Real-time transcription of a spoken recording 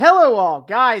Hello, all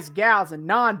guys, gals, and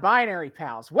non binary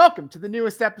pals. Welcome to the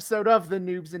newest episode of the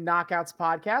Noobs and Knockouts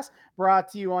podcast,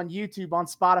 brought to you on YouTube, on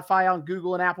Spotify, on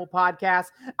Google, and Apple Podcasts.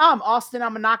 I'm Austin.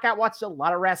 I'm a knockout, watched a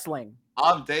lot of wrestling.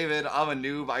 I'm David. I'm a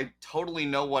noob. I totally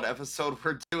know what episode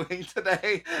we're doing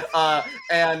today,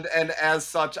 and as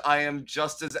such, I am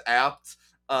just as apt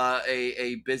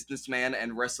a businessman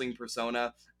and wrestling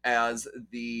persona as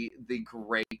the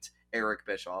great Eric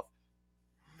Bischoff.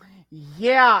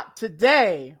 Yeah,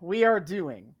 today we are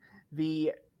doing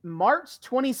the March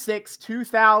 26,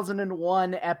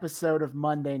 2001 episode of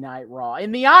Monday Night Raw.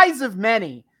 In the eyes of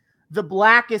many, the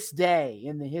blackest day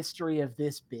in the history of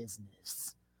this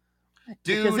business.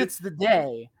 Dude, because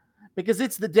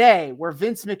it's the day where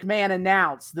Vince McMahon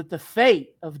announced that the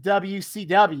fate of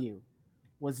WCW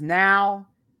was now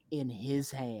in his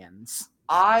hands.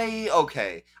 I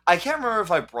can't remember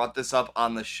if I brought this up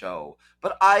on the show,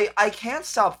 but I can't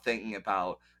stop thinking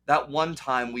about that one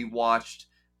time we watched.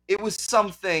 It was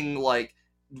something like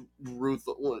late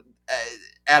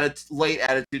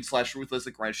attitude / ruthless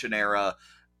aggression era.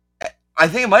 I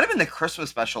think it might have been the Christmas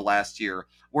special last year,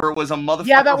 where it was a motherfucker.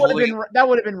 Yeah, that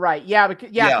would have been right. Yeah,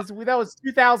 because that was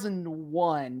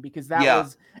 2001, because that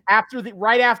was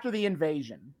right after the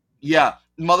invasion. Yeah,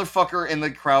 motherfucker in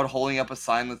the crowd holding up a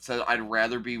sign that said, "I'd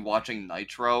rather be watching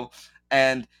Nitro,"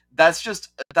 and that's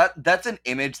an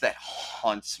image that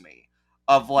haunts me.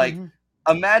 Of like,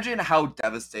 imagine how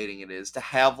devastating it is to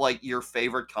have like your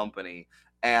favorite company,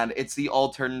 and it's the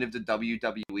alternative to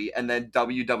WWE, and then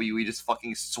WWE just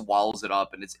fucking swallows it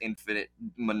up in its infinite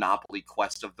monopoly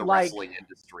quest of the wrestling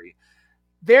industry.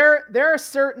 There are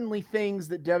certainly things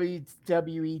that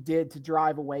WWE did to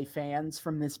drive away fans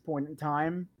from this point in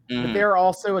time. But there are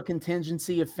also a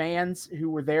contingency of fans who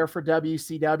were there for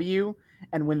WCW,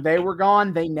 and when they were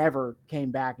gone, they never came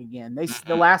back again.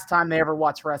 The last time they ever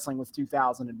watched wrestling was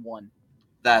 2001.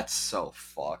 That's so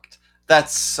fucked.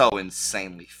 That's so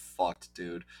insanely fucked,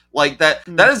 dude. Like that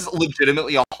is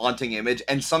legitimately a haunting image,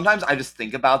 and sometimes I just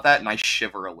think about that and I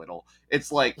shiver a little.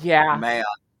 It's like, yeah, man,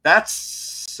 that's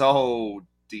so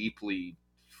deeply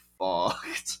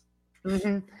fucked.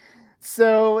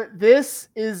 So this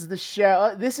is the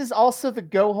show. This is also the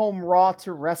Go Home Raw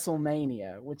to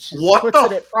WrestleMania, which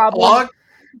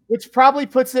probably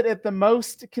puts it at the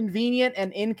most convenient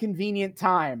and inconvenient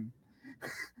time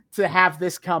to have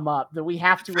this come up, that we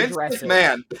have to address it.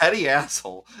 Man, petty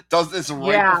asshole, does this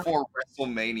right before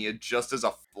WrestleMania just as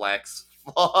a flex.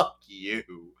 Fuck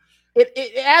you.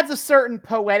 It adds a certain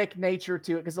poetic nature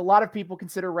to it, because a lot of people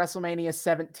consider WrestleMania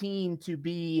 17 to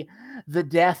be the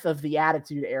death of the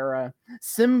Attitude Era.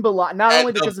 Not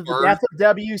only because of the death of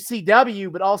WCW,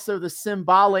 but also the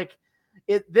symbolic.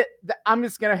 I'm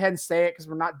just going to go ahead and say it because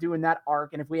we're not doing that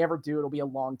arc, and if we ever do, it'll be a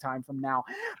long time from now.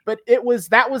 But that was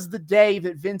the day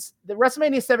that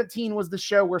WrestleMania 17 was the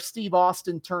show where Steve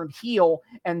Austin turned heel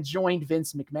and joined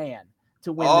Vince McMahon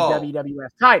to win the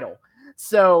WWF title.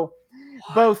 So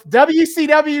both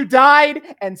WCW died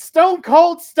and Stone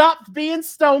Cold stopped being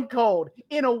Stone Cold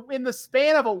in the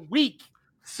span of a week.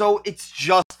 So it's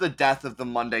just the death of the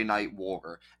Monday Night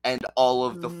War and all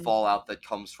of the fallout that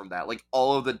comes from that. Like,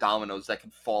 all of the dominoes that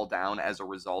could fall down as a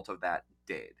result of that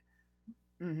did.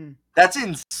 That's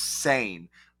insane.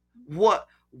 What?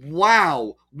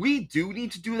 Wow. We do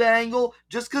need to do that angle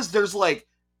just because there's, like,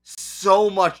 so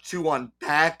much to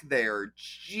unpack there.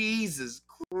 Jesus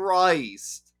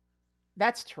Christ.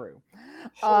 That's true.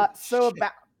 For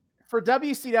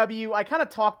WCW, I kind of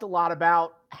talked a lot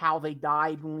about how they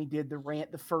died when we did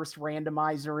the first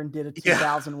randomizer and did a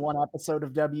 2001 episode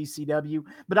of WCW,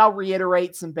 but I'll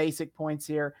reiterate some basic points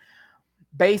here.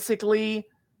 Basically,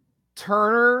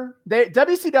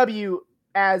 WCW,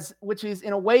 which is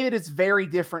in a way that is very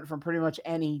different from pretty much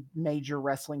any major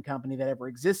wrestling company that ever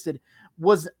existed,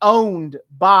 was owned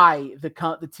by the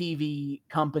TV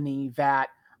company that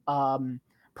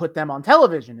put them on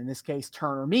television, in this case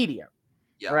Turner Media.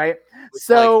 Yeah. Right.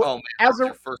 So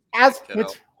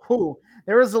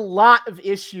there was a lot of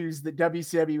issues that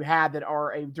WCW had that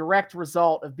are a direct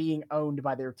result of being owned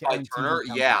by their Turner.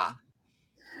 TV yeah.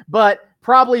 But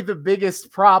probably the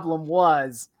biggest problem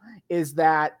is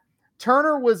that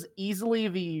Turner was easily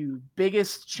the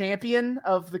biggest champion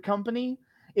of the company.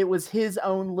 It was his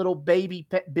own little baby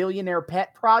billionaire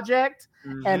pet project,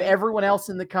 and everyone else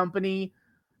in the company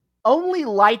only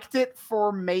liked it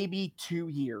for maybe 2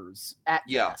 years at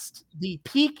best. The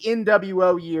peak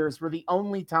NWO years were the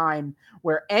only time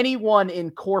where anyone in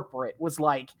corporate was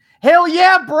like, hell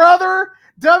yeah, brother,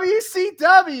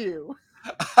 WCW.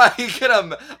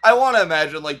 I want to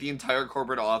imagine like the entire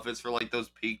corporate office for like those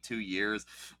peak 2 years.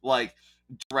 Like,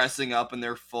 dressing up in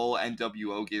their full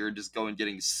NWO gear, just going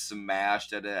getting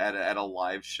smashed at a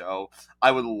live show.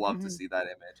 I would love to see that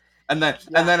image. And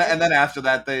then after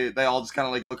that, they all just kind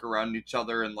of like look around at each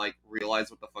other and like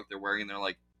realize what the fuck they're wearing, and they're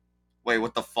like, "Wait,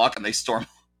 what the fuck?" And they storm.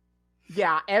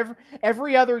 Yeah,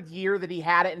 every other year that he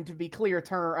had it, and to be clear,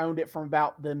 Turner owned it from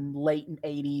about the late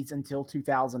 80s until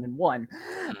 2001.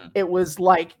 It was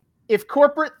like, if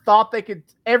corporate thought they could,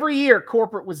 every year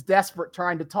corporate was desperate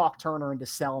trying to talk Turner into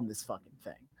selling this fucking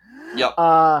thing. Yep.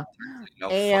 No,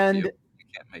 and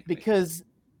because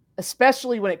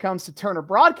especially when it comes to Turner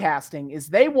Broadcasting, is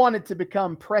they wanted to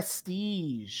become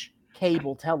prestige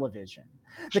cable television.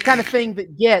 The kind of thing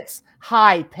that gets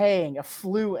high-paying,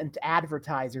 affluent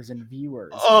advertisers and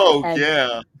viewers. Oh, and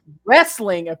yeah.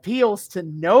 Wrestling appeals to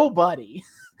nobody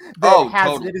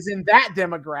that is in that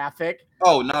demographic.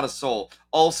 Oh, not a soul.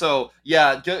 Also,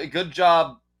 yeah, good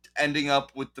job ending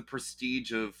up with the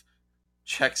prestige of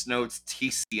Chex Notes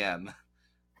TCM.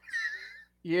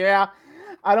 Yeah.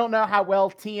 I don't know how well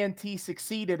TNT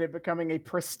succeeded at becoming a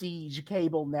prestige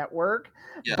cable network.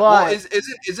 Yeah, but well,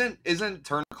 isn't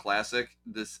Turner Classic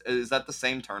is that the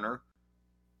same Turner?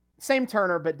 Same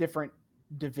Turner, but different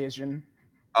division.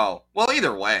 Oh, well,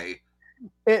 either way.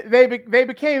 I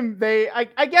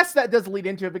guess that does lead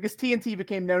into it, because TNT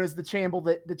became known as the channel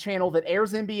that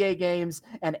airs NBA games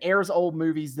and airs old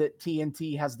movies that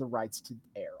TNT has the rights to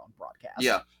air on broadcast.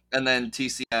 Yeah, and then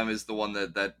TCM is the one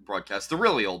that broadcasts the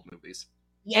really old movies.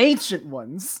 The ancient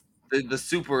ones. The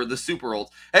super old.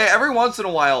 Hey, every once in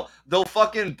a while they'll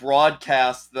fucking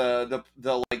broadcast the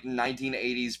like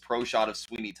 1980s pro shot of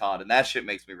Sweeney Todd, and that shit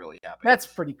makes me really happy. That's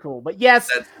pretty cool. But yes,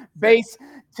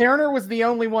 Turner was the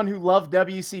only one who loved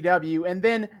WCW, and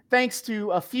then thanks to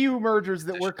a few mergers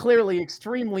that were clearly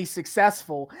extremely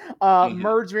successful,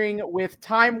 merging with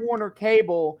Time Warner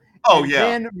Cable,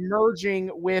 then merging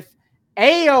with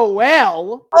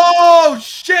AOL. Oh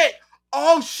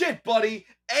shit, buddy.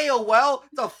 AOL,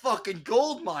 it's a fucking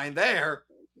gold mine there.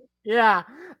 Yeah.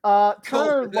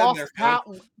 Turner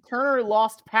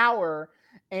lost power,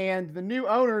 and the new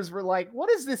owners were like, what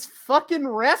is this fucking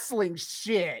wrestling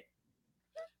shit?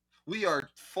 We are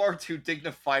far too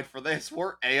dignified for this.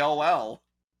 We're AOL.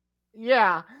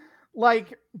 Yeah.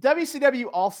 Like, WCW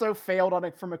also failed on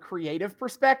it from a creative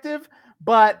perspective,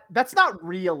 but that's not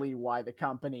really why the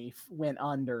company went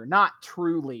under. Not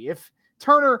truly. If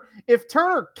Turner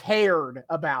cared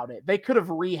about it, they could have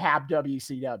rehabbed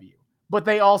WCW, but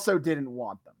they also didn't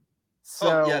want them.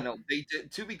 So they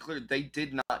did. To be clear, they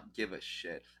did not give a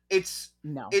shit. It's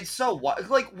so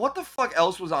like, what the fuck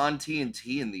else was on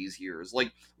TNT in these years?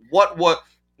 Like, what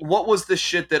was the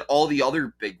shit that all the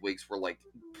other bigwigs were like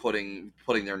putting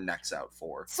their necks out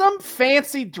for? Some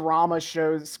fancy drama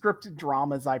shows, scripted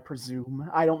dramas, I presume.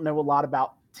 I don't know a lot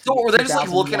about. So were they just like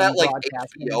looking at like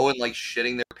HBO and like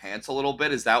shitting their pants a little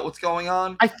bit? Is that what's going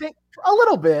on? I think a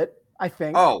little bit. I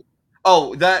think.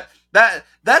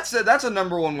 That's a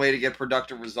number one way to get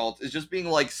productive results, is just being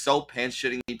like so pants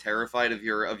shittingly terrified of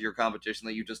your competition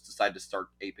that you just decide to start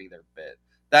aping their bit.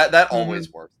 That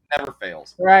always works. Never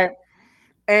fails. Right.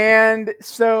 And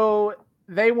so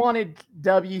they wanted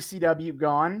WCW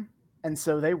gone, and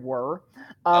so they were.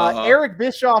 Eric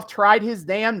Bischoff tried his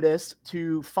damnedest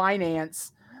to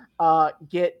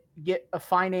get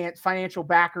financial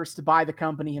backers to buy the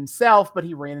company himself, but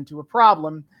he ran into a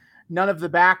problem. None of the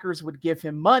backers would give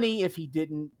him money if he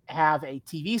didn't have a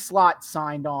TV slot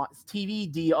signed on, TV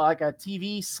deal, like a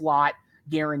TV slot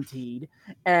guaranteed,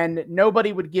 and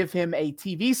nobody would give him a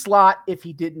TV slot if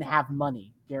he didn't have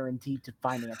money guaranteed to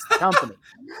finance the company.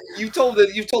 You've told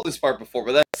this part before,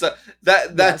 but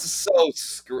that's so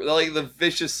like, the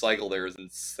vicious cycle there is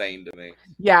insane to me.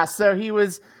 Yeah, so he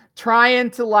was trying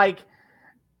to like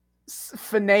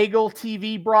finagle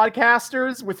TV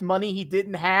broadcasters with money he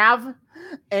didn't have,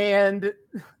 and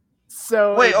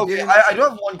so wait, okay, I do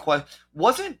have one question.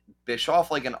 Wasn't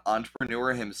Bischoff like an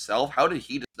entrepreneur himself? How did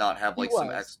he just not have like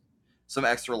some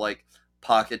extra like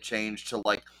pocket change to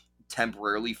like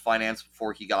temporarily finance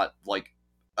before he got like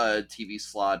a TV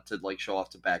slot to like show off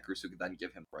to backers who could then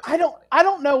give him the rest of the money? I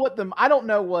don't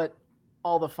know what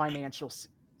all the financial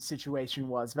situation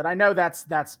was, but I know that's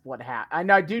what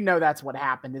happened. I do know that's what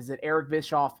happened, is that Eric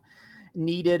Bischoff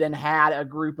needed and had a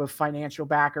group of financial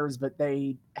backers, but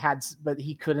he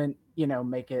couldn't,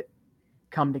 make it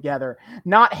come together.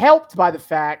 Not helped by the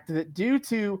fact that due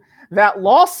to that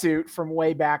lawsuit from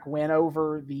way back when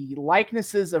over the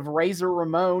likenesses of Razor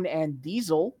Ramon and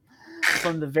Diesel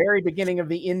from the very beginning of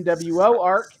the NWO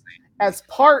arc, as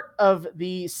part of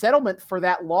the settlement for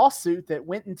that lawsuit that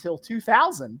went until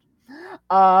 2000,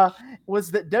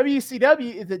 was that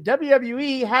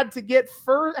WWE had to get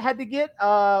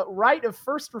right of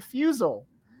first refusal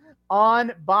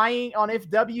on buying on if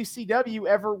WCW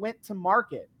ever went to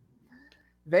market.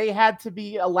 They had to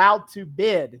be allowed to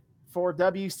bid for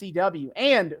WCW.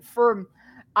 And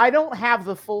I don't have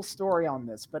the full story on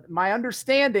this, but my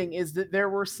understanding is that there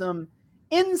were some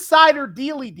insider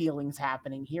dealings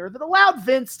happening here that allowed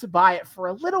Vince to buy it for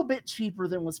a little bit cheaper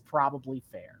than was probably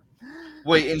fair.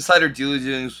 Wait, insider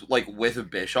dealings like with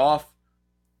Bischoff?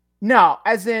 No,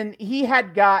 as in he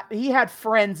had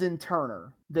friends in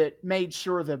Turner that made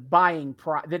sure that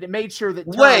it made sure that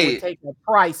Turner would take a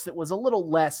price that was a little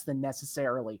less than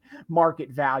necessarily market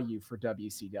value for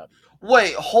WCW.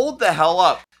 Wait, hold the hell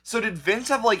up. So did Vince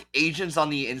have like agents on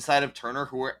the inside of Turner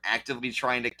who were actively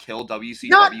trying to kill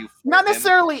WCW? Not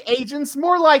necessarily agents,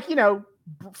 more like,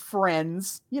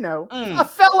 friends, a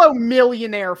fellow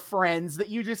millionaire friends that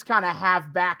you just kind of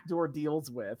have backdoor deals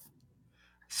with.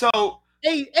 So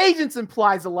agents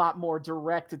implies a lot more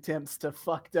direct attempts to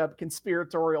fucked up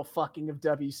conspiratorial fucking of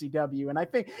WCW, and I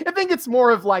think it's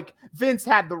more of like Vince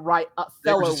had the right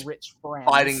fellow rich friends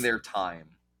biding their time.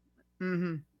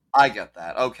 Mm-hmm. I get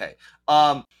that. Okay.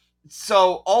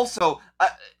 So also,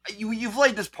 you've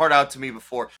laid this part out to me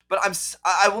before, but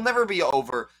I will never be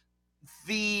over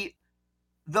the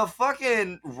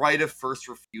fucking right of first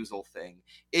refusal thing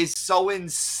is so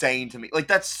insane to me. Like,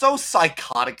 that's so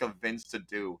psychotic of Vince to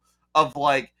do. Of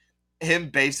like him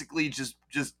basically just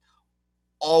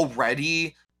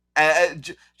already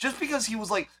just because he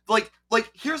was like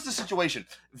here's the situation.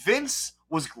 Vince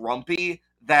was grumpy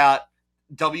that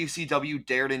WCW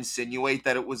dared insinuate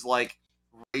that it was like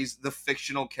the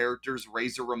fictional characters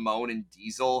Razor Ramon and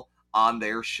Diesel on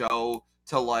their show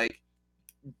to like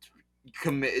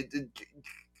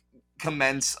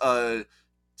commence a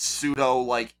pseudo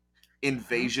like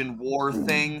invasion war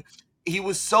thing. He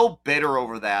was so bitter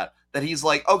over that he's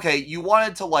like, okay, you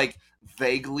wanted to like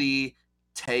vaguely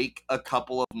take a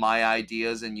couple of my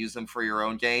ideas and use them for your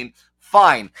own gain.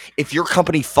 Fine. If your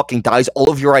company fucking dies, all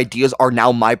of your ideas are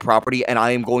now my property, and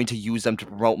I am going to use them to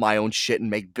promote my own shit and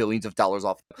make billions of dollars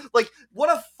off them. Like, what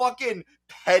a fucking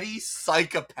petty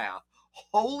psychopath.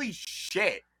 Holy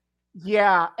shit.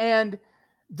 Yeah, and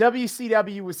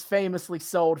WCW was famously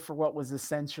sold for what was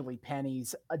essentially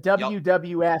pennies.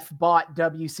 WWF bought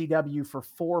WCW for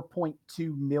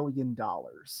 $4.2 million.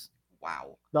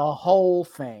 Wow. The whole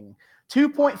thing.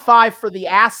 2.5 for the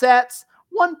assets,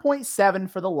 1.7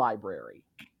 for the library.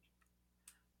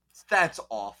 That's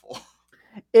awful.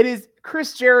 It is.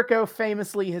 Chris Jericho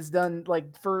famously has done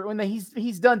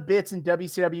he's done bits in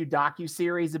WCW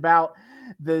docuseries about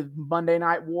the Monday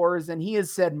Night Wars, and he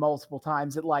has said multiple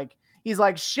times that he's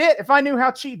like, shit, if I knew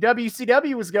how cheap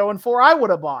WCW was going for, I would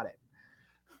have bought it.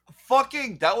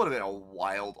 Fucking, that would have been a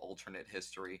wild alternate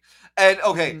history. And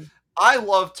okay, I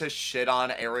love to shit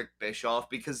on Eric Bischoff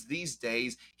because these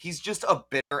days he's just a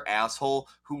bitter asshole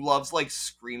who loves like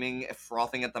screaming,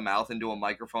 frothing at the mouth into a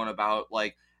microphone about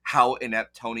like how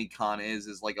inept Tony Khan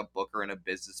is like a booker and a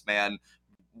businessman.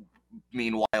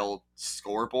 Meanwhile,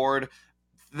 scoreboard.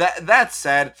 That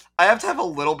said, I have to have a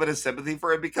little bit of sympathy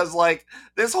for him because like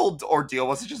this whole ordeal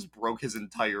wasn't just broke his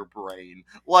entire brain.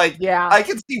 Like, yeah, I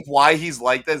can see why he's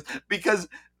like this because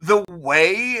the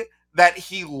way that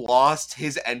he lost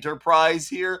his enterprise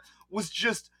here was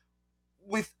just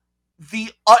with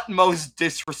the utmost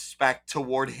disrespect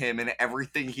toward him and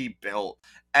everything he built.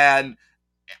 And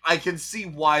I can see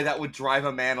why that would drive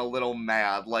a man a little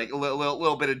mad, like a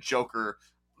little bit of Joker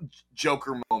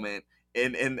moment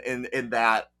in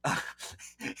that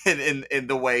in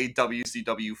the way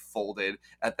WCW folded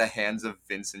at the hands of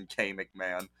Vincent K.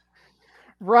 McMahon.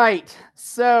 Right.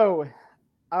 So,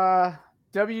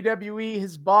 WWE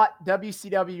has bought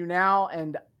WCW now,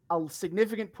 and a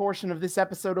significant portion of this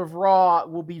episode of Raw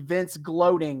will be Vince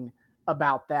gloating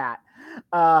about that.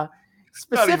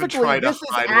 Specifically,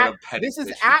 this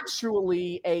is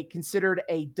actually considered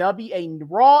a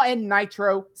Raw and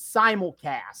Nitro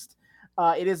simulcast.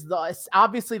 It is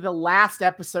obviously the last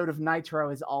episode of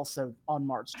Nitro is also on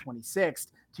March 26th,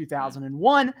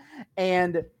 2001,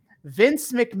 and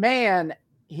Vince McMahon,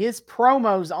 his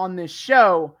promos on this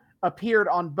show appeared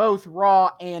on both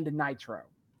Raw and Nitro.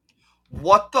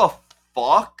 What the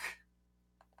fuck?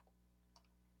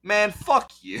 Man,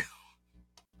 fuck you.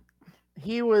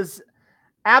 He was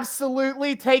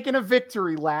absolutely taking a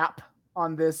victory lap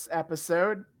on this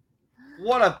episode.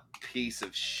 What a piece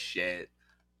of shit.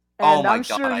 And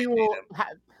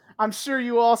I'm sure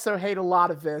you also hate a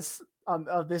lot of this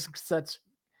such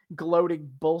gloating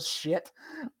bullshit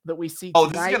that we see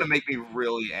tonight. This is gonna make me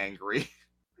really angry.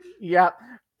 Yep.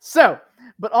 So,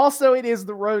 but also it is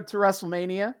the road to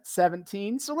WrestleMania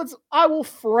 17. So I will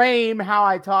frame how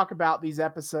I talk about these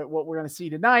episodes, what we're going to see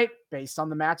tonight, based on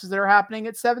the matches that are happening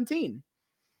at 17.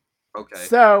 Okay.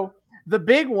 So the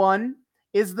big one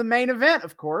is the main event,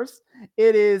 of course.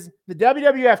 It is the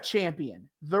WWF champion,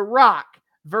 The Rock,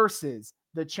 versus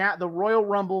the Royal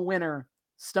Rumble winner,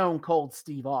 Stone Cold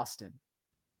Steve Austin.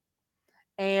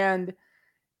 And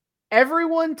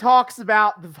everyone talks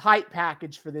about the hype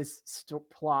package for this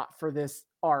plot, for this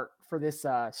arc, for this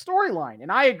storyline.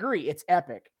 And I agree, it's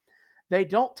epic. They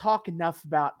don't talk enough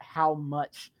about how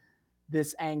much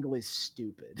this angle is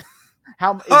stupid.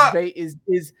 How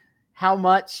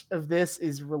much of this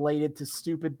is related to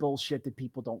stupid bullshit that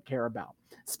people don't care about.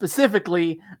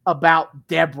 Specifically about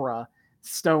Deborah,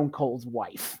 Stone Cold's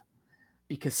wife.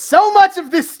 Because so much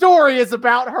of this story is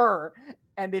about her,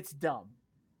 and it's dumb.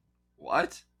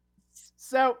 What?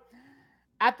 So,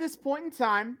 at this point in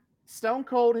time, Stone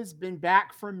Cold has been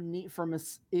back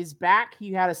is back.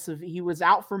 He was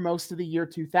out for most of the year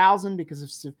 2000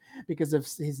 because of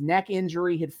his neck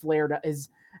injury had flared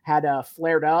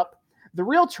up. The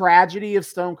real tragedy of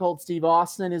Stone Cold Steve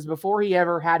Austin is before he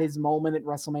ever had his moment at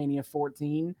WrestleMania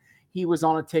 14, he was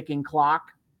on a ticking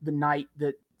clock the night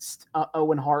that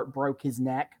Owen Hart broke his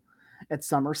neck at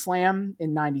SummerSlam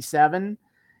in '97.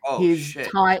 Oh,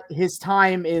 his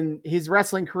time in his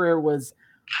wrestling career was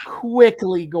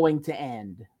quickly going to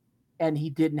end, and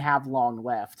he didn't have long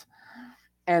left.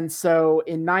 And so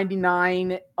in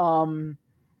 '99,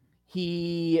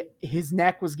 his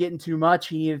neck was getting too much.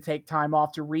 He needed to take time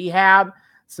off to rehab.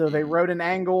 So they wrote an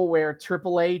angle where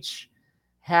Triple H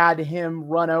had him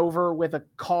run over with a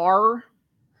car.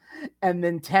 And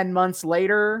then 10 months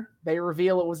later, they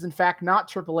reveal it was in fact not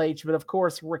Triple H, but of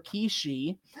course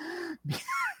Rikishi,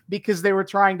 because they were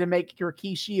trying to make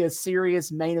Rikishi a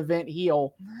serious main event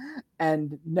heel.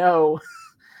 And no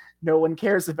one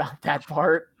cares about that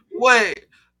part. Wait,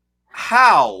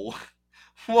 how?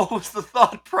 What was the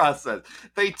thought process?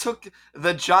 They took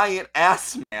the giant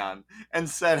ass man and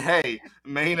said, "Hey,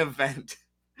 main event."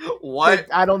 What?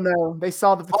 I don't know. They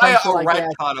saw the potential. Why a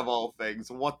retcon of all things?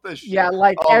 What the shit? Yeah,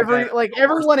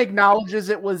 everyone acknowledges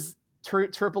it was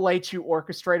Triple H who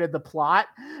orchestrated the plot,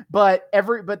 but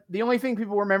the only thing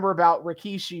people remember about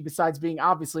Rikishi, besides being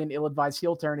obviously an ill-advised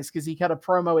heel turn, is because he cut a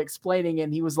promo explaining it,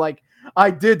 and he was like, "I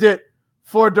did it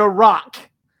for The Rock.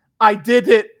 I did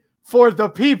it for the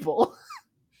people."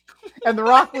 And The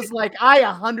Rock was like, "I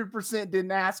 100%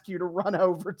 didn't ask you to run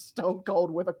over Stone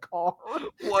Cold with a car."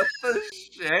 What the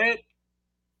shit?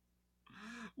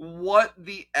 What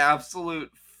the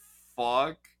absolute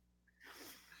fuck?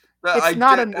 It's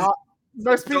not enough.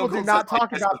 Most people do not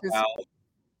talk about this.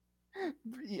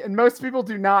 And most people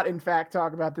do not, in fact,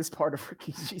 talk about this part of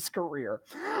Rikishi's career.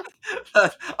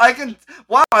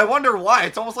 Wow, I wonder why.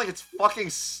 It's almost like it's fucking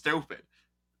stupid.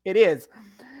 It is.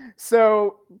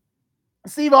 So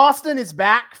Steve Austin is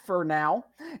back for now,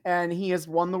 and he has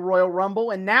won the Royal Rumble,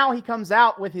 and now he comes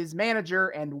out with his manager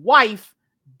and wife,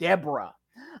 Deborah.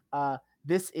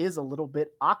 This is a little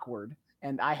bit awkward,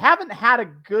 and I haven't had a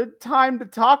good time to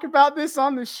talk about this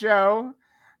on the show,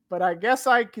 but I guess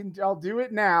I'll do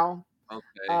it now.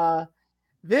 Okay.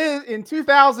 In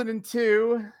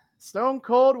 2002, Stone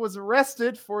Cold was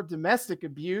arrested for domestic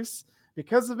abuse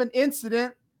because of an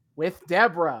incident with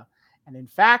Deborah. And in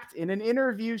fact, in an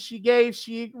interview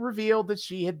she revealed that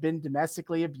she had been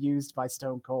domestically abused by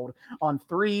Stone Cold on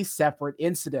 3 separate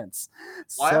incidents.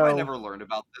 Why have I never learned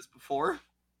about this before?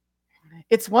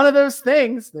 It's one of those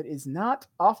things that is not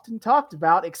often talked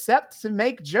about, except to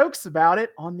make jokes about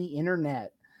it on the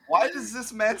internet. Why does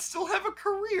this man still have a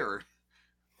career?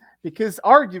 Because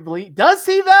arguably, does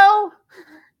he though?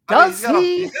 He's got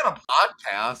a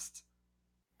podcast.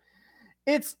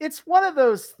 It's one of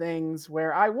those things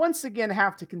where I once again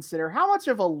have to consider how much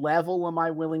of a level am I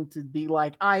willing to be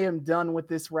like, I am done with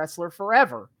this wrestler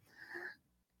forever.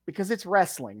 Because it's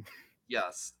wrestling.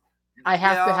 Yes. I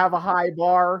have to have a high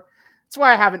bar. That's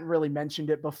why I haven't really mentioned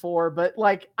it before, but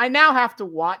like I now have to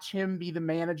watch him be the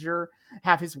manager,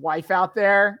 have his wife out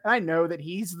there, and I know that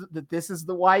this is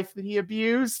the wife that he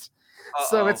abused.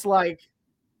 So it's like,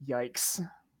 yikes.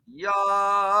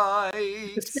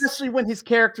 Yikes. Especially when his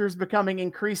character is becoming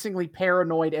increasingly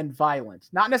paranoid and violent.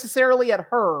 Not necessarily at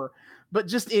her, but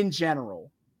just in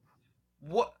general.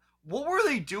 What were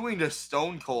they doing to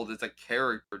Stone Cold as a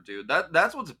character, dude?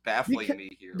 That's what's baffling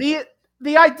me here.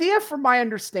 The idea, from my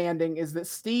understanding, is that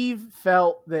Steve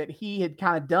felt that he had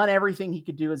kind of done everything he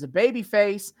could do as a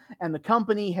babyface, and the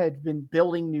company had been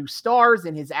building new stars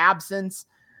in his absence.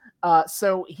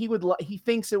 So he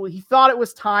thought it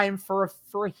was time for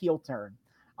a heel turn.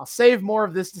 I'll save more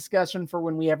of this discussion for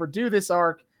when we ever do this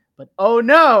arc, But oh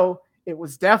no, it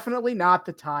was definitely not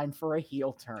the time for a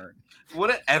heel turn. Would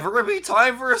it ever be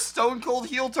time for a Stone Cold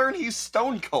heel turn? He's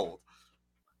Stone Cold.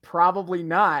 Probably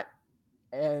not.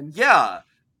 And yeah,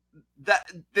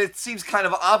 that seems kind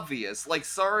of obvious. Like,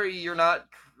 sorry, you're not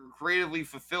creatively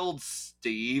fulfilled,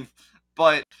 Steve,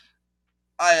 but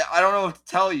I don't know what to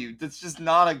tell you. That's just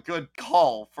not a good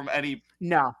call from any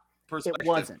perspective. It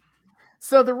wasn't.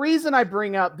 So the reason I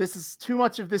bring up this is too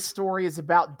much of this story is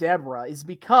about Deborah is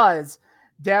because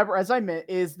Deborah, as I meant,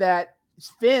 is that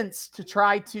Vince to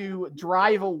try to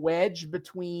drive a wedge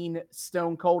between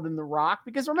Stone Cold and The Rock.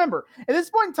 Because remember, at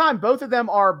this point in time, both of them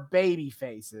are baby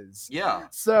faces. Yeah.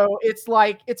 So it's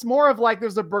like, it's more of like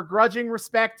there's a begrudging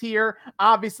respect here.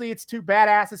 Obviously, it's two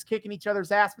badasses kicking each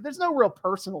other's ass, but there's no real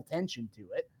personal tension to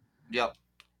it. Yep.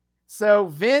 So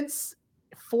Vince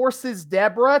forces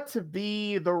Deborah to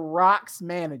be The Rock's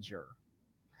manager.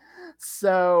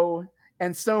 So,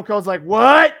 and Stone Cold's like,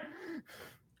 what?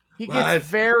 He gets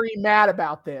very mad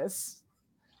about this.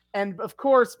 And of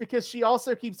course, because she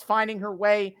also keeps finding her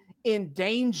way in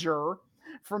danger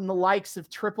from the likes of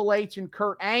Triple H and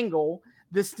Kurt Angle,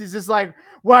 this is just like,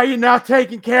 why are you not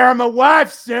taking care of my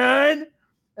wife, son?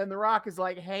 And The Rock is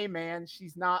like, hey, man,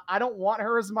 she's not, I don't want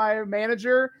her as my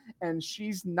manager, and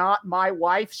she's not my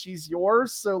wife. She's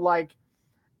yours. So, like,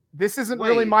 this isn't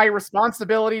really my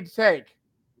responsibility to take.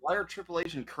 Why are Triple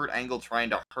H and Kurt Angle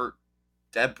trying to hurt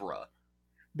Deborah?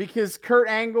 Because Kurt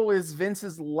Angle is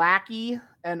Vince's lackey,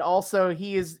 and also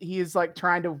he is like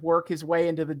trying to work his way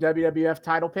into the WWF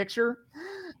title picture.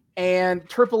 And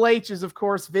Triple H is, of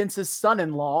course, Vince's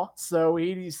son-in-law, so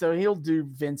he'll do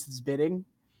Vince's bidding.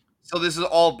 So this is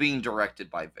all being directed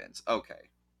by Vince. Okay,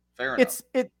 fair enough.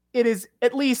 It is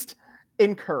at least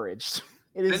encouraged.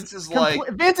 Vince is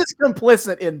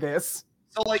complicit in this.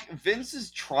 So like Vince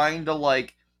is trying to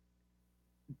like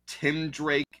Tim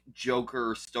Drake,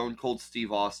 Joker, Stone Cold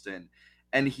Steve Austin,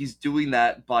 and he's doing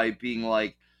that by being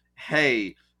like,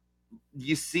 hey,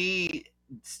 you see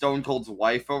Stone Cold's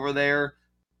wife over there?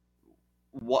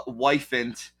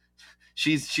 Wifent.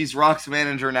 She's Rock's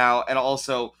manager now, and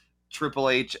also Triple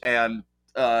H and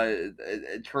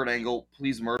Kurt Angle,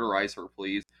 please murderize her,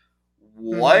 please.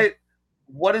 What?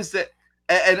 Mm-hmm. What is it?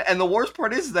 And the worst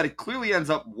part is that it clearly ends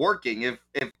up working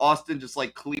if Austin just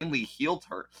like cleanly healed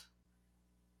her.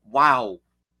 Wow,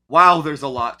 there's a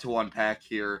lot to unpack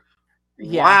here.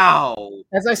 Yeah. Wow.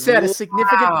 As I said, a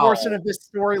significant portion of this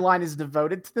storyline is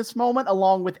devoted to this moment,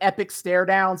 along with epic stare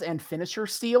downs and finisher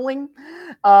stealing.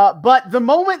 But the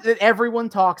moment that everyone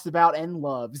talks about and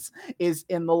loves is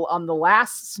on the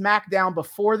last SmackDown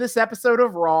before this episode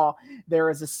of Raw. There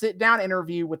is a sit-down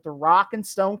interview with The Rock and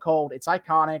Stone Cold. It's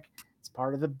iconic. It's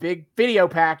part of the big video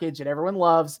package that everyone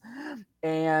loves.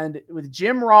 And with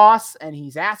Jim Ross, and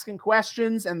he's asking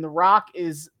questions, and The Rock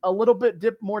is a little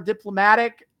bit more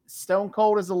diplomatic. Stone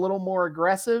Cold is a little more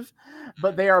aggressive,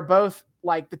 but they are both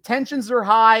like the tensions are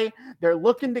high. They're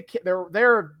looking to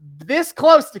they're this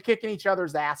close to kicking each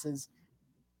other's asses.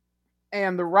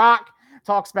 And The Rock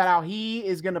talks about how he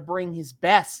is going to bring his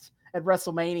best at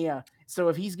WrestleMania. So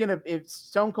if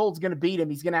Stone Cold's going to beat him,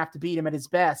 he's going to have to beat him at his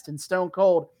best. And Stone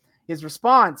Cold, his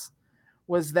response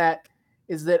is that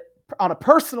on a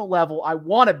personal level, I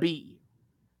want to beat you,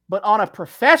 but on a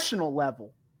professional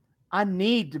level, I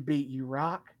need to beat you,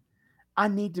 Rock. I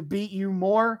need to beat you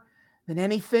more than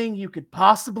anything you could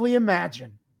possibly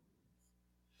imagine.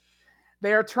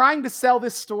 They are trying to sell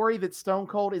this story that Stone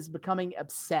Cold is becoming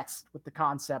obsessed with the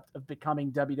concept of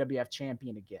becoming WWF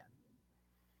champion again.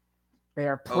 They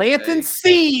are planting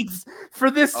seeds for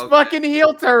this fucking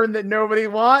heel turn that nobody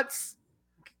wants.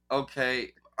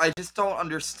 Okay, I just don't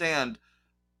understand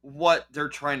what they're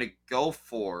trying to go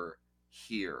for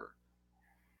here.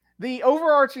 The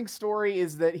overarching story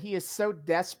is that he is so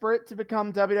desperate to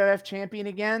become WWF champion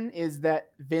again, is that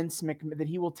that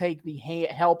he will take the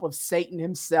help of Satan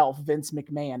himself, Vince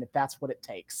McMahon, if that's what it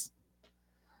takes.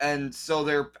 And so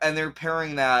they're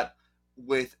pairing that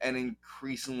with an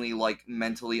increasingly like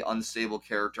mentally unstable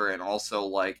character, and also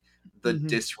like the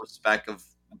disrespect of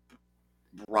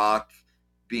Rock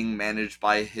being managed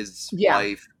by his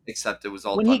wife, except it was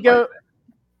all done by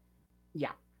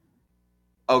Yeah.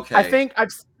 Okay.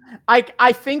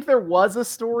 I think there was a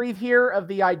story here of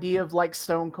the idea of like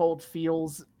Stone Cold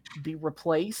feels be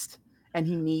replaced and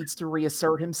he needs to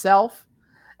reassert himself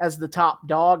as the top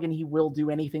dog, and he will do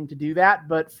anything to do that.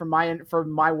 But from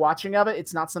my watching of it,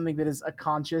 it's not something that is a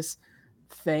conscious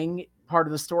thing, part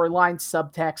of the storyline,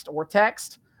 subtext or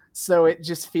text. So it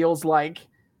just feels like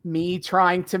me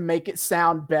trying to make it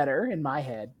sound better in my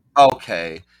head.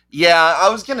 Okay. Yeah, I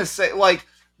was gonna say, like,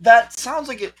 that sounds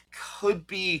like it could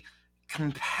be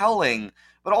compelling,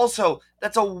 but also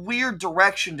that's a weird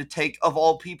direction to take, of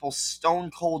all people,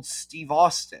 Stone Cold Steve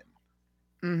Austin.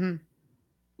 Mm-hmm.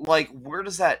 Like, where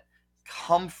does that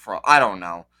come from? I don't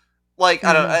know. Like,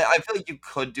 I feel like you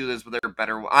could do this, but there are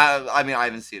better. I mean, I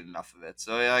haven't seen enough of it,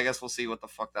 so yeah, I guess we'll see what the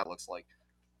fuck that looks like.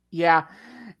 Yeah.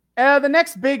 The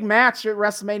next big match at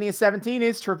WrestleMania 17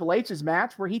 is Triple H's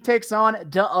match, where he takes on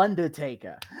The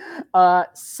Undertaker.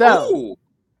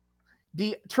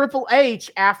 The Triple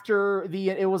H, after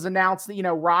it was announced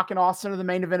that, Rock and Austin are the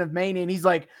main event of Mania, and he's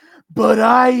like, but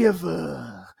I have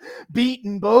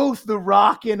beaten both The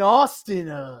Rock and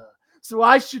Austin, so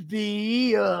I should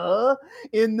be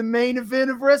in the main event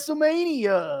of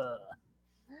WrestleMania.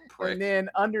 Prick. And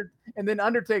then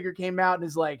Undertaker came out and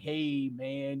is like, hey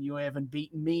man, you haven't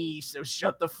beaten me, so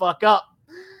shut the fuck up.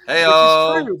 Hey, which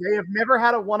is true. They have never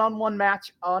had a one-on-one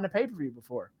match on a pay-per-view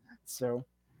before. So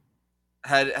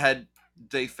had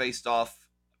they faced off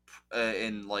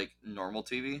in like normal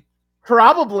TV?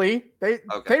 Probably. They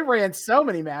ran so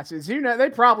many matches. They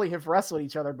probably have wrestled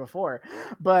each other before.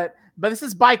 But this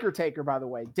is Biker Taker, by the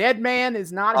way. Dead Man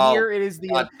is not here. It is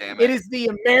the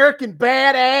American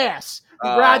badass who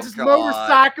rides his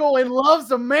motorcycle and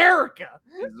loves America.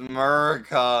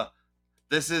 America.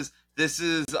 This is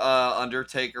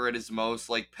Undertaker at his most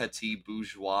like petit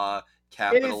bourgeois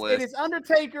capitalist. It is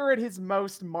Undertaker at his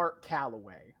most Mark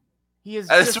Calloway. He is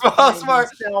just playing Mark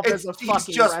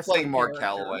character.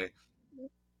 Calloway.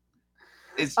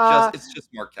 It's just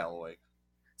Mark Calloway.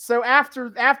 So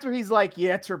after he's like,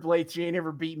 yeah, Triple H, you ain't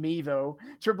never beat me though.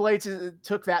 Triple H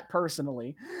took that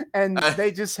personally, and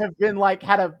they just have been like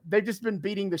they've just been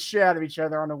beating the shit out of each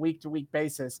other on a week-to-week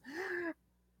basis.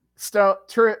 So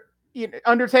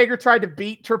Undertaker tried to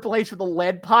beat Triple H with a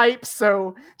lead pipe,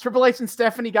 so Triple H and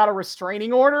Stephanie got a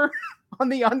restraining order on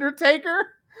the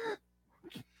Undertaker.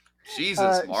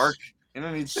 Jesus, Mark, you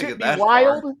don't need to get that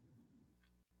wild.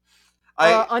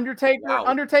 Far.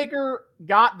 Undertaker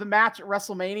got the match at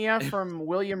WrestleMania from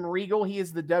William Regal. He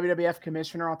is the WWF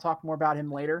commissioner. I'll talk more about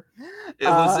him later. It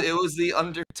was the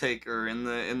Undertaker in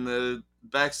the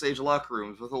backstage locker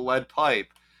rooms with a lead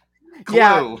pipe. Clue.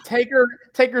 Yeah,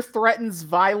 Taker threatens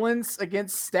violence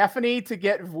against Stephanie to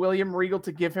get William Regal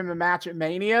to give him a match at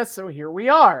Mania. So here we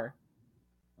are.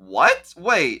 What?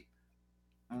 Wait.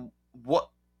 What?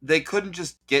 They couldn't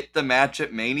just get the match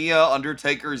at Mania?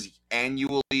 Undertaker's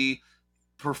annually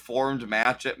performed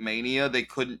match at Mania? They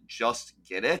couldn't just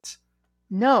get it?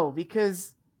 No,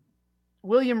 because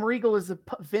William Regal is a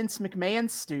Vince McMahon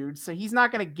stooge, so he's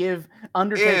not going to give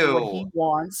Undertaker what he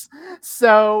wants.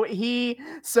 So he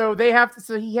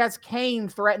has Kane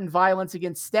threaten violence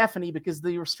against Stephanie because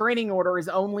the restraining order is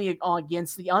only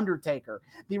against the Undertaker.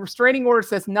 The restraining order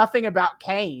says nothing about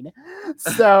Kane.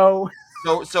 So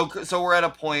So we're at a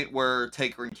point where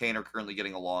Taker and Kane are currently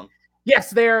getting along.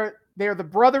 Yes, they're the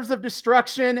Brothers of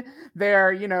Destruction.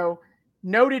 They're,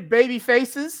 noted baby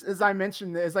faces, as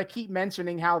I keep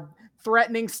mentioning how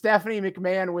threatening Stephanie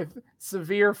McMahon with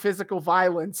severe physical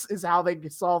violence is how they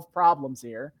solve problems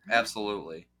here.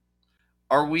 Absolutely.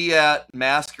 Are we at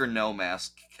mask or no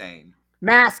mask Kane?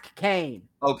 Mask Kane.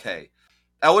 Okay.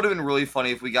 That would have been really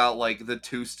funny if we got like the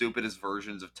two stupidest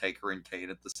versions of Taker and Kane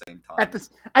at the same time.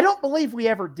 I don't believe we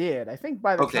ever did. I think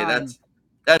by the time...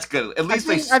 that's good. At least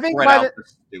they spread out the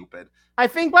stupid. I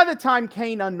think by the time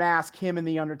Kane unmasked, him and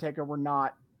the Undertaker were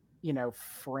not,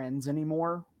 friends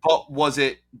anymore. But was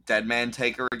it Deadman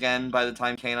Taker again by the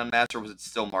time Kane unmasked, or was it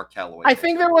still Mark Calloway? I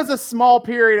think there was a small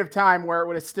period of time where it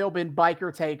would have still been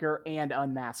Biker Taker and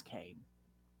unmasked Kane.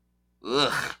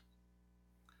 Ugh.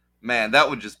 Man, that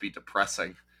would just be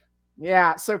depressing.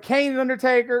 Yeah, so Kane and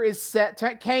Undertaker is set.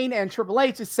 Kane and Triple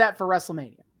H is set for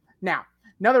WrestleMania. Now,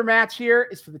 another match here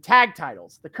is for the tag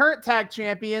titles. The current tag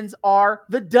champions are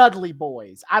the Dudley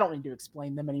Boys. I don't need to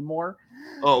explain them anymore.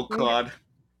 Oh, God.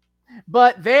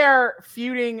 But they're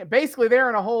feuding. Basically, they're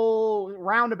in a whole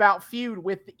roundabout feud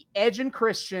with Edge and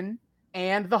Christian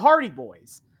and the Hardy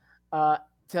Boys.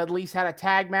 Dudley's had a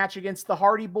tag match against the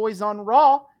Hardy Boys on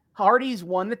Raw. Hardy's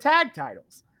won the tag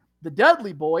titles. The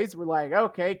Dudley Boys were like,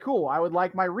 okay, cool. I would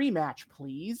like my rematch,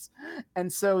 please.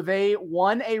 And so they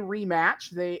won a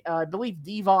rematch. I believe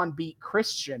Devon beat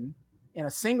Christian in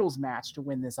a singles match to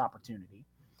win this opportunity.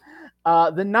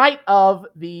 The night of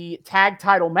the tag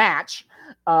title match,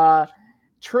 the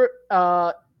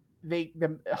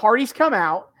Hardys come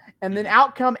out, and then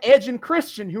out come Edge and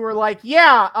Christian, who are like,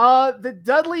 the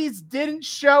Dudleys didn't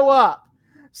show up.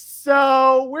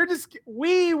 So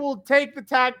we will take the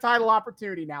tag title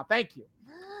opportunity now. Thank you.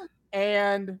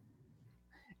 And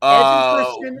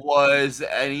was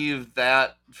any of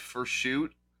that for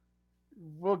shoot?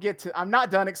 we'll get to. I'm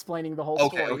not done explaining the whole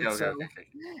story.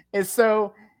 Okay.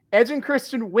 So Edge and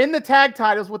Christian win the tag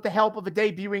titles with the help of a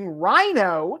debuting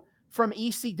Rhino from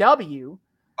ECW.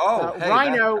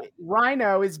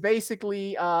 Rhino is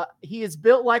basically he is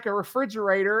built like a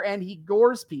refrigerator and he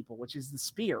gores people, which is the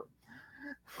spear.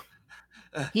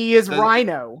 He is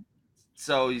Rhino.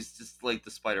 So he's just like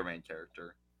the Spider-Man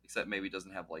character, except maybe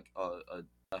doesn't have like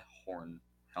a horn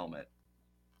helmet.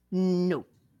 No,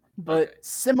 but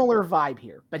similar vibe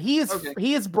here. But he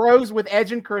is bros with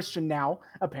Edge and Christian now.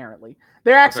 Apparently,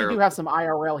 they actually do have some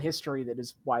IRL history that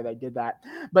is why they did that.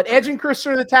 But Edge and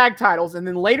Christian are the tag titles, and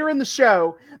then later in the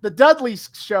show, the Dudleys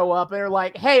show up and they're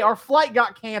like, "Hey, our flight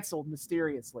got canceled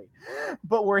mysteriously,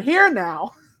 but we're here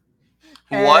now."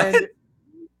 What?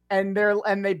 And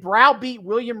they browbeat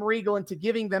William Regal into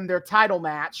giving them their title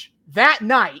match that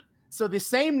night. So the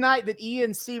same night that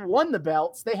ENC won the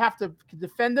belts, they have to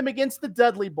defend them against the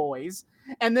Dudley Boys.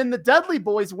 And then the Dudley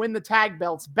Boys win the tag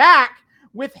belts back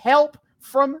with help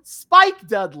from Spike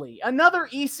Dudley, another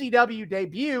ECW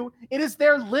debut. It is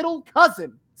their little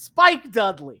cousin, Spike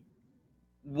Dudley.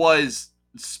 Was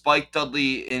Spike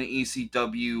Dudley in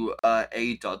ECW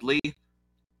a Dudley?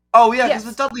 Oh yeah, because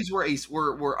the Dudleys were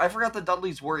I forgot the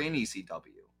Dudleys were in ECW.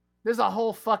 There's a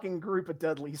whole fucking group of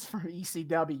Dudleys from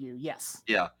ECW. Yes.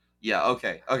 Yeah.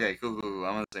 Okay. Cool.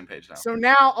 I'm on the same page now. So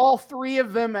now all three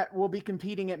of them will be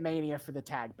competing at Mania for the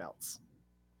tag belts.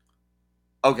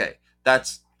 Okay,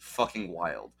 that's fucking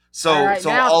wild. So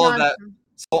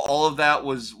all of that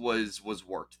was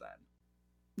worked then.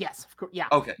 Yes, of course. Yeah.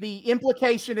 Okay. The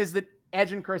implication is that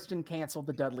Edge and Christian canceled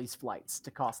the Dudleys' flights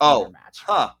to cost them their match.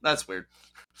 Huh, that's weird.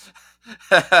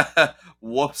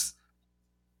 Whoops.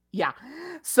 Yeah.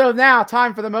 So now,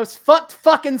 time for the most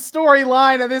fucking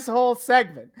storyline of this whole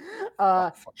segment.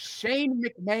 Shane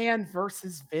McMahon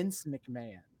versus Vince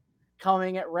McMahon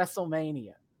coming at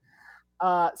WrestleMania.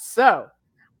 So,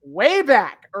 way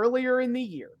back earlier in the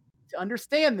year, to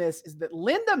understand this is that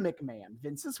Linda McMahon,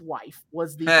 Vince's wife,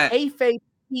 was the kayfabe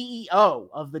CEO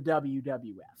of the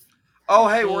WWF. Oh,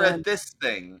 hey, we're at this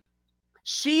thing.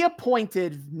 She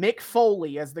appointed Mick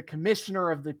Foley as the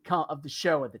commissioner of the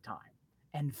show at the time.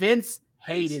 And Vince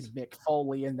hated Mick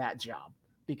Foley in that job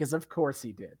because of course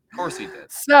he did.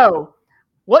 So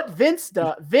what Vince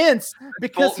does,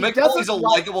 because Mick Foley's a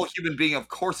likable human being, of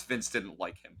course Vince didn't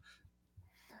like him.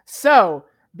 So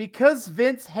because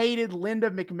Vince hated Linda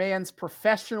McMahon's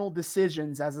professional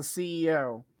decisions as a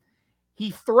CEO,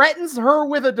 he threatens her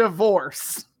with a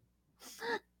divorce.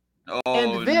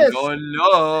 And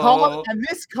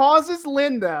this causes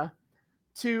Linda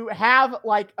to have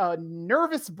like a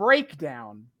nervous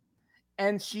breakdown,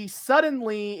 and she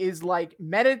suddenly is like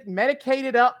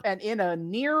medicated up and in a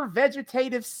near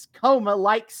vegetative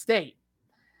coma-like state.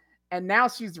 And now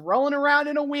she's rolling around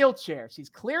in a wheelchair. She's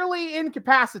clearly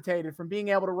incapacitated from being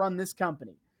able to run this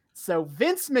company. So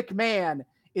Vince McMahon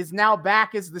is now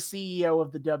back as the CEO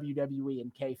of the WWE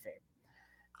in kayfabe.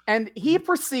 And he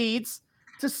proceeds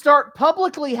to start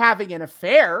publicly having an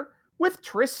affair with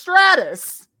Trish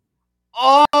Stratus.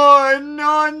 Oh,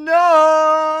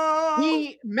 no.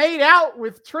 He made out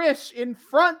with Trish in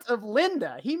front of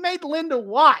Linda. He made Linda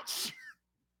watch.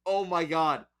 Oh, my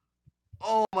God.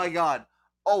 Oh,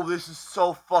 this is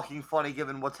so fucking funny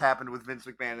given what's happened with Vince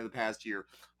McMahon in the past year.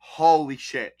 Holy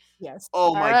shit. Yes.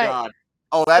 Oh, my God.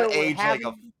 Oh, that aged like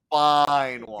a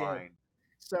fine wine.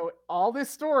 So all this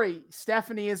story,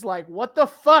 Stephanie is like, what the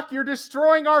fuck? You're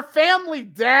destroying our family,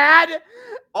 Dad.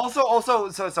 Also,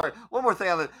 so sorry. One more thing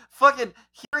on that. Fucking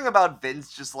hearing about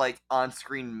Vince just like on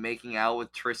screen making out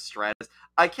with Trish Stratus.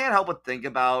 I can't help but think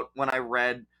about when I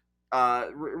read,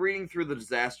 reading through The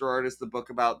Disaster Artist, the book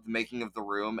about the making of The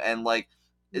Room, and like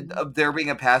there being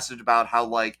a passage about how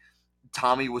like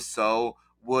Tommy Wiseau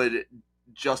would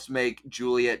just make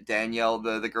Juliet Danielle,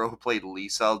 the girl who played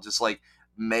Lisa, just like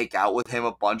make out with him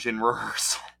a bunch in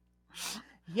rehearsal.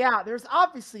 Yeah, there's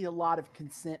obviously a lot of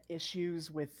consent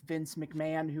issues with Vince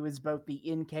McMahon, who is both the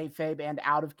in kayfabe and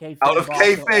out of kayfabe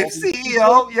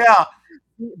CEO. Yeah,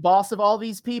 boss of all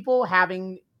these people,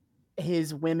 having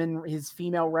his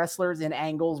female wrestlers in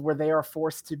angles where they are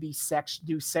forced to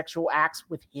do sexual acts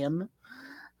with him.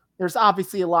 There's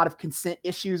obviously a lot of consent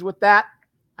issues with that.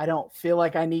 I don't feel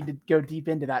like I need to go deep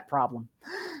into that problem.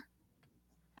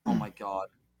 Oh my God.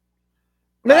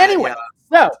 But anyway,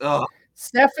 so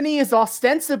Stephanie is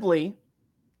ostensibly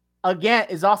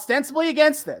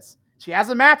against this. She has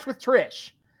a match with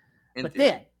Trish. But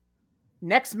then,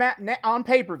 next on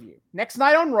pay-per-view, next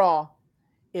night on Raw,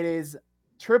 it is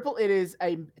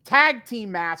a tag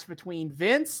team match between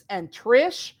Vince and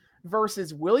Trish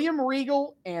versus William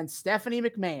Regal and Stephanie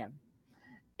McMahon.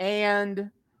 And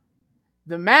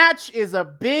The match is a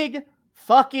big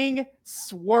fucking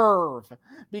swerve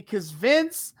because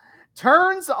Vince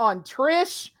turns on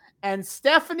Trish and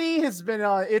Stephanie has been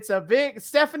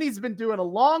Stephanie's been doing a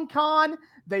long con.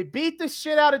 They beat the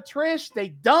shit out of Trish. They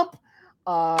dump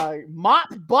mop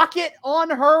bucket on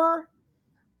her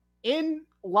in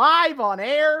live on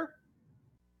air.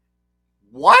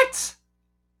 What?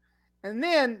 And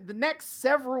then the next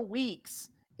several weeks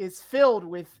is filled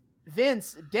with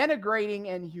Vince denigrating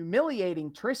and humiliating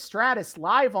Trish Stratus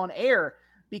live on air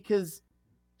because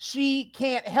she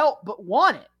can't help but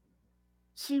want it.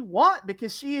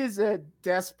 Because she is a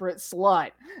desperate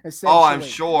slut, essentially. Oh,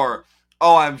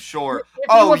 I'm sure.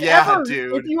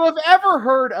 Dude. If you have ever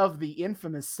heard of the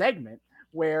infamous segment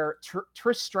where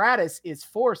Trish Stratus is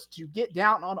forced to get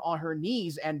down on her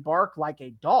knees and bark like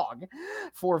a dog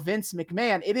for Vince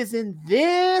McMahon, it is in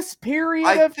this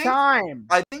period of time.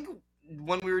 I think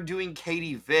when we were doing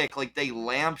Katie Vick, like they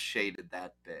lampshaded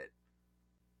that bit.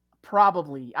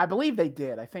 Probably. I believe they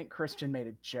did. I think Christian made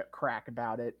a crack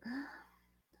about it.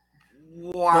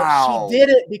 Wow. But she did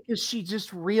it because she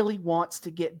just really wants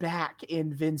to get back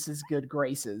in Vince's good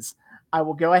graces. I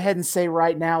will go ahead and say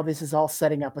right now, this is all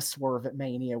setting up a swerve at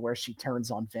Mania where she turns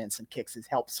on Vince and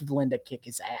helps Linda kick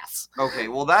his ass. Okay,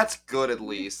 well that's good at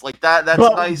least. Like that's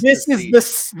nice. This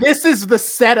is the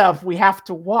setup we have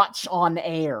to watch on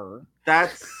air.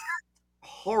 That's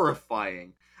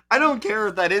horrifying. I don't care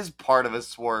if that is part of a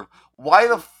swerve. Why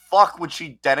the fuck would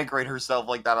she denigrate herself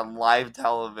like that on live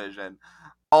television?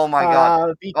 Oh my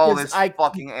god! This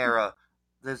fucking era.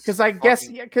 Because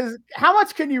how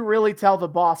much can you really tell the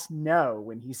boss no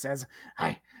when he says,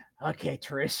 okay,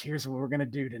 Trish, here's what we're gonna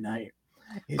do tonight.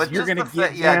 What you're gonna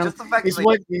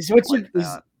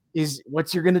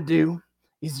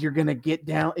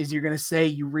say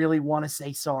you really want to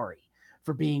say sorry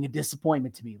for being a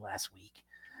disappointment to me last week.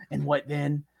 And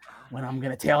when I'm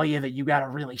gonna tell you that you gotta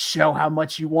really show how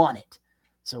much you want it.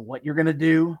 So what you're gonna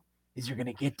do is you're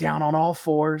gonna get down on all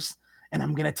fours. And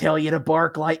I'm going to tell you to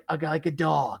bark like a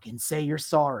dog and say you're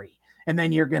sorry. And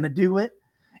then you're going to do it.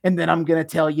 And then I'm going to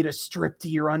tell you to strip to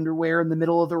your underwear in the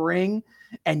middle of the ring.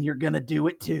 And you're going to do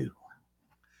it too.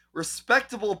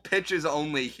 Respectable pitches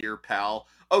only here, pal.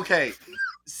 Okay.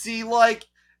 See, like,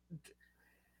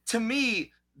 to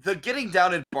me, the getting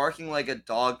down and barking like a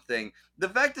dog thing, the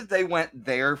fact that they went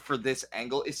there for this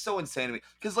angle is so insane to me.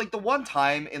 Because, like, the one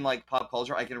time in, like, pop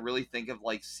culture I can really think of,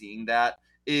 like, seeing that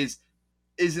is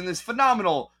in this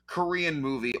phenomenal Korean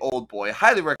movie, Old Boy.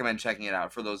 Highly recommend checking it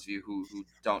out for those of you who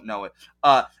don't know it.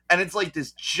 And it's like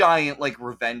this giant like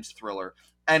revenge thriller.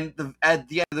 And at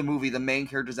the end of the movie, the main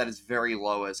character's at his very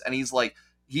lowest, and he's like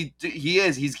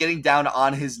he's getting down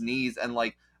on his knees and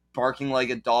like barking like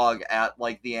a dog at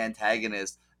like the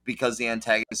antagonist because the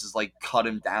antagonist has like cut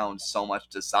him down so much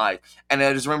to size. And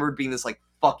I just remember it being this like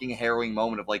fucking harrowing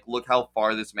moment of like, look how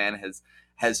far this man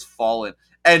has fallen.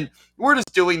 And we're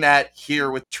just doing that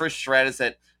here with Trish Stratus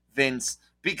at Vince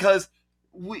because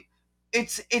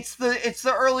it's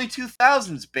the early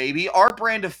 2000s, baby. Our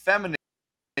brand of feminism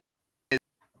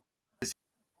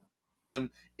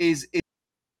is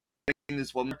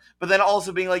this woman, but then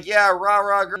also being like, yeah,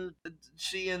 rah,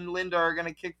 she and Linda are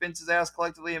gonna kick Vince's ass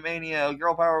collectively at Mania,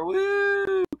 girl power,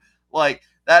 woo! Like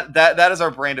that is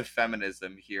our brand of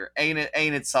feminism here. Ain't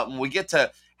it something? We get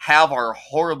to have our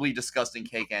horribly disgusting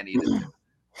cake and eat it.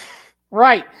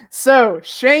 Right. So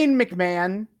Shane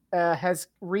McMahon has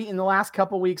in the last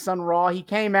couple weeks on Raw, he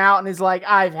came out and is like,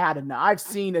 I've had enough. I've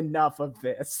seen enough of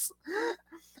this.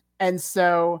 And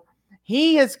so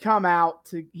he has come out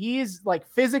he's like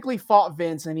physically fought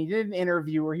Vince, and he did an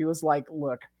interview where he was like,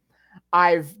 look,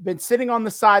 I've been sitting on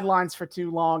the sidelines for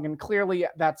too long, and clearly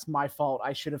that's my fault.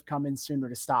 I should have come in sooner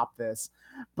to stop this.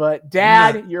 But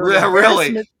Dad, you're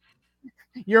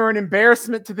an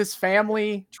embarrassment to this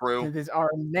family. True. To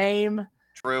our name.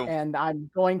 True. And I'm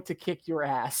going to kick your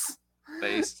ass.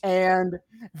 Based. And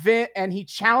he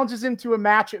challenges him to a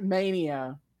match at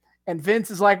Mania. And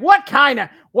Vince is like, what kind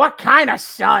of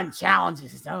son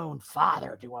challenges his own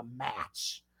father to a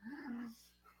match?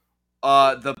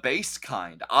 The base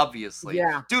kind, obviously.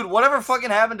 Yeah. Dude, whatever fucking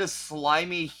happened to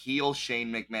slimy heel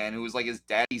Shane McMahon, who was like his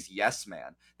daddy's yes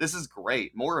man? This is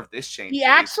great. More of this Shane. He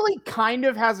actually kind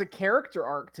of has a character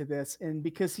arc to this, and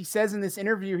because he says in this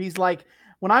interview, he's like,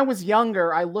 when I was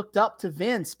younger, I looked up to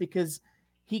Vince because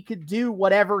he could do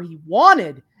whatever he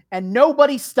wanted, and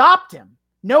nobody stopped him.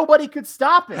 Nobody could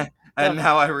stop him. And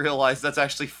now I realize that's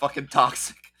actually fucking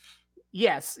toxic.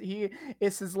 Yes,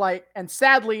 this is like, and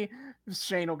sadly,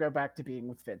 Shane will go back to being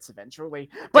with Vince eventually.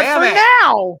 But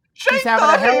now, he's having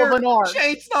a hell of an arc.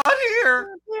 Shane's not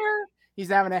here. He's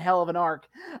having a hell of an arc.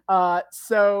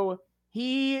 So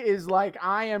He is like,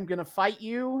 I am gonna fight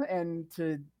you and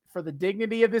for the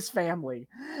dignity of this family.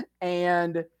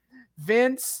 And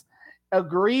Vince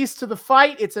agrees to the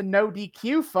fight. It's a no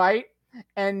DQ fight.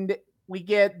 And we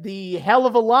get the hell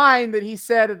of a line that he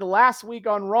said at the last week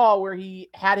on Raw where he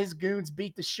had his goons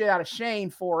beat the shit out of Shane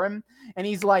for him. And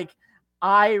he's like,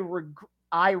 I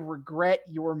regret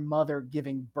your mother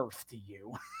giving birth to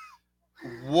you.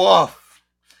 Woof.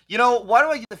 You know, why do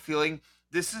I get the feeling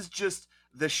this is just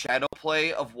the shadow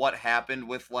play of what happened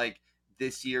with, like,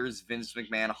 this year's Vince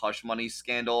McMahon hush money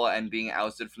scandal and being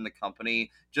ousted from the company,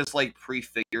 just, like,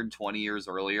 prefigured 20 years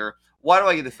earlier? Why do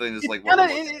I get the feeling this is, like, what we're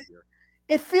looking at here?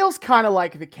 It feels kind of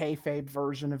like the kayfabe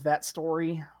version of that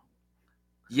story.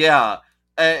 Yeah.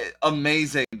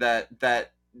 Amazing that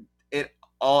it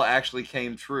all actually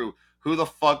came true. Who the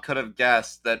fuck could have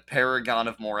guessed that paragon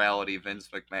of morality, Vince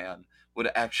McMahon, would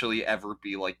actually ever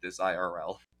be like this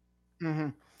IRL? Mm-hmm.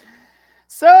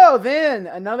 So then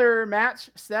another match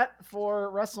set for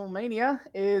WrestleMania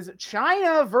is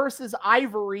Chyna versus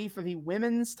Ivory for the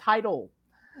women's title.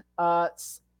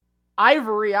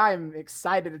 Ivory, I'm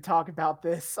excited to talk about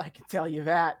this. I can tell you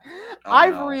that. Oh,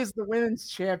 Ivory no. is the women's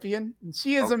champion, and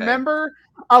she is a member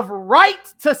of Right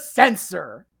to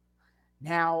Censor.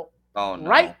 Now, oh, no.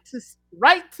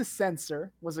 Right to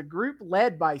Censor was a group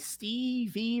led by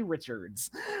Stevie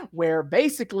Richards, where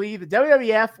basically the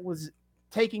WWF was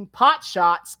taking pot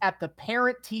shots at the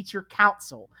Parent-Teacher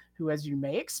Council, who, as you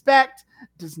may expect,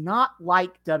 does not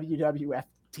like WWF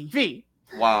TV.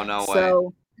 Wow, no way.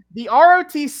 So the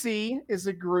ROTC is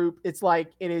a group. It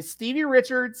is Stevie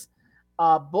Richards,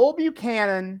 Bull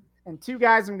Buchanan, and two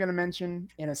guys I'm going to mention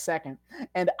in a second,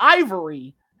 and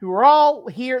Ivory, who are all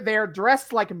here. They're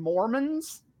dressed like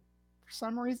Mormons for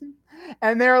some reason.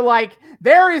 And they're like,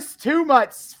 there is too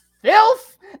much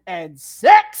filth and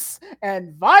sex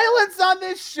and violence on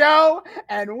this show,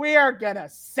 and we are going to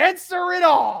censor it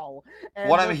all. And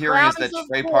what I'm hearing is that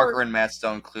Trey Parker and Matt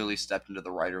Stone clearly stepped into the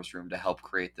writer's room to help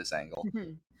create this angle.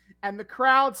 And the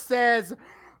crowd says,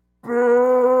 boo!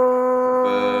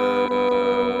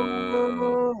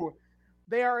 Boo!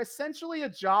 They are essentially a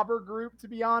jobber group, to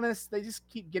be honest. They just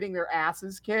keep getting their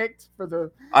asses kicked for the.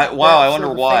 I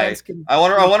wonder why. I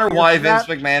wonder why Vince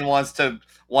McMahon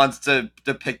wants to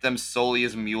depict them solely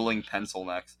as mewling pencil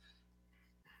necks.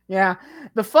 Yeah,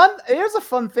 here's a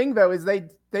fun thing though, is they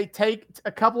take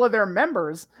a couple of their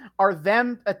members are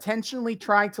them intentionally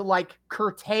trying to like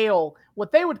curtail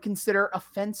what they would consider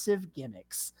offensive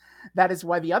gimmicks. That is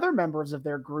why the other members of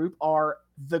their group are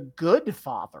the Good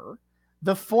Father,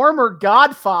 the former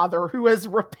Godfather who has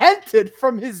repented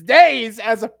from his days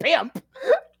as a pimp.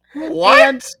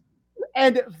 What?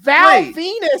 And Val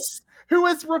Venus, who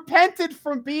has repented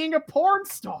from being a porn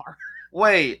star.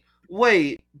 Wait.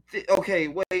 Okay,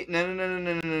 wait.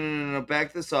 No.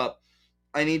 Back this up.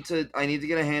 I need to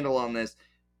get a handle on this.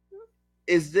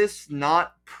 Is this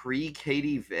not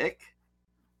pre-Katie Vick?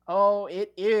 Oh,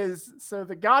 it is. So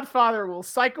the Godfather will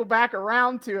cycle back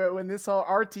around to it when this whole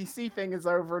RTC thing is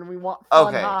over and we want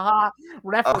fun haha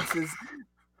references.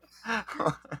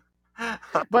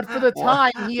 But for the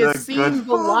time, he has seen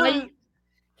the light,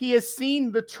 he has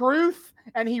seen the truth,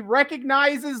 and he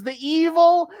recognizes the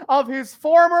evil of his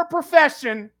former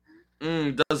profession.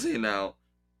 Does he now?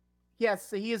 Yes,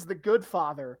 so he is the Good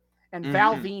Father, and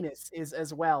Val Venus is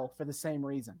as well for the same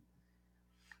reason.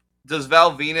 Does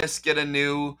Val Venus get a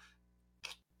new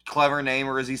clever name,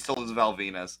 or is he still just Val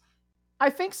Venus?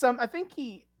 I think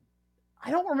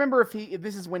I don't remember if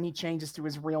this is when he changes to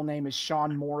his real name as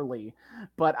Sean Morley,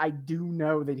 but I do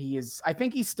know that I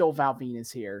think he's still Val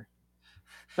Venus here.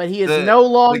 But he is no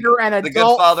longer an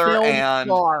adult Godfather film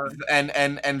star.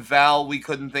 And Val, we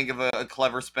couldn't think of a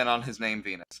clever spin on his name,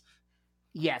 Venus.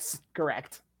 Yes,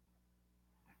 correct.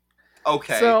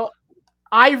 Okay. So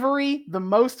Ivory, the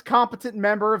most competent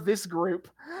member of this group,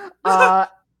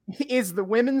 is the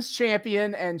women's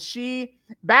champion, and she,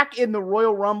 back in the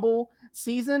Royal Rumble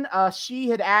season, she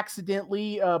had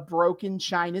accidentally broken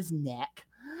Chyna's neck,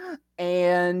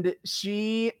 and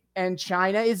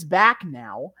Chyna is back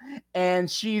now,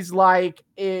 and she's like,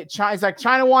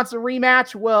 Chyna wants a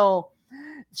rematch. Well,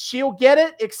 she'll get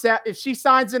it, except if she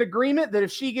signs an agreement that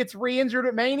if she gets re-injured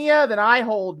at Mania, then I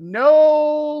hold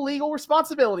no legal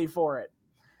responsibility for it.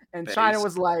 And Chyna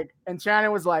was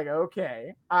like,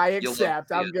 okay, I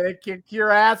accept. I'm going to kick your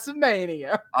ass at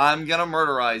Mania. I'm going to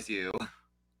murderize you.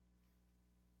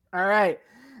 All right.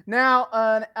 Now,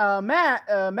 a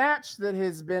match that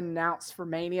has been announced for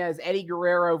Mania is Eddie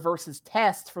Guerrero versus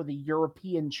Test for the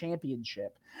European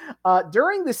Championship.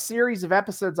 During this series of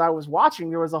episodes I was watching,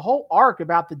 there was a whole arc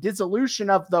about the dissolution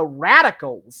of the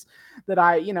Radicals.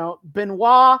 that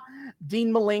Benoit,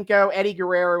 Dean Malenko, Eddie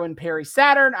Guerrero, and Perry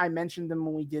Saturn. I mentioned them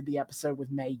when we did the episode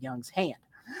with Mae Young's hand.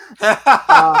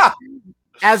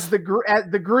 As the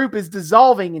group is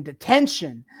dissolving into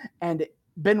tension, and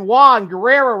Benoit and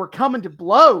Guerrero were coming to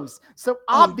blows. So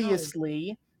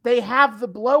obviously they have the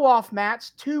blow-off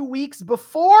match 2 weeks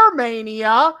before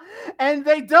Mania, and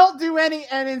they don't do any.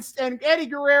 And Eddie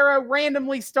Guerrero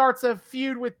randomly starts a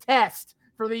feud with Test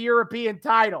for the European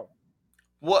title.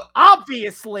 What?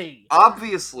 Obviously.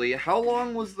 How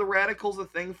long was the Radicals a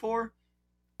thing for?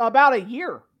 About a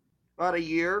year. About a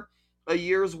year. A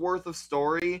year's worth of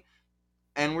story.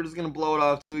 And we're just gonna blow it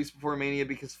off 2 weeks before Mania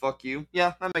because fuck you.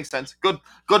 Yeah, that makes sense. Good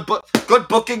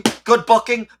booking.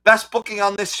 Best booking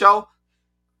on this show.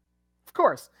 Of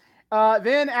course.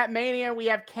 Then at Mania, we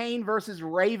have Kane versus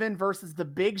Raven versus The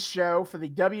Big Show for the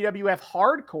WWF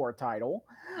Hardcore title.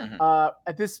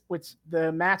 Mm-hmm. Which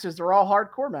the matches are all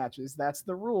hardcore matches. That's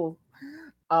the rule.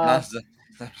 That's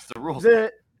the rule.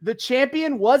 The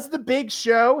champion was The Big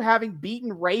Show, having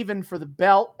beaten Raven for the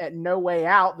belt at No Way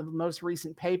Out, the most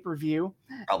recent pay-per-view.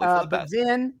 Probably for the best. But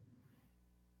then,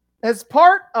 as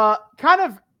part of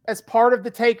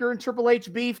the Taker and Triple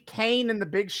H beef, Kane and The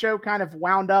Big Show kind of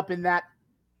wound up in that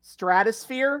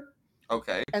stratosphere.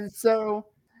 Okay. And so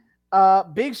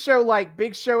Big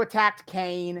Show attacked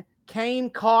Kane.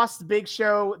 Kane cost Big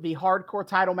Show the hardcore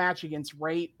title match against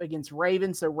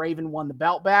Raven, so Raven won the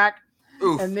belt back.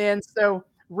 Oof. And then so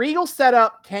Regal set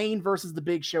up Kane versus The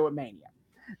Big Show at Mania.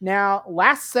 Now, the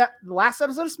last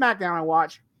episode of SmackDown I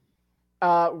watched,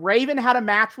 Raven had a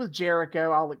match with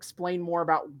Jericho. I'll explain more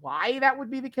about why that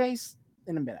would be the case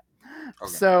in a minute.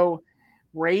 Okay. So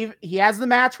he has the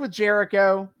match with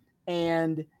Jericho,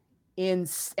 and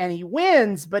he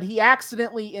wins, but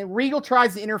Regal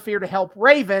tries to interfere to help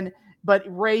Raven, but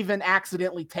Raven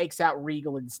accidentally takes out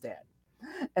Regal instead.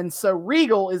 And so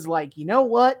Regal is like, you know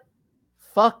what?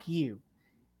 Fuck you.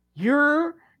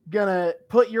 You're gonna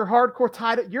put your hardcore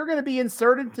title, you're gonna be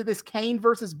inserted into this Kane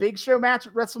versus Big Show match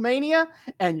at WrestleMania,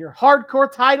 and your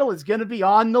hardcore title is gonna be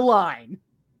on the line.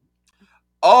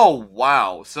 Oh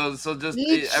wow. So just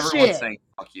everyone's saying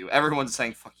fuck you. Everyone's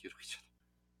saying fuck you to each other.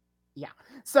 Yeah.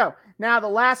 So now the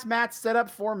last match set up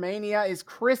for Mania is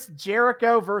Chris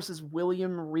Jericho versus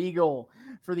William Regal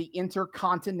for the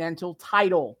Intercontinental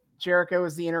title. Jericho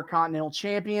is the Intercontinental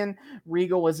Champion.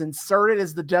 Regal was inserted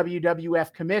as the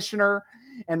WWF Commissioner.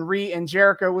 And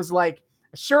Jericho was like,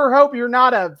 I sure hope you're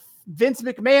not a Vince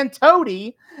McMahon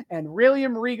toady. And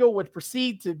William Regal would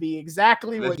proceed to be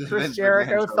exactly what Chris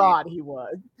Jericho thought he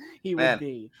would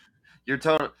be. You're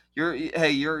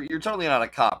totally not a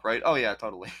cop, right? Oh yeah,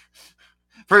 totally.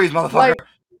 Freeze, motherfucker.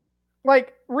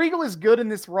 Like, Regal is good in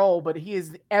this role, but he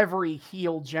is every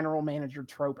heel general manager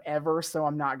trope ever, so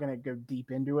I'm not going to go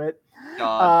deep into it.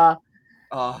 God.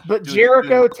 But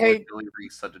Jericho really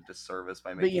such a disservice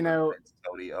by making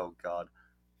Cody. Oh God.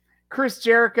 Chris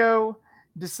Jericho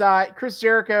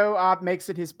makes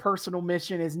it his personal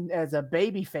mission as a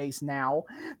babyface now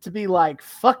to be like,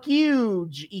 fuck you,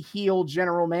 heel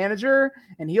general manager.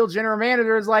 And heel general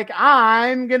manager is like,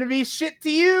 I'm going to be shit to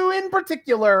you in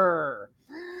particular.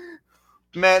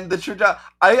 Man, the truth,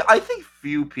 I think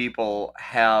few people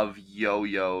have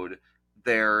yo-yoed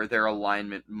their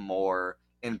alignment more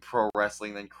in pro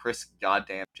wrestling than Chris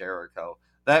goddamn Jericho.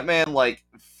 That man like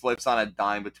flips on a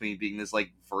dime between being this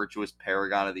like virtuous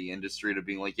paragon of the industry to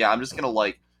being like, yeah, I'm just gonna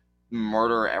like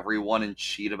murder everyone and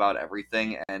cheat about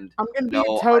everything, and I'm gonna be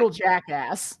a total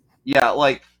jackass. Yeah,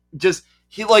 like just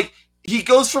he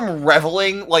goes from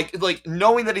reveling, like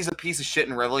knowing that he's a piece of shit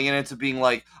and reveling in it, to being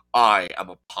like, I am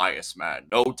a pious man.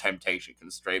 No temptation can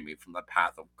stray me from the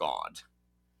path of God.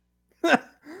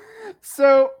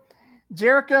 So,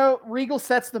 Regal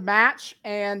sets the match,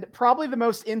 and probably the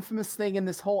most infamous thing in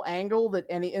this whole angle I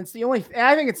think it's the only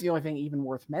thing even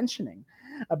worth mentioning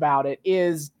about it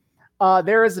is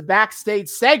there is a backstage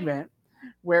segment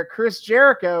where Chris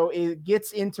Jericho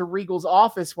gets into Regal's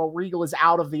office while Regal is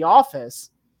out of the office,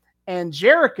 and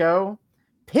Jericho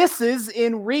pisses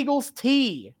in Regal's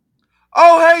tea.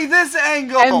 Oh, hey, this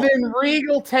angle! And then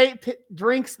Regal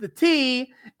drinks the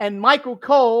tea, and Michael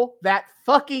Cole, that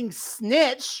fucking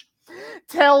snitch,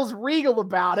 tells Regal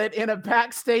about it in a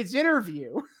backstage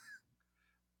interview.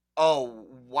 Oh,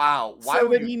 wow. So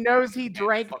that he knows he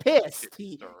drank piss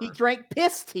tea. He drank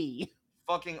piss tea.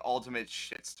 Fucking ultimate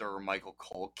shitster, Michael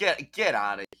Cole. Get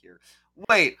out of here.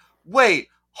 Wait.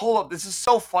 Hold up. This is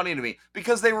so funny to me.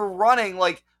 Because they were running,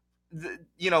 like,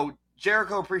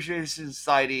 Jericho Appreciation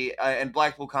Society and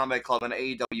Blackpool Combat Club and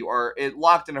AEW are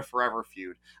locked in a forever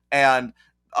feud. And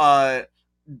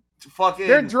fucking.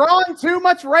 They're drawing too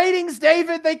much ratings,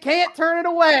 David. They can't turn it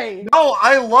away. No,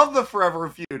 I love the Forever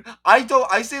Feud.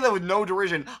 I say that with no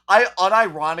derision. I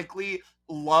unironically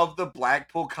love the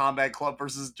Blackpool Combat Club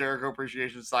versus Jericho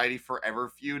Appreciation Society Forever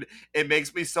Feud. It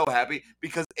makes me so happy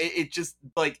because it just,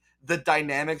 like, the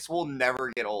dynamics will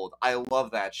never get old. I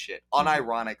love that shit,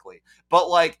 unironically. But,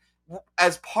 like,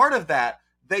 as part of that,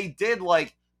 they did,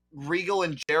 like, Regal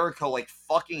and Jericho, like,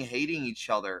 fucking hating each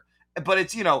other. But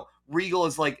it's, you know, Regal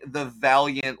is, like, the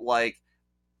valiant, like,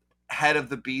 head of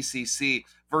the BCC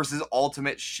versus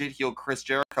ultimate shitheel Chris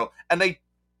Jericho. And they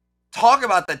talk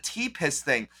about the T-Piss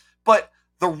thing, but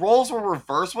the roles were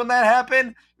reversed when that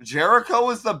happened. Jericho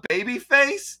was the baby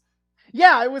face.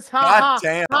 Yeah, it was ha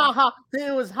damn. ha ha.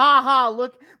 It was ha ha.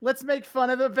 Look, let's make fun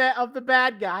of the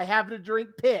bad guy having to drink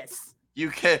piss.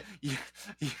 You can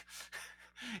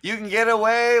get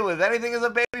away with anything as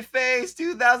a baby face.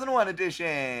 2001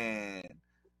 edition.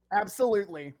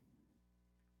 Absolutely.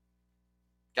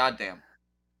 Goddamn.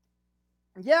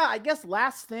 Yeah, I guess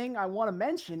last thing I want to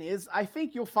mention is I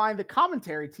think you'll find the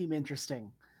commentary team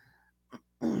interesting.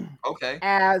 Okay.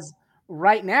 As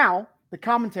right now, the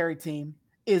commentary team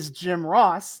is Jim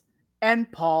Ross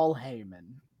and Paul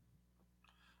Heyman.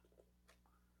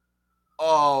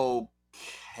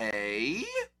 Okay.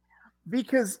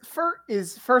 Because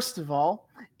first of all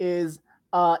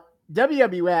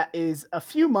WWF is a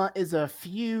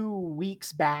few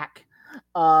weeks back.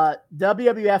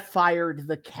 WWF fired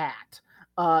the Cat.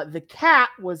 The Cat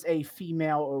was a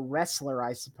female wrestler,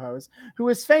 I suppose, who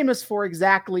is famous for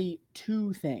exactly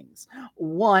two things.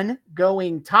 One,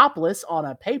 going topless on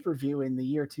a pay-per-view in the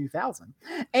year 2000,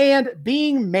 and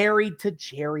being married to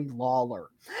Jerry Lawler.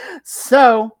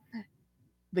 So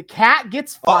the Cat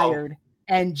gets fired,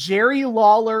 and Jerry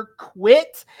Lawler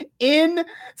quit in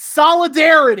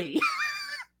solidarity.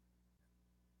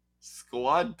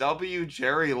 Squad W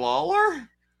Jerry Lawler?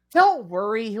 Don't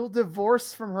worry, he'll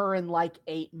divorce from her in like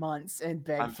 8 months and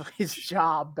beg for his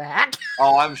job back.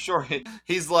 Oh, I'm sure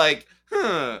he's like,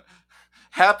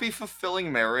 happy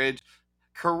fulfilling marriage,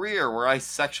 career where I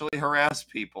sexually harass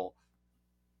people.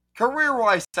 Career where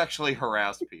I sexually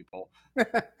harass people.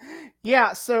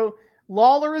 Yeah, so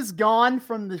Lawler is gone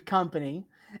from the company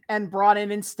and brought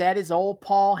in instead is old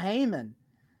Paul Heyman.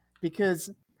 Because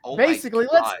basically,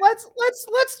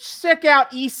 let's check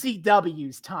out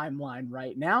ECW's timeline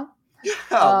right now.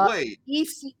 Yeah, wait.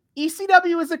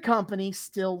 ECW as a company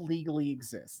still legally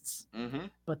exists,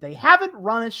 but they haven't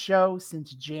run a show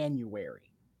since January.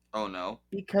 Oh no!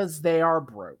 Because they are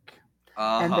broke,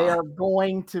 and they are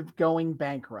going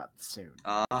bankrupt soon.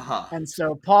 And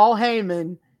so Paul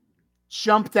Heyman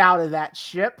jumped out of that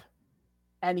ship,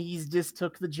 and he's just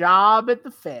took the job at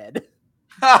the Fed.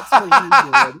 That's what he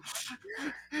did.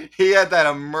 He had that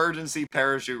emergency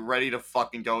parachute ready to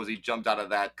fucking go as he jumped out of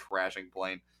that crashing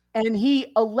plane. And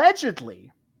he allegedly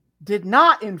did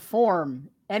not inform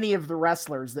any of the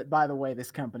wrestlers that, by the way, this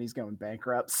company's going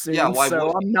bankrupt soon. Yeah, why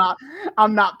so would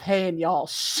I'm not paying y'all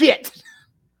shit.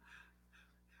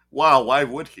 Wow, why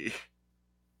would he?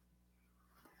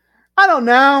 I don't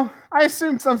know. I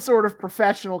assume some sort of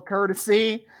professional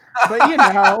courtesy, but you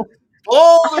know.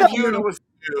 Bold of you to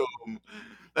assume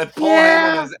that Paul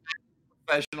Heyman is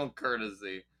professional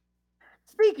courtesy.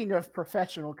 Speaking of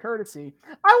professional courtesy,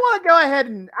 I want to go ahead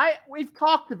and we've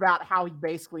talked about how he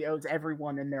basically owes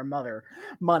everyone and their mother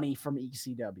money from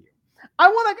ECW.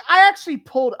 I actually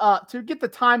pulled up, to get the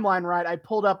timeline right, I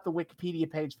pulled up the Wikipedia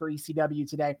page for ECW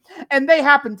today, and they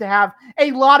happen to have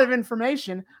a lot of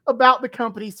information about the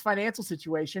company's financial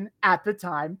situation at the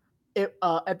time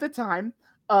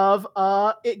of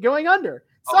it going under.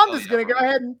 So I'm just going to go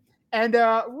ahead and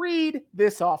read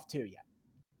this off to you.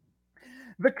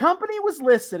 The company was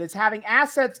listed as having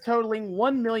assets totaling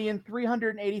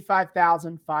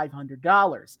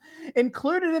 $1,385,500.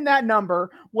 Included in that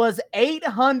number was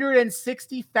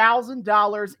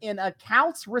 $860,000 in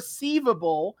accounts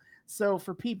receivable. So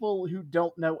for people who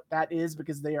don't know what that is,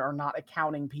 because they are not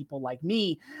accounting people like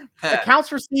me,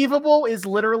 accounts receivable is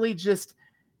literally just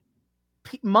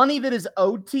money that is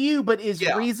owed to you, but is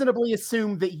reasonably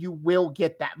assumed that you will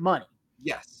get that money.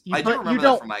 Yes, I do remember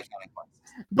that from my accounting class.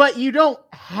 But you don't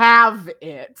have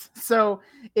it. So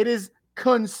it is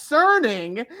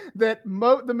concerning that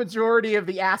the majority of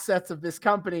the assets of this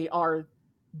company are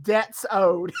debts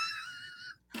owed.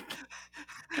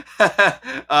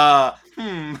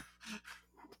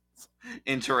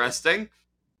 Interesting.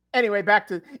 Anyway, back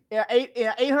to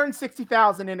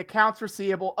 $860,000 in accounts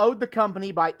receivable owed the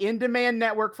company by In-Demand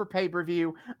Network for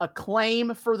pay-per-view,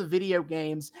 Acclaim for the video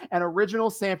games, and Original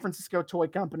San Francisco Toy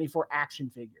Company for action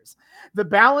figures. The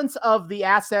balance of the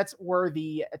assets were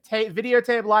the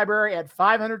videotape library at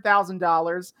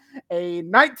 $500,000, a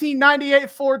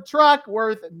 1998 Ford truck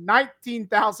worth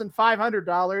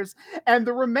 $19,500, and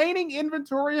the remaining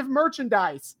inventory of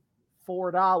merchandise,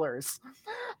 $4.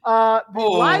 The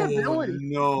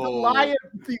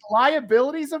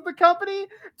liabilities of the company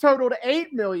totaled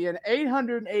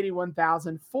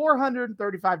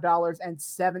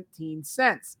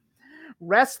 $8,881,435.17.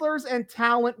 Wrestlers and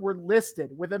talent were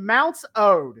listed with amounts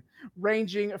owed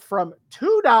ranging from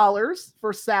 $2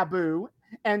 for Sabu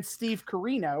and Steve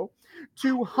Corino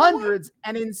to hundreds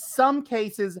and in some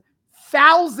cases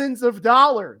thousands of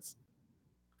dollars.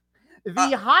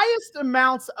 The highest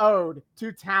amounts owed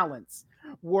to talents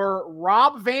were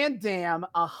Rob Van Dam,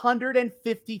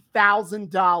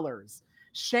 $150,000.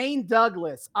 Shane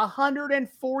Douglas,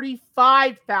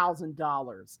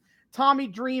 $145,000. Tommy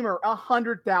Dreamer,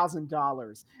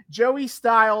 $100,000. Joey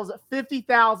Styles,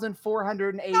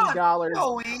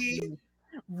 $50,480.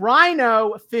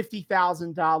 Rhino,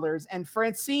 $50,000. And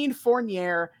Francine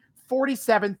Fournier,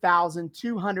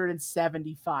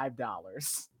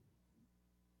 $47,275.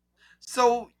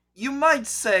 So you might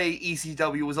say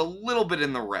ECW was a little bit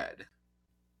in the red.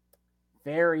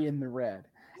 Very in the red.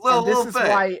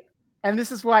 And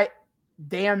this is why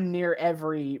damn near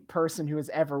every person who has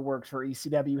ever worked for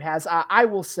ECW has, I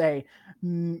will say,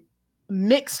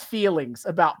 mixed feelings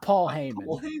about Paul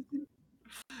Heyman.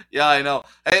 Yeah, I know.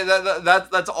 Hey,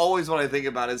 that's always what I think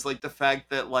about is like the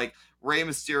fact that like Rey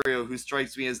Mysterio, who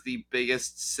strikes me as the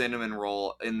biggest cinnamon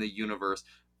roll in the universe,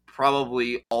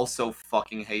 probably also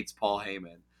fucking hates Paul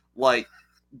Heyman. Like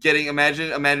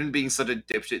imagine being such a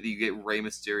dipshit that you get Rey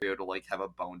Mysterio to like have a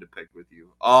bone to pick with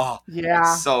you. Oh, yeah,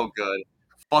 it's so good.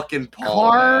 Fucking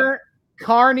Paul.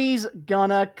 Carney's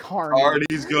gonna Carney.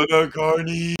 Carney's gonna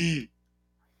Carney.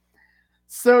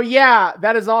 So yeah,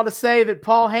 that is all to say that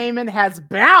Paul Heyman has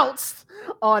bounced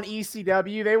on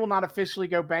ECW. They will not officially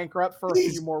go bankrupt for a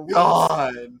few more weeks.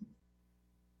 God.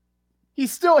 He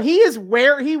wears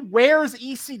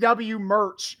ECW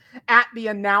merch at the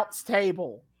announce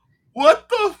table. What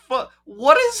the fuck?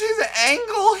 What is his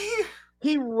angle here?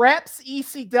 He reps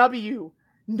ECW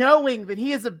knowing that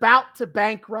he is about to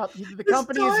bankrupt. The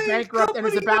company is bankrupt and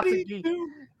is about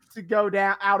to go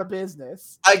down out of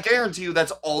business. I guarantee you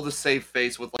that's all the save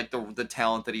face with like the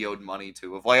talent that he owed money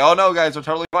to. Of like, oh no, guys, we're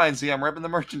totally fine. See, I'm ripping the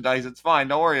merchandise. It's fine.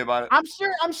 Don't worry about it. I'm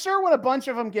sure when a bunch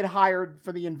of them get hired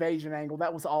for the invasion angle,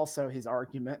 that was also his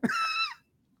argument.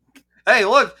 Hey,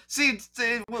 look, see,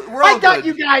 we're all I got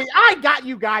you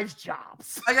guys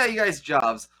jobs. I got you guys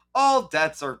jobs. All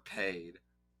debts are paid.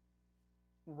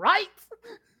 Right?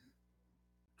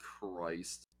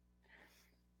 Christ.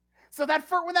 So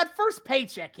when that first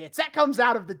paycheck hits, that comes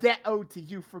out of the debt owed to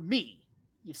you from me,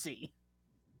 you see.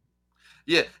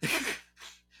 Yeah.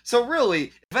 So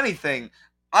really, if anything,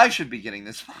 I should be getting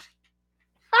this money.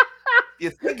 You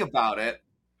think about it.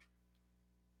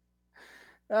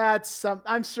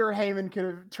 I'm sure Heyman could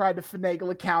have tried to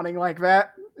finagle accounting like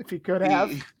that if he could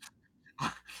have.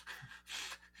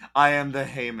 I am the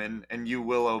Heyman, and you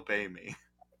will obey me.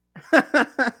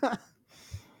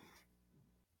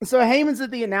 So Heyman's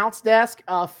at the announce desk.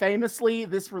 Famously,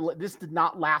 this did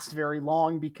not last very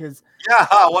long because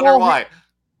I wonder why.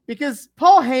 Because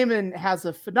Paul Heyman has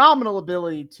a phenomenal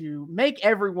ability to make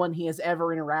everyone he has ever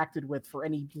interacted with for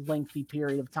any lengthy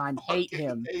period of time hate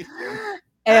him.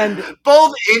 And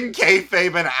both in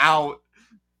kayfabe and out.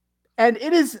 And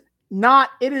it is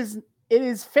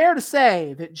fair to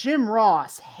say that Jim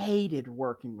Ross hated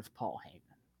working with Paul Heyman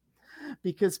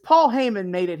because Paul Heyman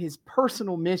made it his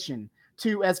personal mission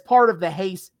to, as part of the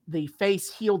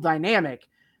face heel dynamic,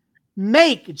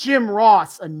 make Jim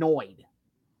Ross annoyed.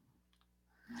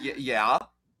 Yeah,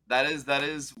 that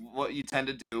is what you tend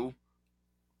to do.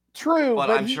 True, but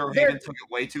I'm sure Heyman took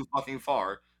it way too fucking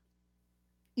far.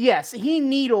 Yes, he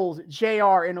needled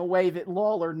JR in a way that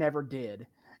Lawler never did.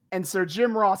 And so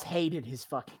Jim Ross hated his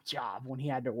fucking job when he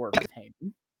had to work with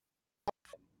Heyman.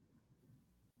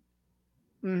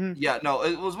 Mm-hmm. Yeah, no,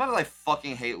 it was as much as I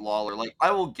fucking hate Lawler. Like, I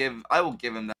will give him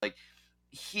that. Like,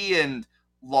 he and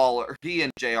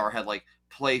JR had like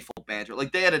playful banter.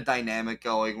 Like, they had a dynamic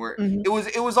going where it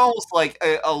was almost like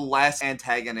a less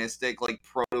antagonistic, like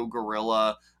proto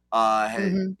gorilla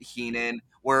Heenan,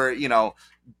 where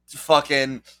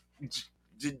fucking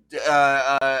good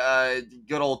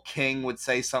old King would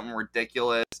say something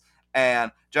ridiculous,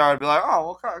 and JR would be like, "Oh,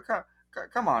 well,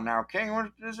 come on now,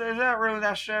 King. Is that really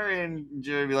necessary? And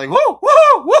Jimmy would be like, whoa,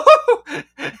 whoa, whoa,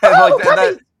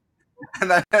 and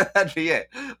like that'd be it.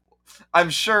 I'm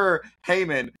sure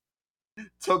Heyman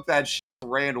took that shit,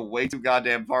 ran way too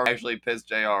goddamn far, actually pissed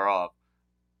JR off.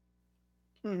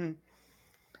 Mm-hmm.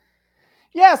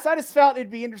 Yes, I just felt it'd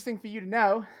be interesting for you to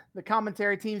know. The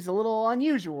commentary team's a little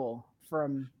unusual for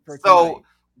tonight.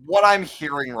 What I'm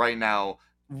hearing right now,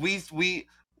 we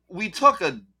took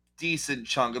a decent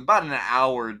chunk, about an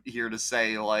hour here to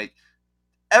say like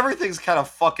everything's kind of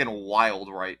fucking wild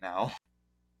right now.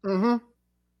 Mm-hmm.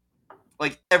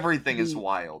 Like everything is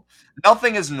wild.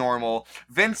 Nothing is normal.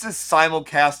 Vince is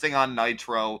simulcasting on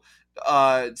Nitro.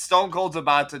 Stone Cold's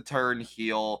about to turn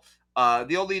heel.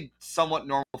 The only somewhat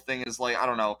normal thing is like, I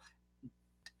don't know,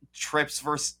 Trips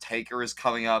versus Taker is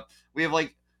coming up. We have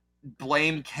like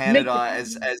Blame Canada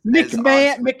as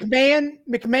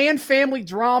McMahon family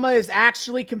drama is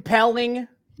actually compelling.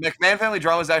 McMahon family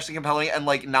drama is actually compelling, and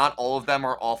like not all of them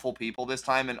are awful people this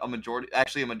time, and a majority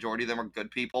of them are good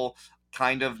people.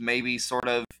 Kind of, maybe, sort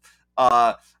of.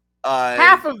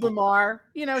 Half of them are.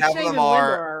 You know, Shane and Linda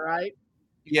are right.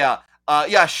 Yeah.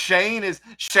 Shane is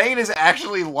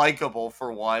actually likable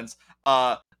for once.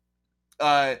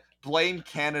 Blame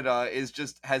Canada is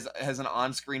just has an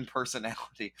on-screen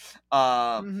personality.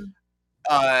 And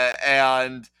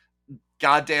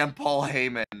goddamn Paul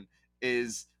Heyman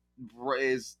is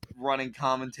running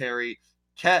commentary.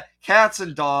 Cats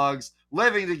and dogs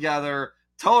living together,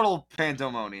 total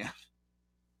pandemonium.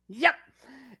 Yep.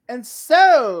 And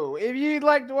so, if you'd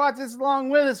like to watch this along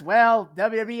with us, well,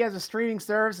 WWE has a streaming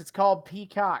service. It's called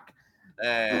Peacock.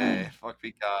 Hey, fuck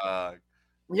Peacock.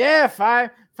 Yeah,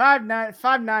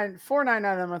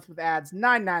 $4.99 a month with ads,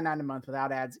 $9.99 a month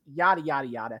without ads, yada yada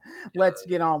yada. Let's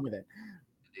get on with it.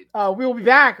 We will be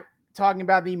back talking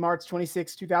about the March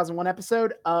 26, 2001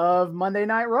 episode of Monday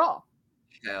Night Raw.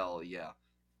 Hell yeah.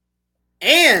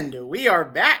 And we are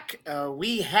back.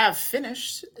 We have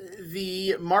finished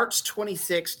the March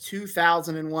 26,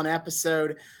 2001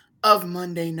 episode of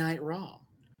Monday Night Raw.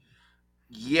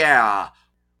 Yeah.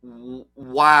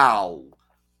 Wow.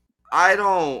 I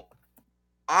don't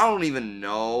even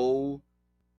know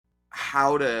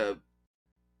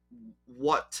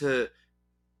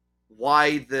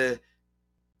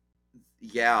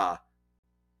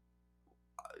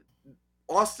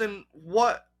Austin,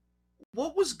 what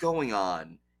was going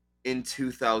on in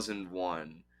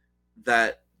 2001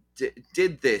 that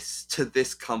did this to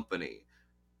this company?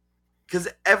 Because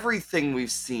everything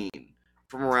we've seen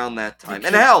from around that time,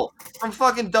 and hell, from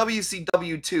fucking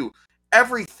WCW too,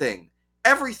 everything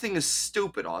is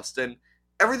stupid, Austin.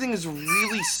 Everything is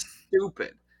really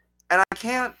stupid. And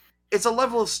it's a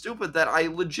level of stupid that I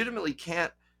legitimately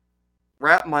can't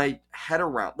wrap my head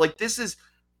around. Like, this is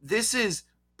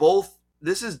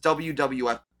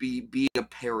WWF being a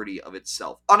parody of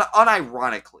itself.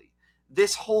 Unironically.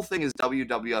 This whole thing is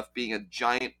WWF being a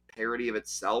giant parody of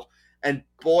itself. And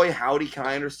boy, howdy, can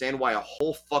I understand why a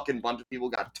whole fucking bunch of people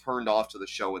got turned off to the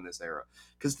show in this era.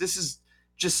 Because this is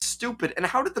just stupid. And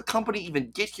how did the company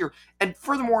even get here? And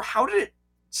furthermore, how did it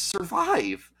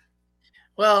survive?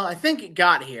 Well, I think it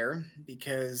got here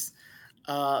because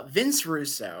Vince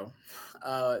Russo,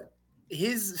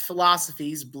 his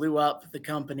philosophies blew up the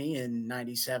company in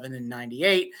 97 and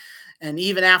 98. And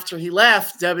even after he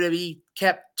left, WWE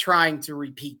kept trying to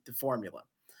repeat the formula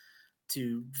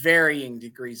to varying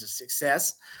degrees of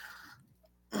success.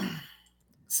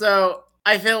 So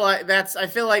I feel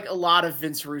like a lot of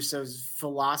Vince Russo's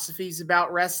philosophies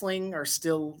about wrestling are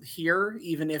still here,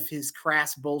 even if his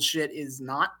crass bullshit is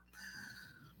not.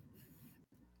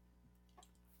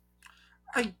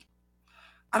 I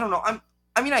don't know.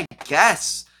 I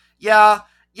guess. Yeah,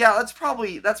 that's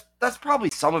probably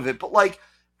some of it, but like,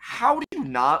 how do you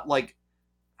not, like,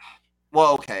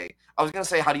 well, okay. I was gonna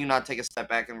say, how do you not take a step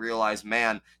back and realize,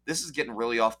 man, this is getting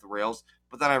really off the rails?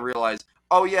 But then I realized,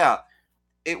 oh yeah,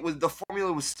 the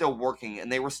formula was still working,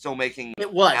 and they were still making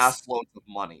ass loads of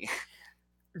money.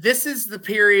 This is the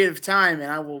period of time,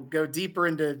 and I will go deeper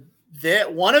into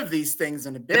one of these things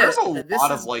in a bit. There's a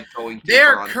lot of like going.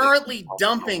 They're currently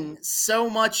dumping so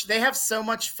much. They have so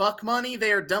much fuck money.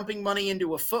 They are dumping money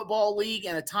into a football league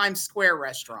and a Times Square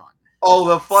restaurant. Oh,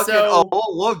 the fucking!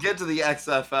 We'll get to the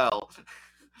XFL.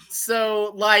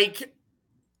 So, like,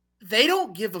 they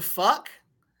don't give a fuck.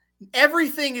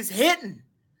 Everything is hitting.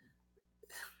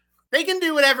 They can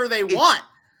do whatever they want.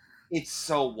 It's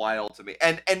so wild to me.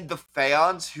 And the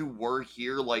fans who were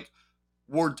here, like,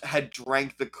 had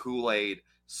drank the Kool-Aid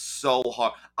so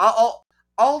hard. I'll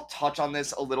touch on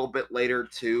this a little bit later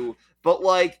too, but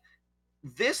like,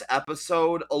 this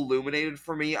episode illuminated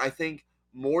for me, I think,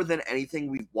 more than anything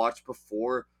we've watched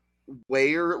before,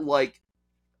 where like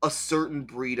a certain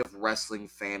breed of wrestling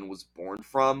fan was born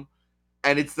from.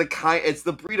 And it's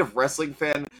the breed of wrestling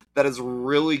fan that is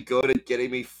really good at getting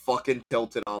me fucking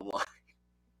tilted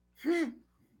online.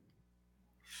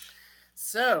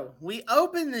 So we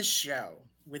open this show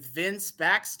with Vince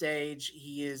backstage.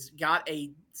 He has got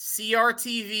a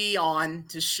CRTV on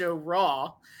to show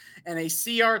Raw and a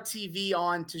CRTV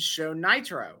on to show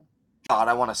Nitro. God,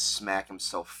 I want to smack him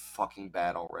so fucking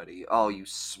bad already. Oh, you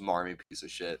smarmy piece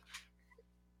of shit.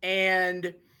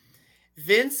 And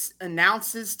Vince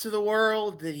announces to the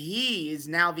world that he is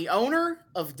now the owner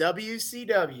of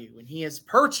WCW and he has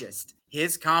purchased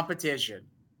his competition.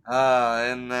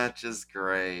 Isn't that just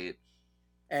great?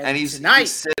 And he's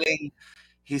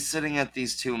sitting at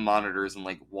these two monitors and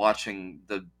like watching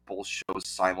the both shows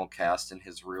simulcast in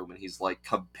his room, and he's like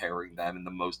comparing them in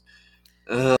the most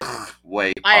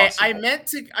way possible.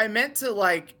 I meant to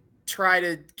like try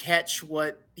to catch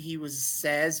what he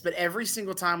says, but every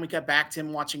single time we cut back to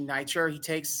him watching Nitro, he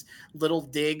takes little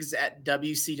digs at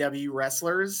WCW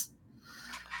wrestlers.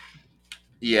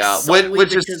 Yeah,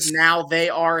 which is now they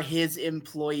are his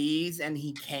employees and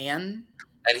he can.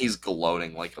 And he's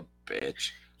gloating like a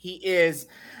bitch. He is.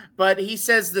 But he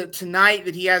says that tonight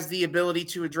that he has the ability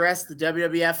to address the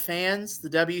WWF fans, the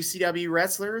WCW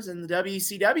wrestlers, and the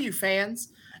WCW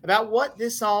fans about what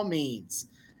this all means.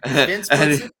 Vince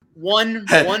puts it, one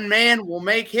man will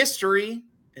make history,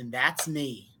 and that's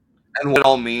me. And what it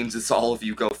all means is all of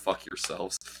you go fuck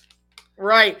yourselves.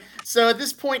 Right. So at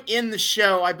this point in the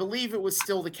show, I believe it was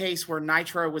still the case where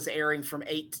Nitro was airing from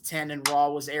 8 to 10 and Raw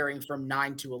was airing from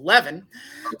 9 to 11.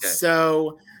 Okay.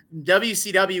 So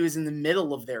WCW is in the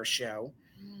middle of their show.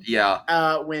 Yeah.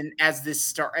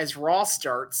 As Raw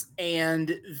starts,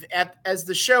 and as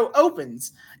the show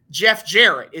opens, Jeff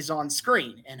Jarrett is on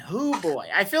screen, and boy,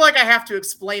 I feel like I have to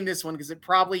explain this one because it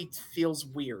probably feels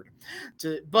weird.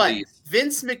 But please.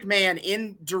 Vince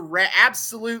McMahon,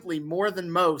 absolutely more than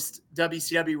most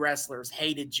WCW wrestlers,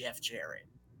 hated Jeff Jarrett,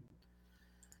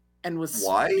 and was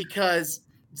why? Because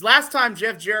last time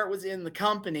Jeff Jarrett was in the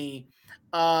company,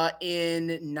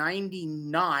 in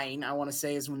 '99, I want to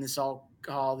say is when this all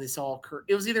occurred.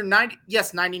 It was either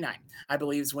 99, I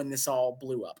believe, is when this all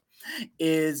blew up.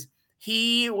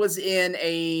 He was in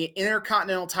a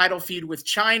intercontinental title feud with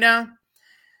China.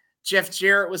 Jeff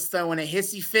Jarrett was throwing a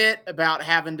hissy fit about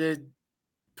having to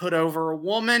put over a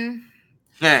woman.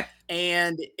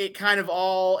 And it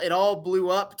all blew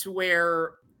up to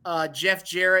where Jeff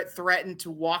Jarrett threatened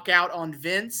to walk out on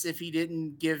Vince if he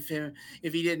didn't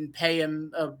pay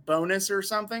him a bonus or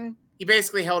something. He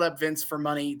basically held up Vince for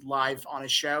money live on a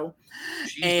show.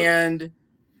 Jesus.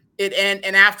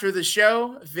 And after the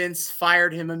show, Vince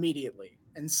fired him immediately.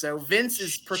 And so Vince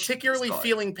is particularly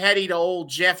feeling petty to old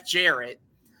Jeff Jarrett.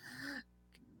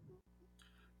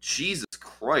 Jesus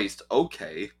Christ.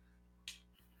 Okay.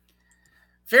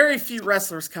 Very few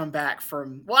wrestlers come back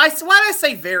from... why did I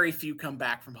say very few come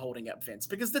back from holding up Vince?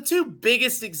 Because the two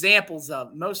biggest examples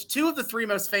two of the three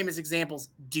most famous examples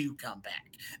do come back.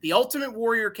 The Ultimate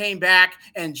Warrior came back,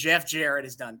 and Jeff Jarrett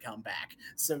has done come back.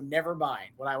 So never mind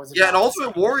what I was about and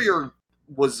Ultimate Warrior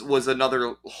was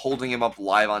another holding him up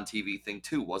live on TV thing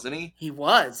too, wasn't he? He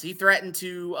was. He threatened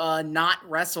to not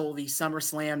wrestle the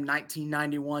SummerSlam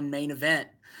 1991 main event.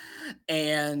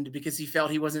 And because he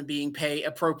felt he wasn't being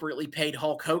appropriately paid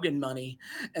Hulk Hogan money.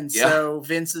 And so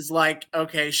Vince is like,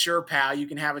 okay, sure, pal, you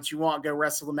can have what you want. Go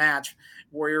wrestle the match.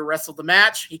 Warrior wrestled the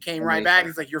match. He came right back.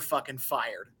 He's like, you're fucking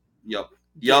fired. Yep.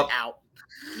 Get out.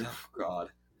 Oh, God.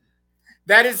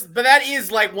 That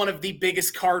is like one of the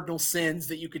biggest cardinal sins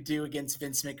that you could do against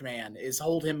Vince McMahon is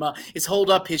hold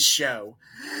up his show.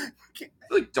 I feel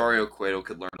like Dario Cueto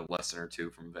could learn a lesson or two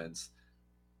from Vince.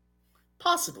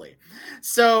 Possibly.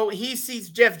 So he sees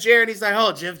Jeff Jarrett. He's like,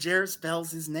 oh, Jeff Jarrett spells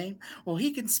his name. Well,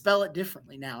 he can spell it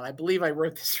differently now. And I believe I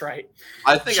wrote this right.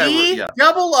 I think G-O-O-N-E,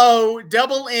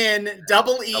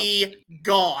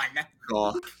 gone.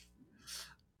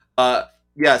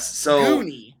 Yes, so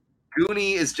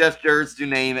Goonie is Jeff Jarrett's new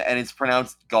name, and it's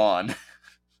pronounced gone.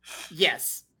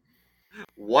 Yes.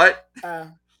 What?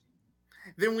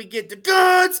 Then we get the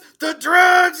goods, the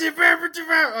drugs,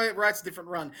 oh, that's a different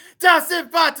run. Toss it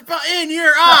in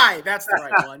your eye. That's the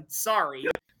right one. Sorry.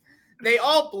 They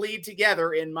all bleed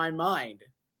together in my mind.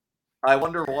 I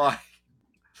wonder why.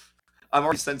 I'm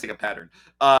already sensing a pattern.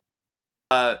 We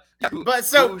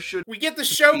get the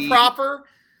show proper.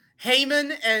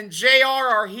 Heyman and JR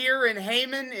are here, and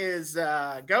Heyman is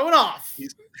going off.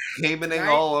 He's Heymaning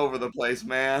all over the place,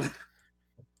 man.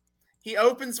 He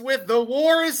opens with, "The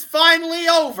war is finally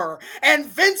over, and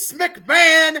Vince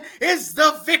McMahon is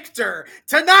the victor.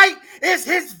 Tonight is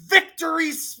his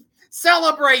victory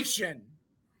celebration."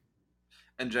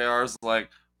 And JR's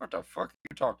like, "What the fuck are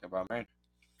you talking about, man?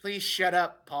 Please shut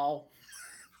up, Paul.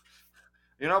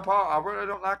 You know, Paul, I really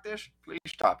don't like this. Please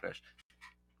stop this."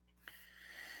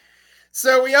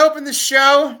 So we open the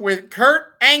show with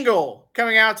Kurt Angle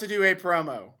coming out to do a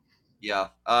promo. Yeah,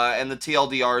 and the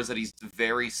TLDR is that he's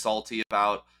very salty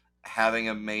about having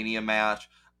a Mania match,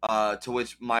 to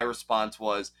which my response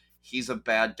was, he's a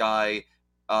bad guy,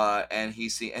 and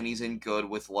he's in good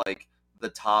with, like, the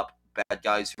top bad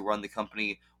guys who run the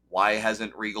company. Why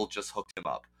hasn't Regal just hooked him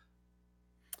up?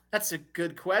 That's a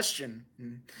good question.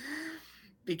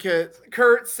 Because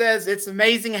Kurt says it's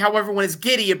amazing how everyone is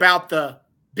giddy about the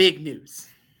big news.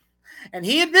 And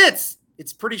he admits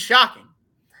it's pretty shocking.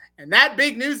 And that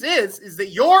big news is that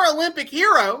your Olympic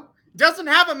hero doesn't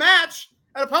have a match,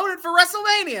 an opponent for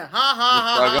WrestleMania. Ha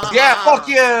ha ha. Yeah, fuck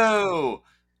you.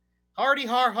 Hardy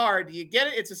har hard. Do you get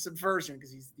it? It's a subversion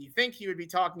because you think he would be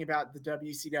talking about the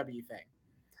WCW thing.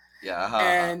 Yeah.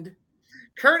 And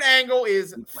Kurt Angle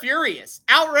is furious,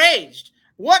 outraged.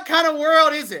 What kind of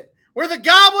world is it where the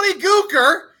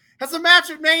gobbledygooker has a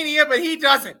match at Mania, but he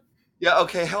doesn't? Yeah,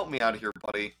 okay, help me out here,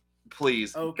 buddy.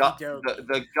 Please.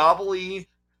 The gobbledygooker.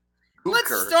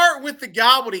 Let's start with the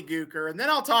gobbledygooker, and then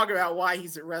I'll talk about why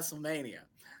he's at WrestleMania.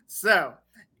 So,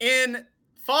 in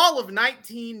fall of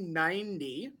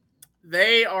 1990,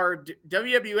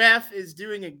 WWF is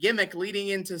doing a gimmick leading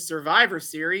into Survivor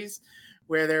Series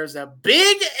where there's a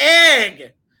big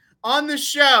egg on the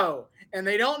show, and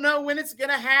they don't know when it's going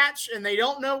to hatch, and they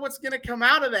don't know what's going to come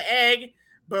out of the egg,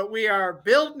 but we are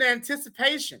building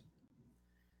anticipation.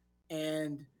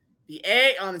 And the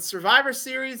egg on Survivor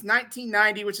Series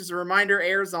 1990, which is a reminder,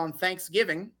 airs on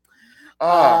Thanksgiving.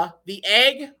 The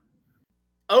egg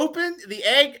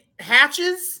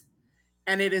hatches,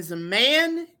 and it is a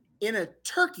man in a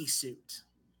turkey suit.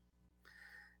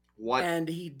 What? And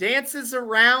he dances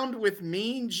around with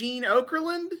Mean Gene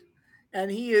Okerlund, and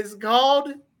he is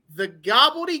called the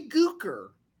Gobbledygooker.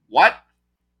 What?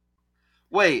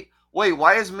 Wait,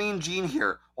 why is Mean Gene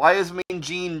here? Why is Mean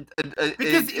Gene?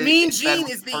 Because Mean Gene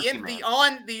is the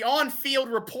on-field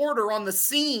reporter on the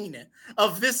scene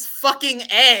of this fucking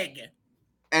egg.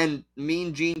 And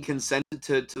Mean Gene consented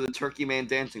to the Turkey Man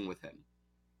dancing with him.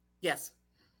 Yes.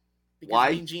 Because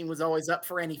Why? Mean Gene was always up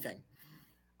for anything.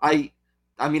 I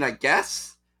mean, I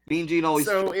guess Mean Gene always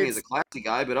struck me as a classy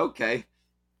guy, but okay.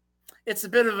 It's a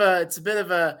bit of a,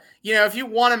 if you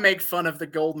want to make fun of the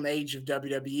golden age of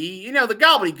WWE, the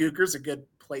Gobbledygooker is a good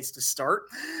place to start.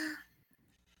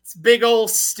 It's big old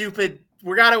stupid,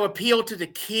 we got to appeal to the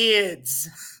kids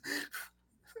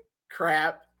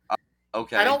crap.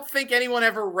 Okay. I don't think anyone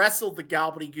ever wrestled the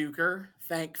Gobbledygooker.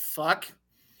 Thank fuck.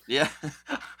 Yeah.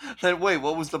 Then wait,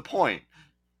 what was the point?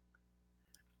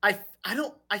 I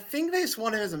think they just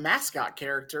want him as a mascot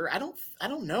character. I don't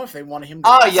know if they wanted him to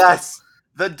wrestle. Yes.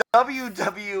 The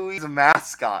WWE's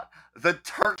mascot, the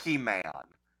Turkey Man.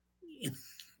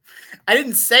 I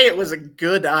didn't say it was a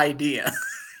good idea.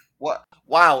 What?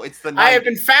 Wow, it's the 90s. I have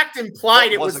in fact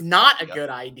implied it was not a good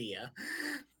idea.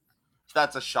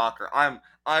 That's a shocker. I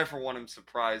for one am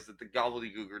surprised that the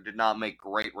Gobbledygooker did not make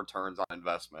great returns on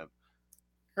investment.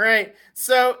 Right.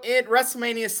 So at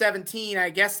WrestleMania 17, I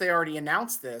guess they already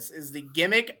announced this, is the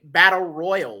Gimmick Battle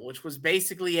Royal, which was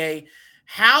basically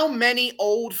how many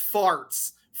old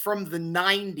farts from the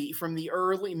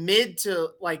mid to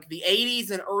like the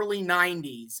 80s and early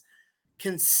 90s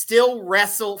can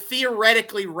still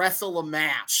theoretically wrestle a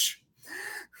match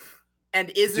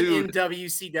and isn't in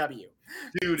WCW.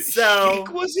 Dude,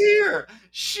 Sheik was here.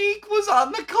 Sheik was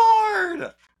on the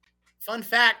card. Fun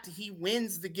fact, he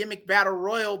wins the Gimmick Battle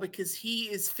Royal because he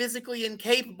is physically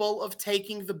incapable of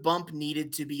taking the bump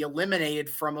needed to be eliminated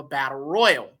from a Battle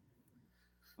Royal.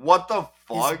 What the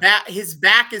fuck? His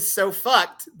back is so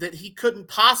fucked that he couldn't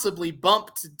possibly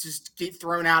bump to just get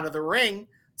thrown out of the ring,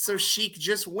 so Sheik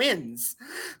just wins.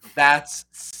 That's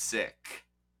sick.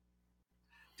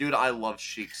 Dude, I love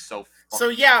Sheik so fucking So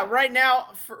yeah, right now,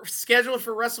 scheduled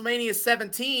for WrestleMania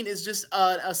 17 is just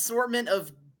an assortment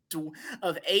of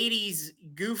 80s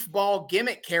goofball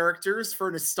gimmick characters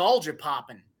for nostalgia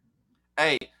popping.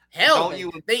 Hey, hell,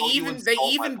 they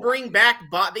even bring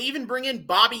in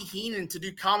Bobby Heenan to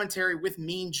do commentary with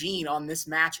Mean Gene on this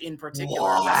match in particular.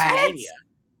 WrestleMania.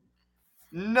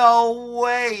 No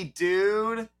way,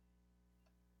 dude.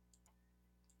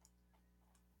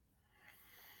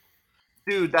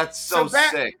 Dude, that's so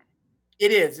sick.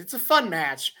 It is. It's a fun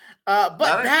match. But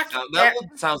that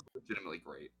sounds legitimately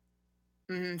great.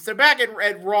 So back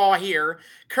at Raw here,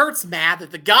 Kurt's mad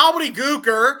that the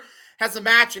Gobbledygooker has a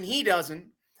match and he doesn't.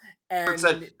 And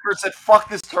Kurt said, "Fuck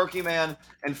this turkey man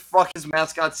and fuck his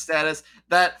mascot status.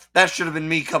 That should have been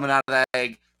me coming out of that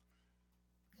egg."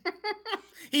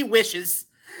 He wishes.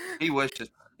 He wishes.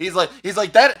 He's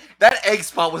like that egg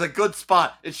spot was a good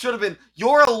spot. It should have been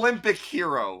your Olympic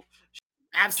hero.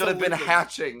 Absolutely. Should have been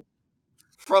hatching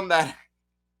from that.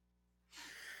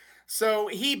 So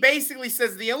he basically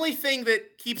says the only thing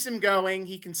that keeps him going,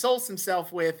 he consoles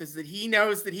himself with, is that he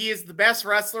knows that he is the best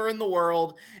wrestler in the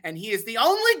world and he is the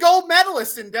only gold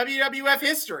medalist in WWF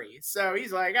history. So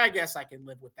he's like, I guess I can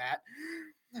live with that.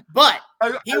 But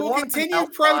he will continue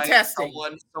protesting.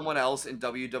 Someone else in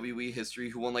WWE history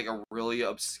who won like a really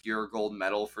obscure gold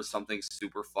medal for something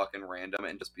super fucking random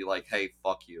and just be like, hey,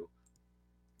 fuck you.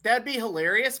 That'd be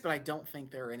hilarious, but I don't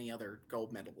think there are any other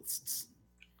gold medalists.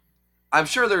 I'm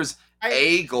sure there's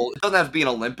a gold. It doesn't have to be an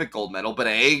Olympic gold medal, but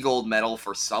a gold medal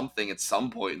for something at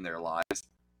some point in their lives.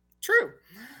 True.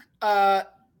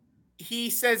 He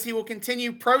says he will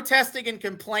continue protesting and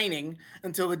complaining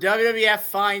until the WWF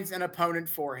finds an opponent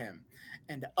for him.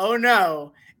 And oh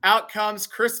no, out comes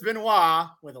Chris Benoit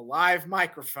with a live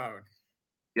microphone.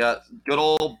 Yeah, good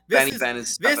old Benny Ben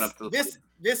is stepping up to the plate.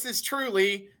 This is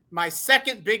truly my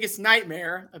second biggest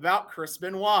nightmare about Chris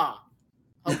Benoit.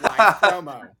 A live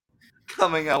promo.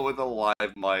 Coming out with a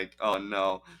live mic. Oh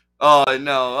no. Oh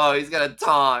no. Oh, he's gonna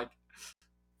talk.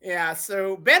 Yeah,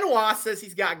 so Benoit says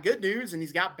he's got good news and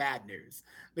he's got bad news.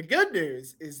 The good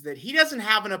news is that he doesn't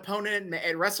have an opponent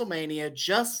at WrestleMania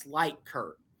just like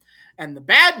Kurt. And the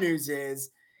bad news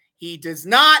is he does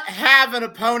not have an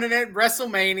opponent at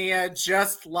WrestleMania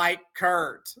just like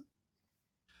Kurt.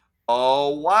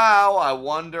 Oh wow, I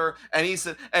wonder. And he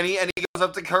said, and he goes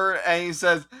up to Kurt and he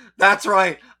says, "That's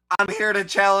right, I'm here to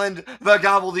challenge the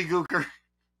Gobbledygooker."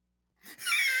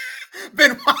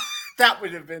 Benoit, that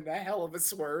would have been a hell of a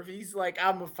swerve. He's like,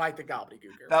 "I'm gonna fight the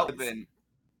Gobbledygooker." That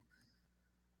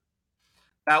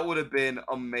would have been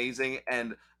amazing.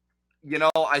 And you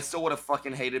know, I still would have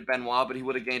fucking hated Benoit, but he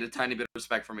would have gained a tiny bit of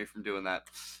respect from me from doing that.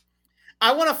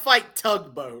 I want to fight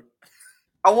Tugboat.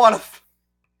 I want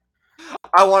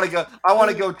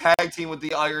to go tag team with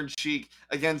the Iron Sheik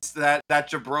against that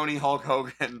jabroni Hulk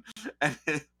Hogan.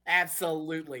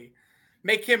 Absolutely.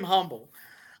 Make him humble.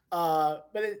 But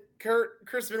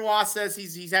Chris Benoit says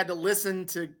he's had to listen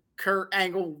to Kurt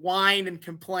Angle whine and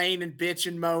complain and bitch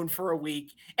and moan for a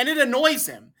week, and it annoys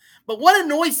him. But what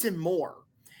annoys him more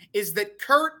is that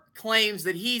Kurt claims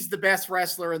that he's the best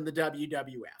wrestler in the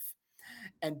WWF.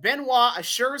 And Benoit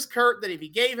assures Kurt that if he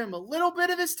gave him a little bit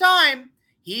of his time,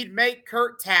 he'd make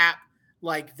Kurt tap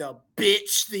like the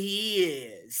bitch that he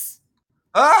is.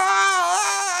 Ah!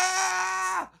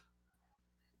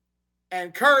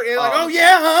 And Kurt is like, oh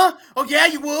yeah, huh? Oh yeah,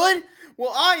 you would?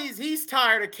 Well, he's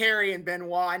tired of carrying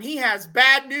Benoit, and he has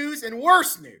bad news and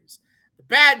worse news. The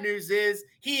bad news is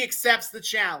he accepts the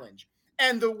challenge.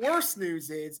 And the worst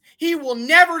news is he will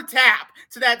never tap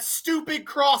to that stupid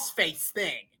crossface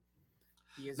thing.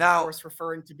 He is, of course,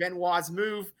 referring to Benoit's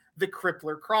move, the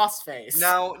Crippler crossface.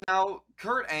 Now,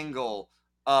 Kurt Angle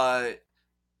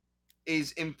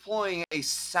is employing a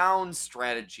sound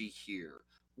strategy here,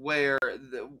 where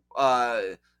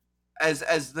as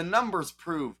the numbers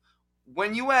prove,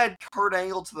 when you add Kurt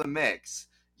Angle to the mix,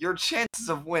 your chances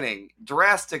of winning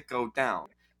drastic go down.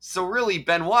 So really,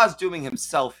 Benoit's doing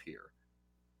himself here.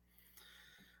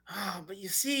 But you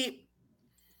see,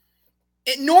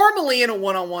 normally in a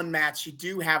one-on-one match, you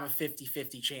do have a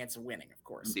 50-50 chance of winning, of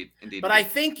course. Indeed. But I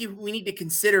think we need to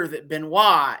consider that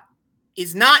Benoit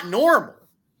is not normal.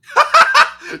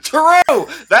 True!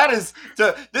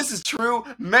 This is true.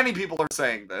 Many people are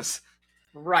saying this.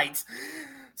 Right.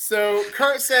 So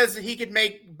Kurt says that he could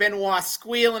make Benoit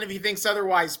squeal, and if he thinks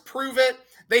otherwise, prove it.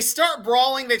 They start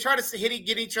brawling. They try to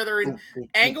get each other in.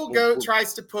 Angle Goat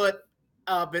tries to put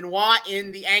Benoit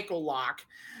in the ankle lock,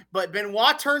 but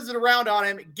Benoit turns it around on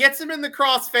him, gets him in the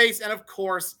crossface, and of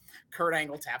course, Kurt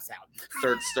Angle taps out.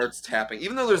 Starts tapping.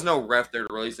 Even though there's no ref there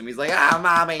to release him, he's like,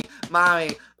 mommy.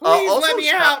 Please let me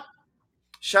out.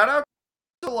 Shout out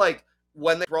to, like,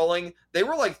 when they're rolling, they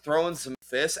were, like, throwing some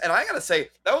fists, and I gotta say,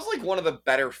 that was, like, one of the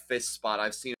better fist spot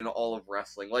I've seen in all of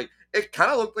wrestling. Like, it kind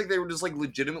of looked like they were just, like,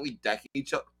 legitimately decking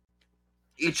each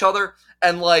other,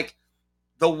 and, like,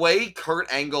 the way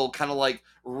Kurt Angle kind of, like,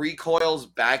 recoils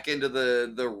back into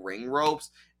the ring ropes,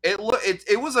 it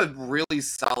was a really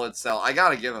solid sell. I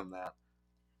gotta give him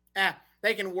that.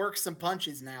 They can work some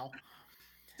punches now.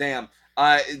 Damn.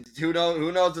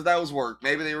 Who knows if that was work?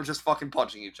 Maybe they were just fucking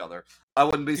punching each other. I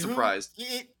wouldn't be surprised.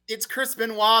 It's Chris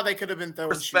Benoit. They could have been throwing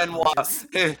Chris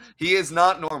Benoit. He is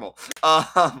not normal.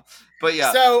 But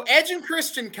yeah. So Edge and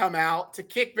Christian come out to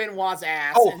kick Benoit's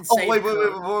ass. Wait,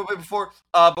 before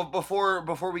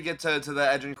we get to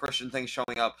the Edge and Christian thing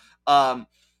showing up, on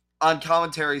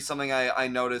commentary, something I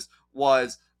noticed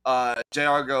was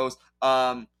JR goes,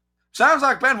 sounds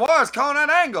like Benoit is calling an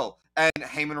angle. And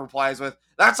Heyman replies with,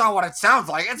 that's not what it sounds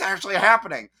like. It's actually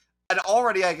happening. And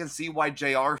already I can see why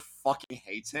JR fucking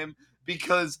hates him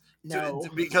because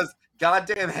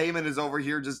goddamn Heyman is over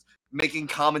here just making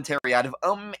commentary out of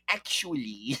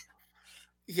actually.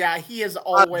 Yeah, he is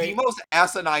always the most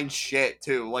asinine shit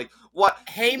too. Like what?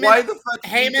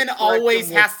 Heyman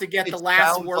always has to get the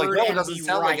last word. Like, no, it doesn't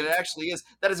sound like it actually is.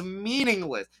 That is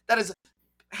meaningless. That is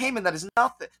Heyman. That is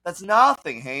nothing. That's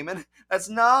nothing, Heyman. That's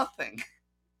nothing.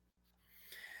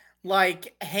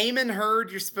 Like, Heyman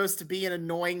heard you're supposed to be an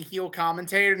annoying heel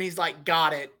commentator, and he's like,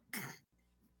 got it.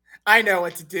 I know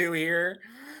what to do here.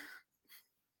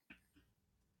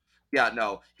 Yeah,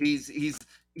 no. He's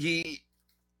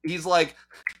like,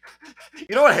 you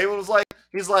know what Heyman was like?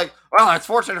 He's like, well, that's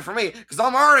fortunate for me, because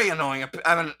I'm already annoying.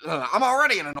 I'm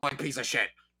already an annoying piece of shit.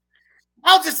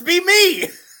 I'll just be me!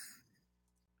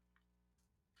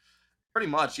 Pretty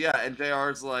much, yeah. And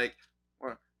JR's like,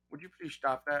 would you please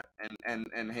stop that? And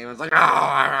Heyman's like, oh,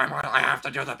 I have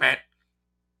to do the bit.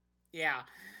 Yeah.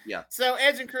 Yeah. So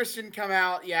Edge and Christian come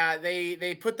out. Yeah,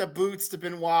 they put the boots to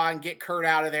Benoit and get Kurt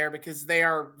out of there because they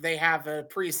have a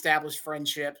pre-established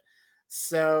friendship.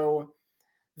 So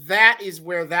that is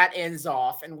where that ends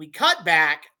off. And we cut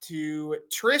back to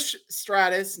Trish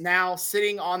Stratus now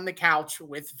sitting on the couch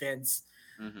with Vince.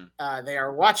 Mm-hmm. They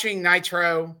are watching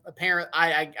Nitro. Apparently,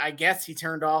 I guess he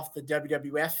turned off the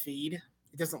WWF feed.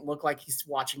 It doesn't look like he's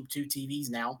watching two TVs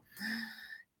now.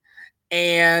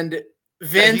 And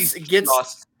Vince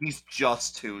he's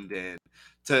just tuned in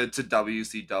to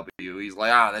WCW. He's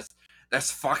like,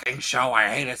 this fucking show, I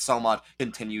hate it so much.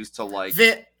 Continues to like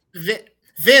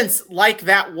Vince, like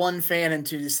that one fan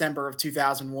into December of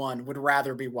 2001, would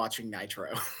rather be watching Nitro.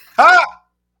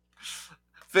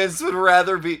 Vince would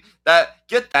rather be that.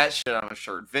 Get that shit on a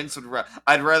shirt.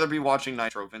 I'd rather be watching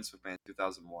Nitro. Vince McMahon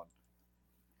 2001.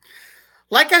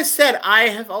 Like I said, I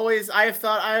have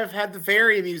had the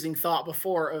very amusing thought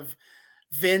before of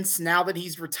Vince, now that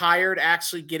he's retired,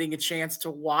 actually getting a chance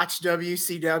to watch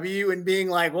WCW and being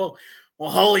like, well,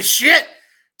 holy shit,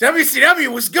 WCW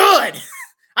was good.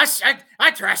 I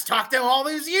trash talked them all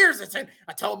these years.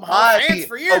 I told my whole fans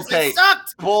for years they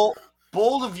sucked.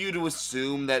 Bold of you to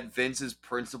assume that Vince is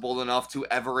principled enough to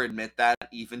ever admit that,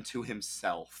 even to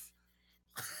himself.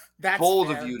 That's bold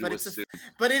fair, of you to assume.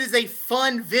 But it is a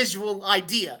fun visual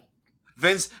idea.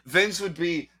 Vince would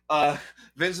be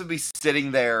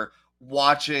sitting there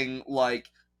watching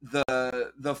like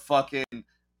the fucking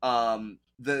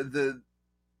the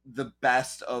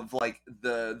best of like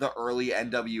the early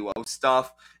NWO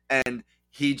stuff, and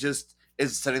he just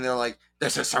is sitting there like,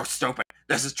 this is so stupid.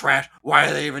 This is trash. Why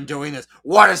are they even doing this?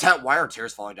 What is that? Why are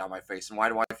tears falling down my face? And why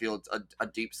do I feel a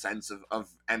deep sense of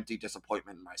empty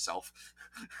disappointment in myself?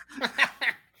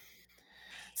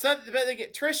 So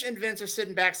Trish and Vince are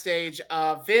sitting backstage.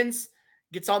 Vince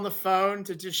gets on the phone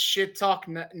to just shit talk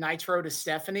Nitro to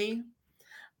Stephanie.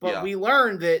 But we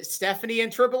learned that Stephanie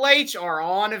and Triple H are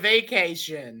on a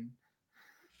vacation.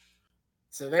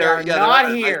 So they are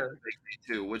not here.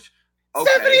 Too, which, okay.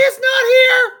 Stephanie is not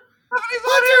here.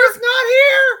 Hunter is not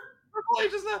here. Triple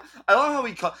H is not. I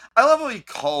love how he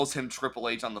calls him Triple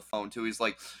H on the phone too. He's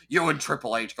like, "You and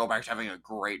Triple H go back to having a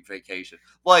great vacation."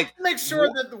 Like, make sure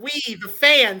that we, the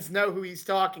fans, know who he's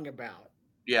talking about.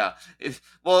 Yeah. If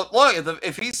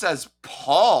he says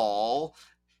Paul,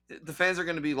 the fans are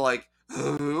going to be like,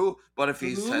 who? But if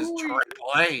he says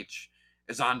Triple H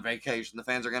is on vacation, the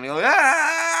fans are going to go,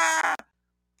 ah!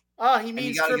 Oh, he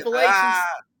means Triple H.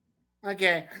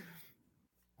 Okay.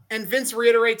 And Vince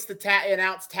reiterates the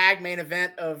announced tag main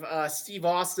event of Steve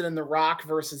Austin and The Rock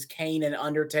versus Kane and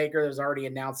Undertaker. That was already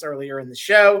announced earlier in the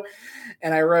show.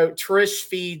 And I wrote, Trish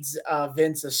feeds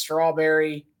Vince a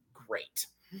strawberry. Great.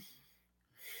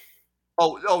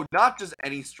 Oh, not just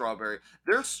any strawberry.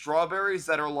 There's strawberries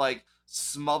that are like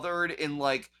smothered in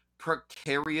like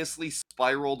precariously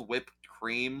spiraled whipped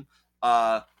cream.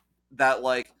 That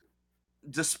like,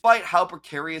 despite how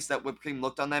precarious that whipped cream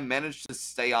looked on them, managed to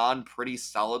stay on pretty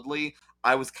solidly.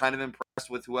 I was kind of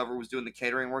impressed with whoever was doing the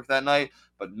catering work that night,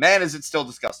 but man, is it still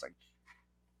disgusting.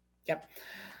 Yep.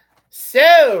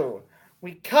 So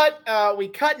We cut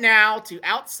now to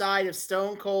outside of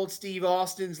Stone Cold Steve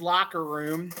Austin's locker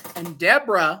room, and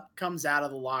Deborah comes out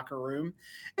of the locker room,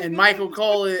 and Michael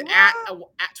Cole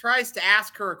tries to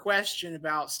ask her a question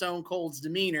about Stone Cold's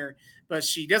demeanor, but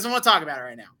she doesn't want to talk about it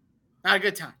right now. Not a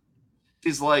good time.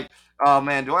 She's like, "Oh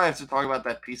man, do I have to talk about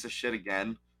that piece of shit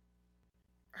again?"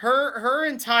 Her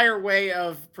entire way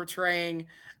of portraying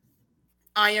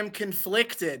I am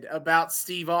conflicted about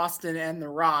Steve Austin and The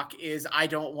Rock is I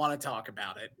don't want to talk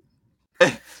about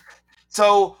it.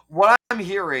 So what I'm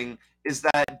hearing is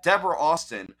that Deborah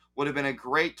Austin would have been a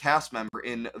great cast member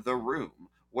in The Room,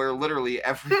 where literally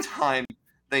every time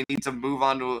they need to move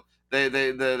on to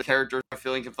the characters are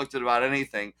feeling conflicted about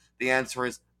anything, the answer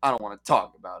is I don't want to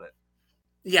talk about it.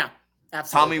 Yeah,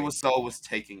 absolutely. Tommy Wiseau was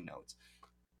taking notes.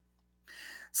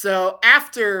 So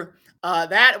after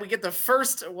that, we get the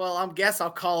first, well, I guess I'll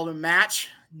call it a match.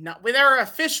 There are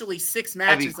officially 6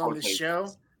 matches on this show.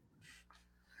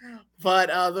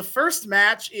 But the first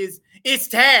match it's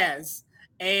Taz.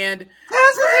 And Taz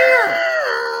is here!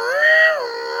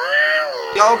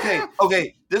 Yeah,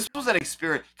 okay. This was an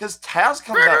experience. Because Taz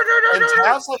comes out,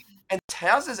 and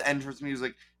Taz's entrance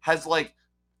music has like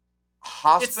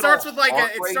hospital. It starts with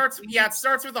it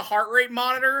starts with a heart rate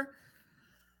monitor.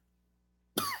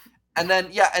 And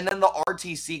then the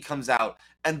RTC comes out,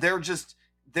 and they're just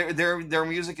their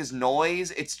music is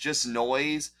noise. It's just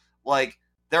noise. Like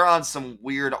they're on some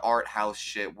weird art house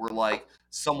shit where like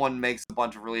someone makes a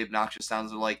bunch of really obnoxious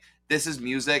sounds. They're like, this is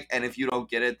music, and if you don't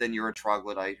get it, then you're a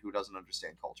troglodyte who doesn't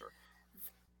understand culture.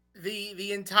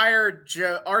 The entire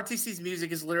RTC's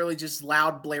music is literally just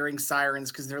loud blaring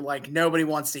sirens because they're like, nobody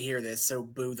wants to hear this, so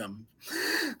boo them.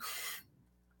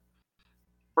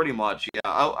 Pretty much, yeah.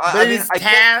 I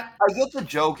get the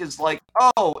joke is like,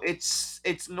 oh, it's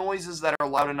noises that are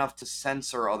loud enough to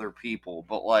censor other people,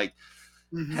 but like,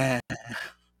 but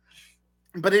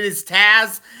it is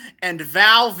Taz and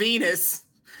Val Venus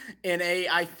in a,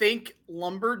 I think,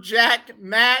 lumberjack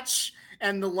match,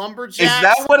 and the lumberjacks. Is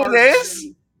that what it is?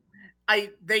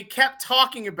 They kept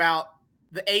talking about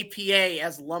the APA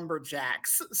as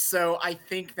lumberjacks, so I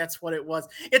think that's what it was.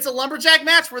 It's a lumberjack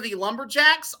match where the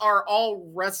lumberjacks are all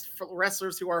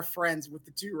wrestlers who are friends with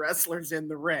the 2 wrestlers in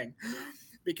the ring,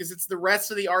 because it's the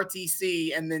rest of the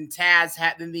RTC, and then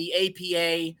then the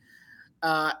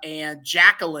APA and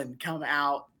Jacqueline come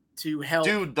out to help.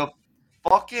 Dude, the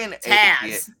fucking Taz. APA,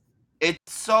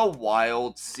 it's so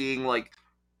wild seeing like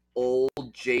old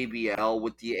JBL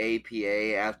with the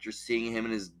APA after seeing him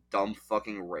in his dumb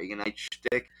fucking Reaganite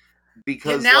shtick,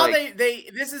 because now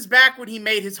this is back when he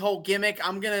made his whole gimmick.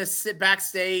 I'm gonna sit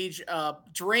backstage,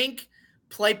 drink,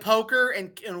 play poker,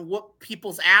 and whoop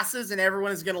people's asses, and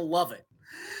everyone is gonna love it.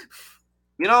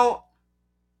 You know,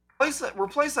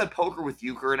 replace that poker with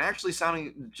euchre, and actually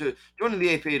joining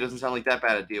the APA doesn't sound like that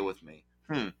bad a deal with me.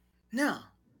 No,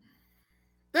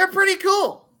 they're pretty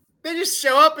cool. They just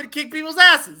show up and kick people's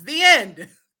asses. The end.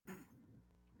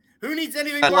 Who needs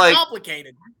anything more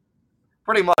complicated?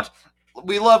 Pretty much.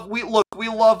 We love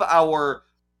our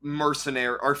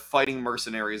fighting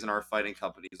mercenaries and our fighting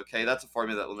companies, okay? That's a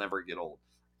formula that will never get old.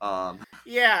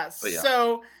 Yeah.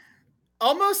 So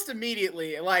almost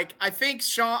immediately, like I think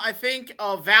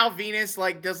Val Venus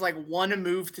does one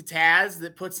move to Taz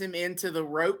that puts him into the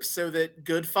ropes so that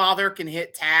Goodfather can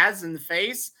hit Taz in the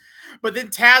face. But then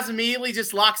Taz immediately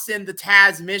just locks in the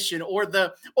Taz mission, or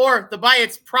the by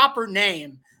its proper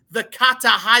name, the Kata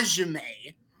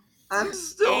Hajime. I'm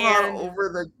still not over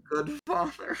the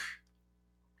Goodfather.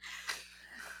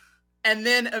 And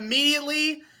then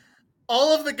immediately,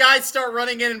 all of the guys start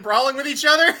running in and brawling with each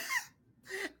other.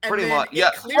 Pretty much,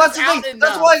 yeah.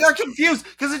 That's why I got confused,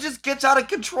 because it just gets out of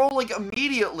control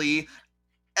immediately,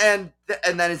 and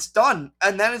then it's done,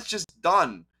 and then it's just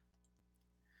done.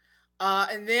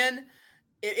 And then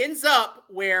it ends up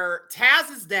where Taz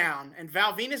is down and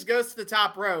Val Venus goes to the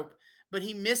top rope, but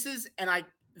he misses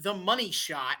the money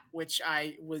shot, which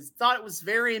I thought it was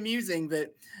very amusing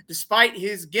that despite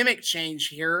his gimmick change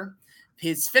here,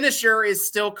 his finisher is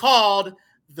still called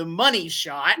the money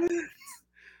shot.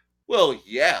 Well,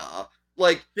 yeah.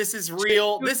 This is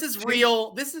real. This is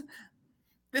real. This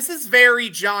is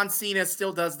very John Cena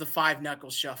still does the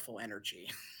 5-knuckle shuffle energy.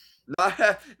 Not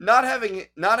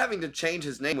having to change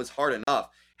his name was hard enough.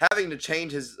 Having to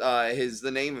change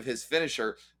the name of his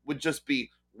finisher would just be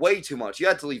way too much. You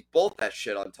had to leave both that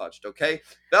shit untouched, okay?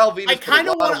 Val Venus. I kind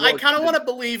of want to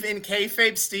believe in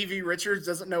kayfabe Stevie Richards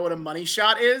doesn't know what a money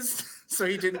shot is, so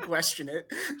he didn't question it.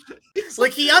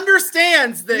 He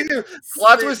understands that.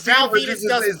 Val Venus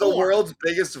is the world's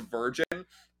biggest virgin.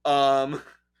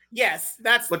 Yes,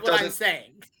 that's what I'm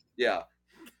saying. Yeah.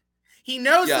 He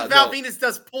knows that Val Venus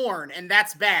does porn, and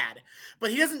that's bad, but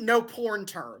he doesn't know porn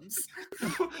terms.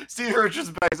 Steve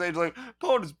Richards backstage like,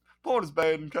 porn is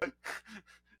bad, okay?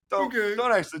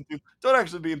 Don't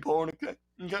actually be in porn, okay?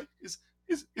 Okay,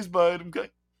 it's bad, okay?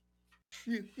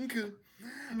 Yeah, okay.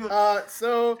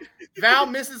 So Val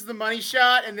misses the money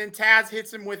shot, and then Taz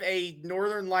hits him with a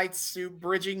Northern Lights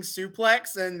bridging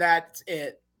suplex, and that's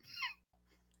it.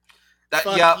 That's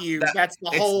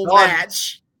the whole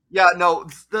match. Yeah, no,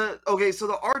 so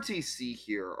the RTC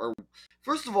here are,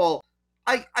 first of all,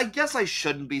 I guess I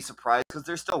shouldn't be surprised because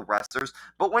they're still wrestlers,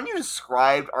 but when you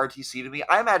described RTC to me,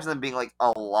 I imagine them being like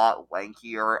a lot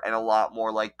lankier and a lot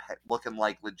more like looking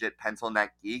like legit pencil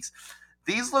neck geeks.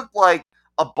 These look like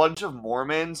a bunch of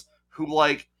Mormons who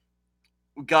like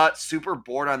got super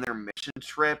bored on their mission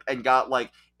trip and got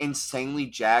like insanely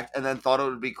jacked and then thought it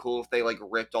would be cool if they like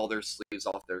ripped all their sleeves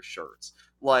off their shirts.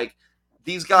 Like,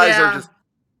 these guys are just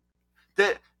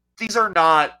these are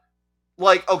not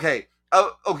like okay.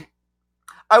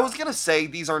 I was gonna say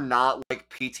these are not like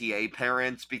PTA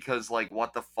parents because like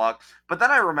what the fuck, but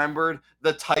then I remembered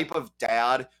the type of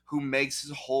dad who makes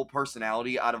his whole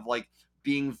personality out of like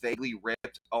being vaguely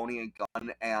ripped, owning a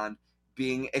gun, and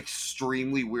being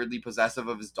extremely weirdly possessive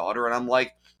of his daughter, and I'm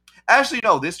like, actually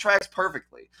no, this tracks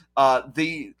perfectly.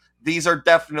 These are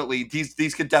definitely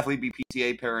these could definitely be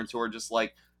PTA parents who are just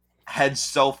like heads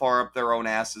so far up their own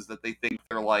asses that they think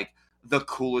they're like the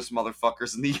coolest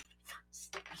motherfuckers in the universe.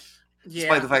 Yeah.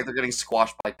 Despite the fact they're getting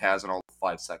squashed by Taz in all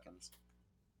 5 seconds.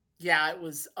 Yeah, it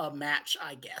was a match,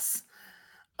 I guess.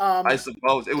 I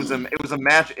suppose it was a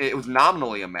match. It was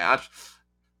nominally a match.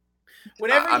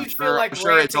 Whenever you feel like I'm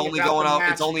sure it's only going up.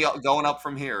 It's only going up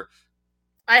from here.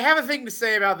 I have a thing to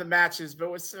say about the matches, but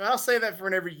I'll say that for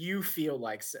whenever you feel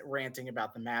like ranting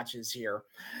about the matches here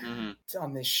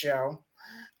on this show.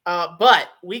 But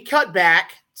we cut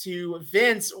back to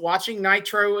Vince watching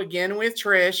Nitro again with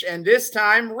Trish, and this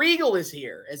time Regal is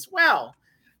here as well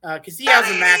because he has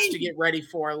a match to get ready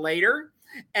for later,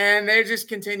 and they just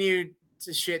continued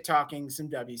to shit talking some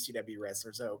WCW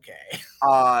wrestlers. Okay,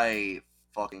 I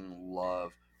fucking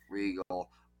love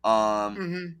Regal.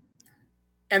 And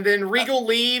then Regal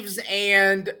leaves,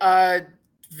 and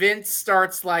Vince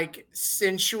starts like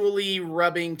sensually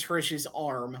rubbing Trish's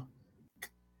arm.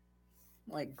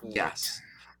 Like, great. Yes.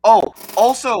 Oh,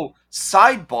 also,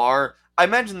 sidebar, I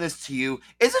mentioned this to you.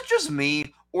 Is it just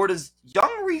me, or does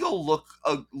young Regal look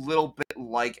a little bit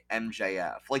like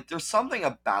MJF? Like, there's something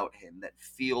about him that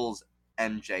feels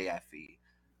MJF-y.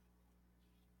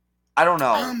 I don't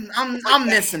know. I'm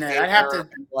missing it. I'd have to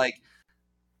like,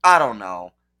 I don't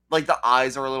know. Like, the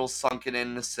eyes are a little sunken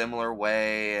in a similar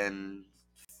way, and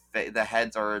the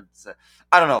heads are,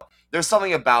 I don't know. There's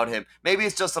something about him. Maybe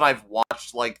it's just that I've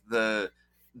watched like the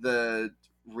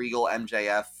Regal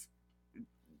MJF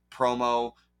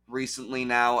promo recently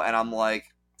now, and I'm like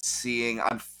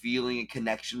I'm feeling a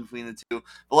connection between the two.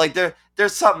 But like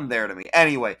there's something there to me.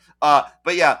 Anyway,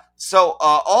 but yeah, so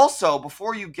also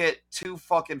before you get too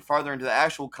fucking farther into the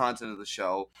actual content of the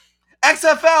show,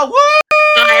 XFL, woo!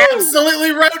 I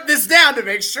absolutely wrote this down to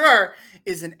make sure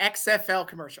is an XFL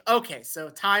commercial. Okay, so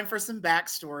time for some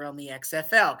backstory on the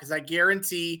XFL because I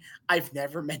guarantee I've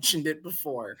never mentioned it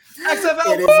before.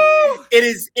 XFL,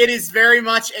 it is very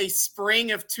much a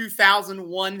spring of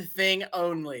 2001 thing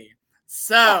only.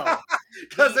 So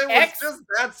because it was just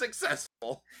that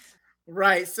successful,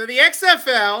 right? So the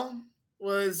XFL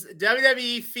was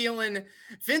WWE feeling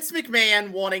Vince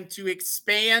McMahon wanting to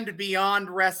expand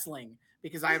beyond wrestling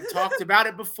because I have talked about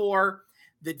it before.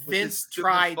 That Vince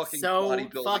tried so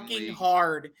fucking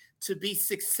hard to be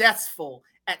successful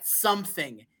at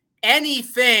something,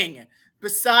 anything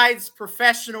besides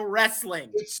professional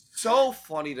wrestling. It's so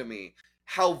funny to me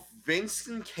how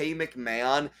Vincent K.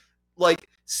 McMahon like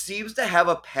seems to have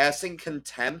a passing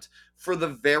contempt for the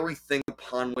very thing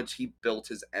upon which he built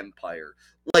his empire.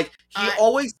 Like, he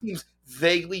always seems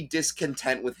vaguely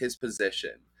discontent with his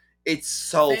position. It's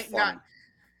so funny.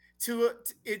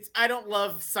 I don't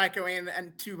love psycho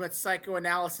and too much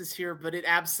psychoanalysis here, but it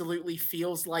absolutely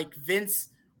feels like Vince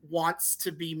wants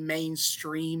to be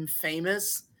mainstream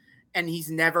famous, and he's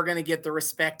never going to get the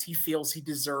respect he feels he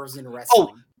deserves in wrestling.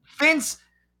 Oh, Vince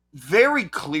very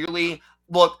clearly,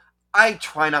 look, I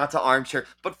try not to armchair,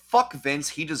 but fuck Vince,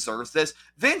 he deserves this.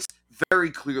 Vince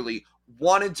very clearly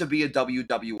wanted to be a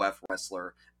WWF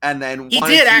wrestler, and then he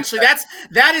did actually.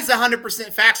 That is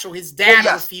 100% factual. His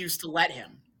dad refused to let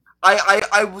him.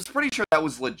 I was pretty sure that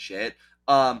was legit.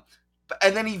 And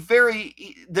then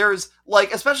there's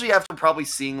like, especially after probably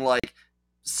seeing like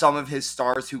some of his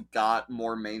stars who got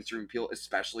more mainstream appeal,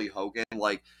 especially Hogan,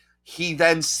 like he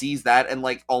then sees that and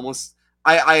like almost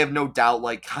I have no doubt,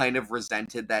 like, kind of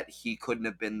resented that he couldn't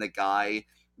have been the guy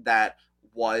that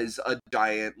was a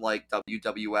giant, like,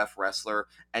 WWF wrestler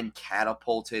and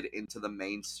catapulted into the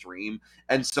mainstream.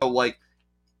 And so, like,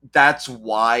 that's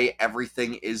why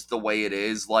everything is the way it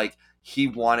is. Like, he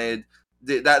wanted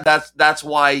that's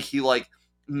why he, like,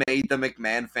 made the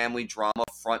McMahon family drama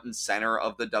front and center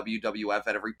of the WWF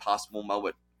at every possible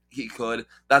moment he could.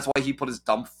 That's why he put his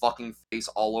dumb fucking face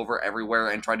all over everywhere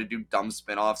and tried to do dumb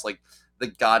spin-offs like the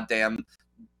goddamn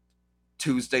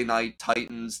Tuesday Night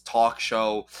Titans talk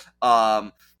show.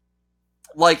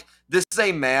 Like, this is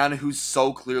a man who's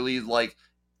so clearly, like,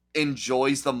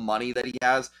 enjoys the money that he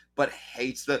has, but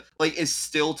hates is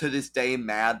still to this day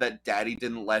mad that daddy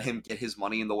didn't let him get his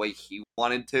money in the way he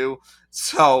wanted to.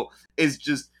 So is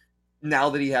just, now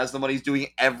that he has the money, he's doing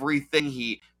everything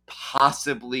he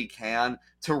possibly can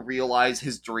to realize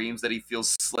his dreams that he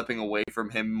feels slipping away from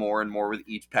him more and more with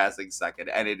each passing second.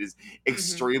 And it is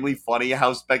extremely funny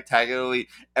how spectacularly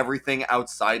everything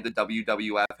outside the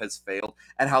WWF has failed,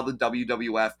 and how the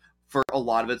WWF for a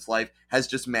lot of its life has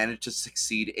just managed to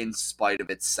succeed in spite of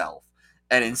itself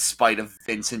and in spite of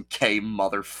Vincent K.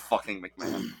 motherfucking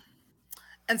McMahon.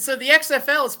 And so the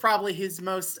XFL is probably his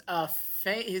most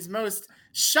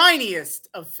shiniest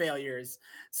of failures.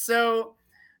 So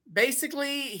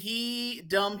basically, he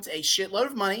dumped a shitload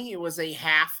of money. It was a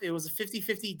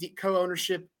 50-50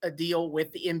 co-ownership deal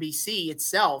with the NBC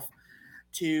itself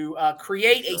to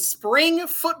create a spring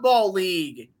football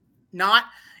league.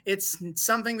 It's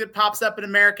something that pops up in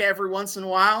America every once in a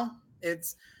while.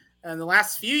 It's in the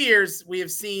last few years, we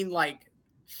have seen like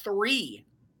 3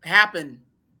 happen.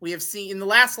 We have seen in the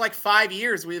last like 5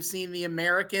 years, we have seen the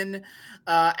American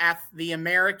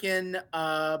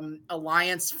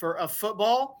Alliance for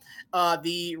Football,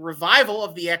 the revival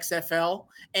of the XFL,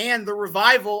 and the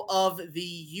revival of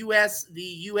the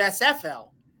USFL.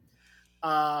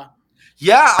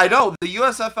 Yeah, I know. The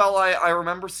USFL, I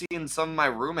remember seeing some of my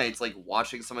roommates, like,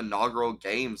 watching some inaugural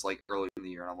games, like, early in the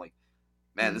year, and I'm like,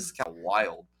 man, this is kind of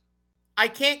wild. I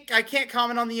can't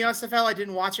comment on the USFL. I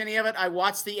didn't watch any of it. I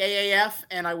watched the AAF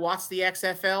and I watched the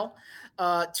XFL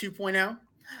 2.0.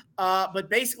 But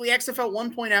basically XFL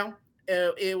 1.0,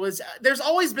 it was, there's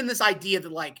always been this idea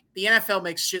that, like, the NFL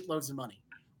makes shitloads of money.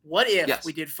 What if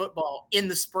we did football in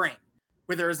the spring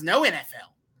where there is no NFL?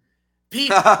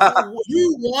 People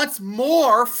who wants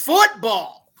more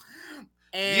football?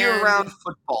 And year-round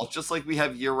football, just like we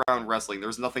have year-round wrestling.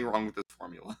 There's nothing wrong with this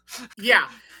formula. Yeah.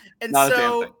 And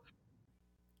so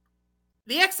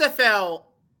the XFL,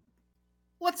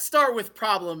 let's start with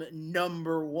problem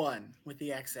number 1 with the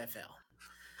XFL.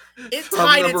 It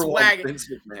tied its wagon.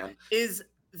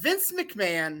 Vince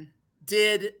McMahon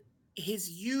did his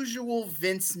usual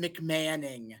Vince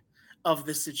McMahoning of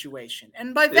the situation.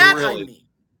 And by that I mean,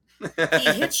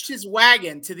 he hitched his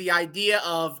wagon to the idea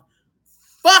of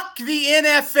fuck the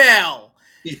NFL.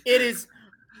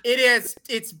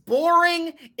 It's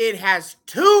boring. It has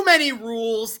too many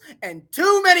rules and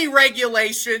too many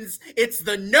regulations. It's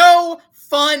the no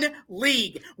fun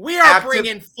league. We are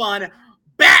bringing fun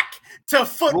back to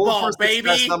football, rule for baby.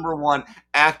 Success number 1,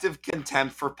 active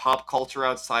contempt for pop culture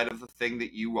outside of the thing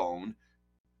that you own.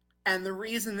 And the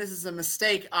reason this is a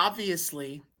mistake,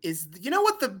 obviously, is, you know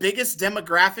what the biggest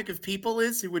demographic of people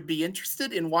is who would be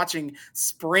interested in watching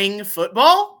spring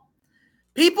football?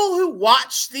 People who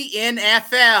watch the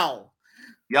NFL.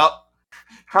 Yup.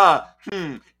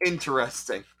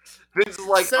 Interesting. Vince is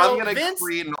like, I'm going to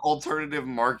create an alternative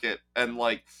market and,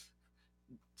 like,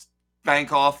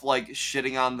 bank off, like,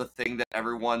 shitting on the thing that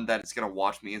everyone that is going to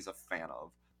watch me is a fan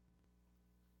of.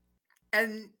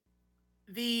 And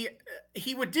he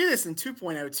would do this in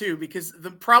 2.0 too, because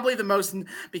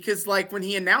like when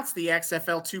he announced the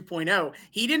XFL 2.0,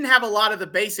 he didn't have a lot of the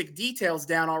basic details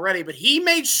down already, but he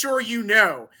made sure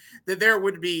that there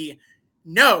would be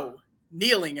no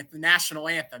kneeling at the national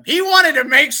anthem. He wanted to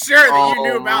make sure that you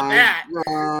knew about that.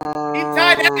 He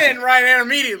tied that in right in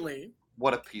immediately.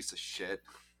 What a piece of shit.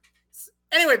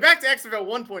 Anyway, back to XFL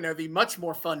 1.0, the much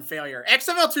more fun failure.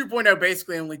 XFL 2.0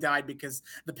 basically only died because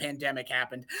the pandemic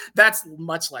happened. That's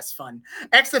much less fun.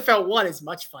 XFL 1 is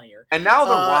much funnier. And now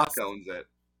The Rock owns it.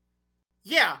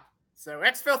 Yeah. So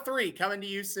XFL 3 coming to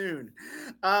you soon.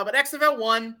 But XFL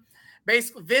 1,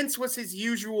 basically, Vince was his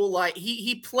usual, like,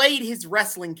 he played his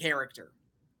wrestling character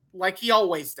like he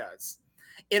always does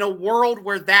in a world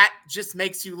where that just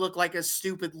makes you look like a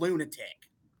stupid lunatic.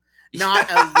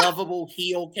 Not a lovable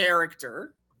heel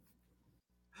character.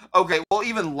 Okay, well,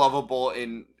 even lovable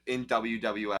in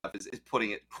WWF is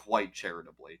putting it quite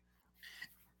charitably.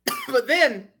 But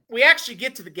then we actually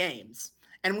get to the games,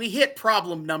 and we hit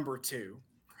problem number 2.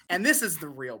 And this is the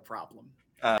real problem.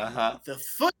 The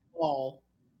football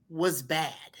was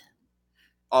bad.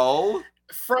 Oh?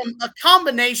 From a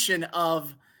combination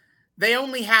of they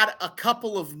only had a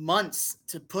couple of months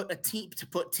to put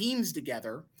teams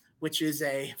together, which is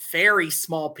a very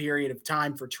small period of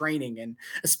time for training, and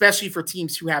especially for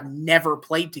teams who have never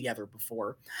played together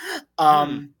before.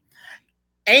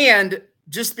 And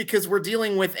just because we're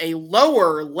dealing with a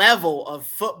lower level of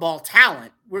football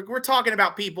talent, we're talking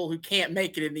about people who can't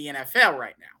make it in the NFL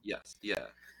right now. Yes, yeah.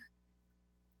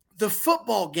 The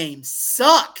football game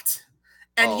sucked.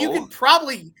 And you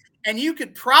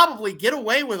could probably get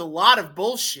away with a lot of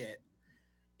bullshit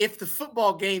if the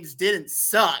football games didn't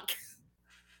suck.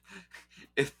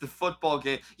 If the football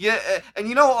game... Yeah, and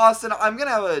you know, Austin, I'm going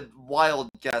to have a wild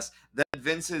guess that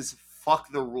Vince's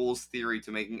fuck the rules theory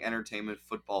to making entertainment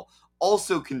football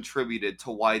also contributed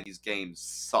to why these games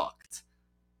sucked.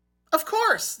 Of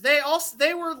course,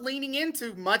 they were leaning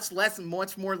into much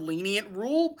more lenient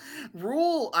rule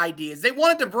ideas. They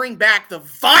wanted to bring back the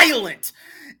violent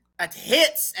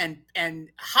hits and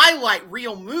highlight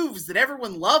real moves that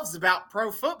everyone loves about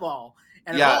pro football,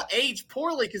 and it all aged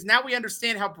poorly because now we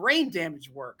understand how brain damage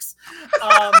works.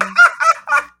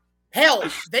 Hell,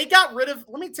 they got rid of.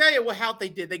 Let me tell you how they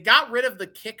did. They got rid of the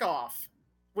kickoff,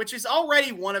 which is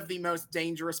already one of the most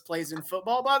dangerous plays in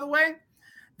football, by the way.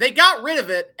 They got rid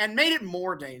of it and made it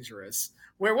more dangerous,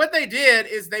 where what they did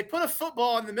is they put a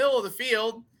football in the middle of the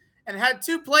field and had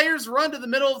two players run to the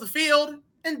middle of the field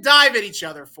and dive at each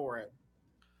other for it.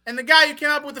 And the guy who came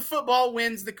up with the football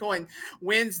wins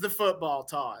the football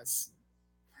toss.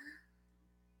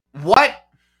 What?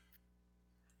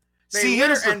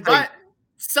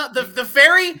 The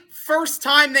very first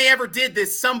time they ever did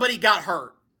this, somebody got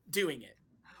hurt doing it.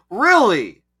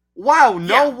 Really? Wow,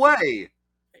 no way.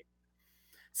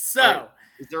 So,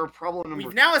 is there a problem?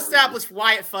 We've now established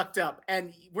why it fucked up,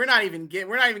 and we're not even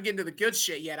getting to the good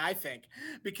shit yet, I think,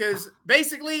 because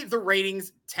basically the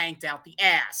ratings tanked out the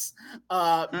ass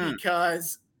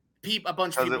because a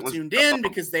bunch of people tuned in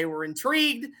because they were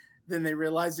intrigued. Then they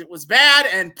realized it was bad,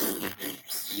 and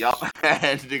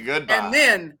and goodbye. And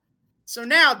then, so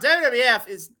now WWF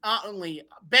is not only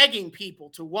begging people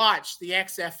to watch the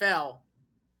XFL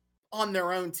on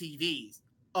their own TVs.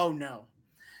 Oh no!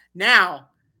 Now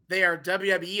they are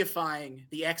WWE-ifying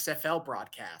the XFL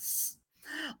broadcasts.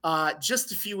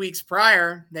 Just a few weeks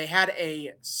prior, they had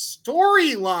a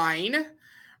storyline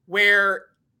where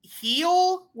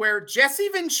Jesse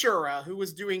Ventura, who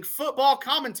was doing football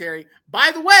commentary,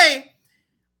 by the way,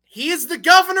 he is the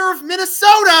governor of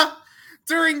Minnesota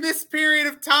during this period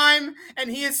of time, and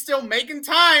he is still making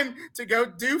time to go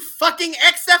do fucking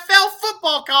XFL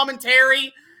football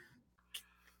commentary.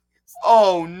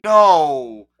 Oh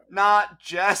no! Not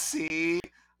Jesse.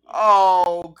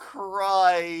 Oh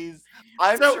Christ!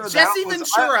 I'm sure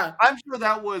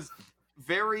that was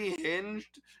very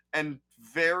hinged and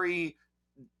very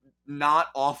not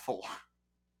awful.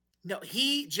 No,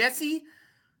 Jesse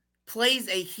plays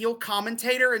a heel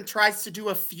commentator and tries to do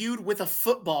a feud with a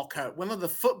football coach, one of the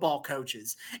football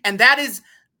coaches, and that is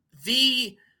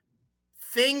the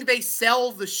thing they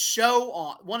sell the show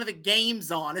on. One of the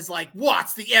games on is like,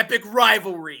 what's the epic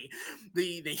rivalry?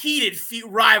 The heated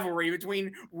rivalry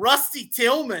between Rusty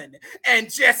Tillman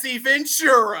and Jesse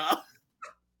Ventura.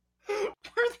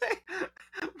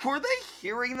 Were they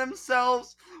hearing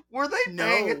themselves? Were they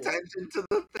paying attention to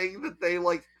the thing that they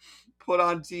put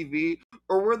on TV?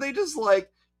 Or were they just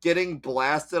getting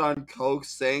blasted on coke,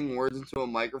 saying words into a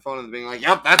microphone and being like,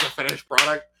 yep, that's a finished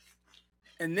product?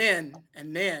 And then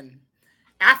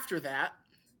after that,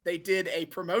 they did a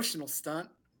promotional stunt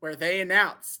where they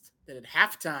announced that at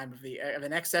halftime of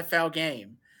an XFL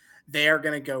game, they are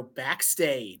going to go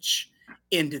backstage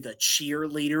into the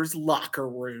cheerleaders' locker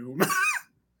room.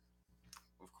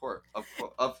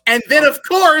 And then, of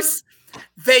course,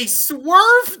 they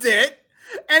swerved it,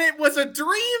 and it was a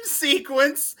dream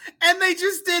sequence, and they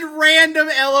just did random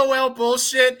LOL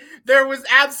bullshit. There was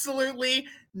absolutely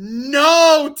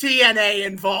no TNA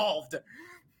involved.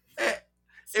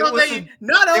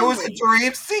 It was a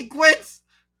dream sequence.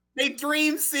 They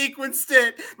dream sequenced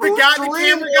it. The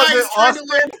camera guys trying to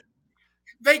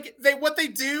what they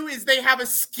do is they have a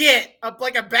skit,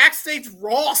 like a backstage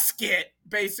Raw skit,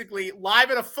 basically live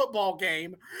at a football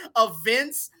game of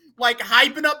Vince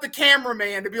hyping up the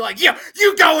cameraman to be like, yeah,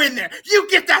 you go in there, you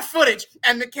get that footage,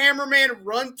 and the cameraman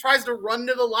tries to run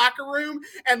to the locker room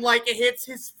and it hits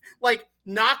his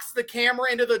knocks the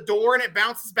camera into the door and it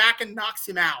bounces back and knocks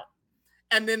him out.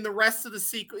 And then the rest of the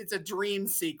sequence, it's a dream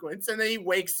sequence. And then he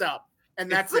wakes up.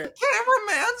 And that's it.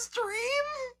 Cameraman's dream?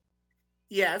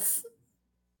 Yes.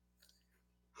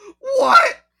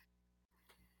 What?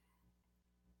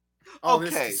 All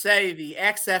this to say, the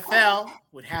XFL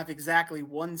would have exactly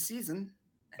one season,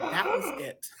 and that was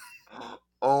it.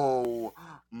 Oh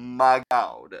my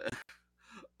God.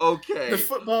 Okay. The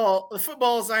football,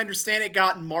 as I understand it,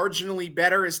 got marginally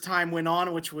better as time went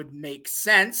on, which would make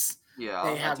sense. Yeah,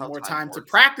 they have more time to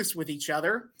practice with each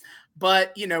other.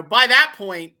 But, by that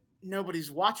point, nobody's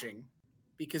watching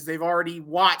because they've already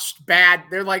watched bad.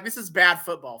 They're like, this is bad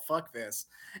football. Fuck this.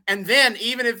 And then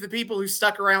even if the people who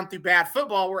stuck around through bad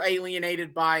football were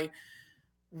alienated by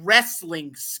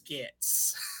wrestling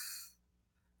skits.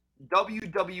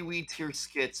 WWE tier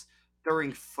skits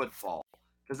during football.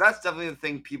 Because that's definitely the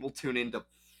thing people tune into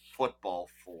football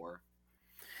for.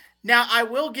 Now, I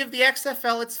will give the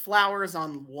XFL its flowers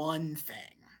on one thing.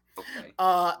 Okay.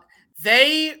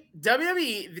 The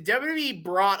WWE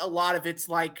brought a lot of its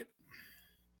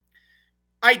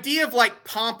idea of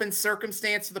pomp and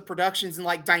circumstance of the productions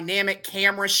and dynamic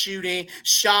camera shooting,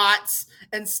 shots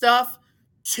and stuff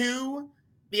to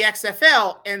the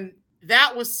XFL, and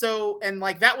that was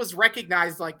that was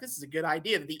recognized this is a good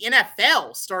idea. The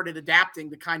NFL started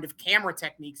adapting the kind of camera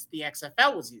techniques the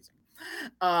XFL was using.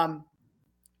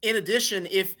 In addition,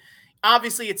 if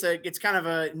obviously it's kind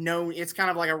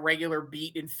of like a regular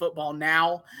beat in football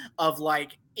now of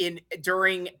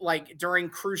during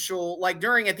crucial at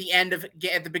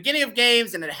the beginning of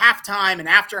games and at halftime and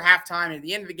after halftime and at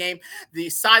the end of the game,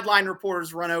 the sideline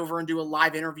reporters run over and do a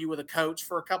live interview with a coach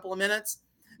for a couple of minutes.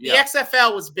 Yeah. The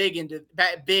XFL was big into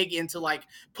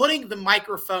putting the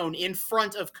microphone in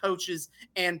front of coaches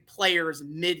and players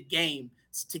mid-game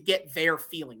to get their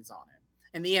feelings on it.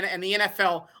 And the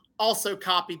NFL also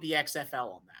copied the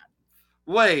XFL on that.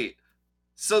 Wait,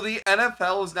 so the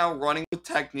NFL is now running with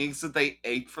techniques that they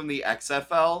ate from the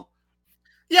XFL?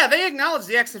 Yeah, they acknowledged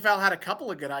the XFL had a couple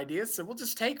of good ideas, so we'll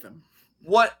just take them.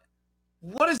 What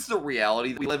is the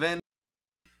reality that we live in?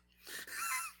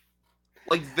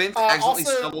 Vince actually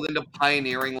stumbled into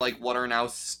pioneering what are now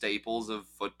staples of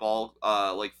football,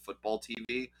 football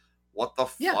TV. What the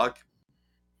fuck?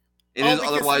 It is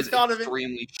otherwise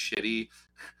extremely shitty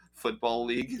football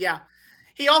league. Yeah.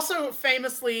 He also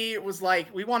famously was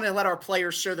we want to let our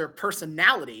players show their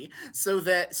personality so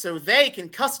they can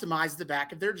customize the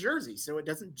back of their jersey so it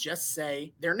doesn't just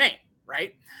say their name,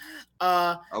 right?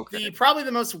 Probably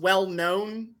the most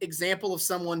well-known example of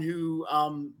someone who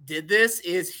did this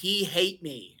is He Hate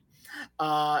Me.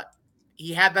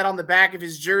 He had that on the back of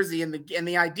his jersey, and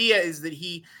the idea is that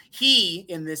he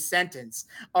in this sentence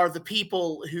are the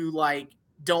people who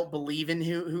don't believe in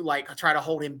who try to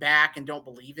hold him back and don't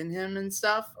believe in him and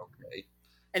stuff. Okay.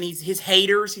 And his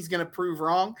haters, he's going to prove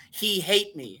wrong. He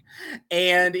hate me.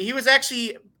 And he was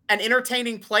actually an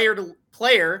entertaining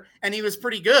player, and he was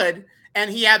pretty good. And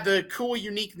he had the cool,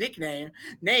 unique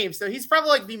name. So he's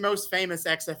probably the most famous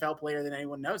XFL player that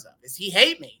anyone knows of. Is He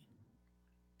Hate Me?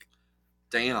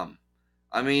 Damn.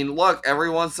 I mean, look, every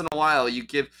once in a while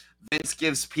Vince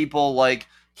gives people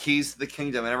keys to the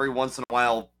kingdom, and every once in a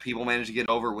while people manage to get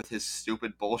over with his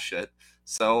stupid bullshit.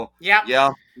 So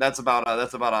yeah, that's about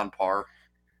on par.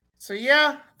 So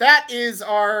yeah, that is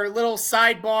our little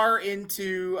sidebar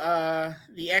into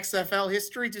the XFL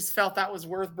history. Just felt that was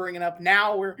worth bringing up.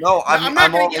 Now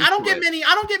I don't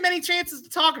get many chances to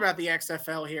talk about the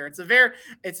XFL here.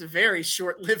 It's a very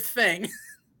short-lived thing.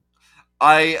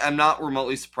 I am not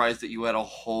remotely surprised that you had a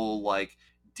whole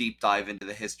deep dive into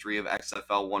the history of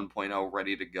XFL 1.0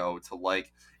 ready to go to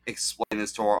explain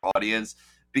this to our audience,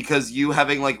 because you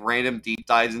having random deep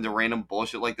dives into random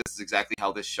bullshit like this is exactly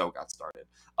how this show got started.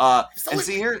 And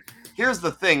see, here's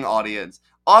the thing, audience.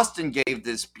 Austin gave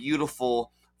this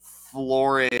beautiful,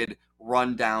 florid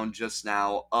rundown just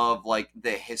now of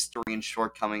the history and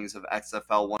shortcomings of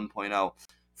XFL 1.0.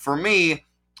 For me,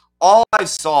 all I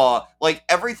saw,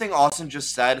 everything Austin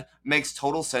just said makes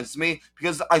total sense to me,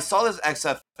 because I saw this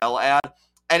XFL ad,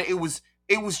 and it was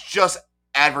just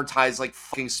advertised like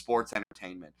fucking sports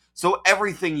entertainment. So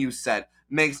everything you said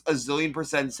makes a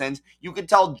zillion% sense. You could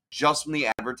tell just from the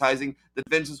advertising that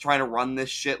Vince was trying to run this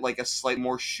shit like a slightly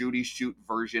more shooty-shoot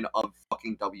version of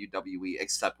fucking WWE,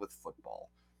 except with football.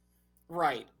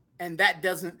 Right. And that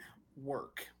doesn't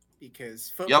work, because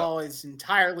football is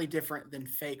entirely different than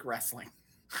fake wrestling.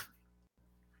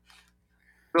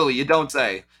 Really, you don't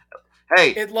say.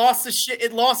 Hey, it lost a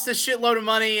shitload of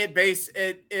money.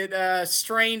 It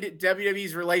strained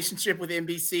WWE's relationship with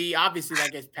NBC. Obviously,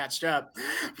 that gets patched up,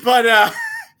 but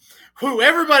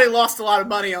everybody lost a lot of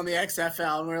money on the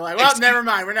XFL, and we're like, well, never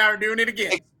mind. We're never doing it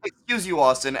again. Excuse you,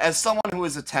 Austin. As someone who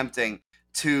is attempting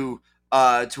to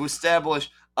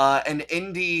establish an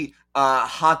indie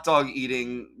hot dog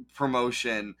eating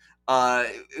promotion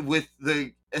with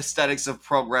the aesthetics of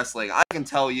pro wrestling. I can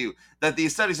tell you that the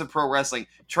aesthetics of pro wrestling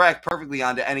track perfectly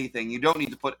onto anything. You don't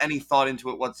need to put any thought into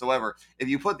it whatsoever. If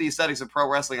you put the aesthetics of pro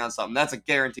wrestling on something, that's a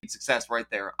guaranteed success right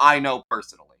there. I know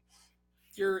personally.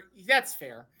 That's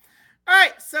fair. All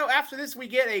right, so after this, we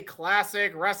get a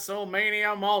classic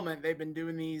WrestleMania moment. They've been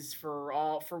doing these for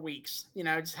weeks.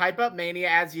 Just hype up Mania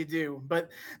as you do. But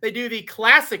they do the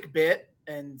classic bit,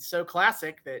 and so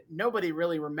classic that nobody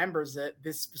really remembers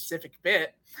this specific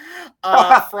bit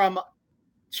from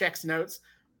Check's notes.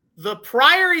 The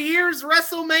prior year's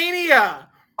WrestleMania.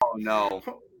 Oh, no.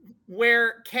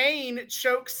 Where Kane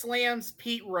choke slams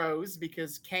Pete Rose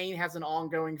because Kane has an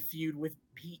ongoing feud with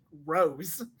Pete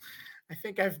Rose. I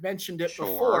think I've mentioned it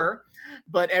before,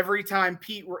 but every time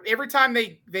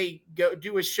they go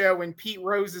do a show and Pete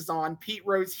Rose is on, Pete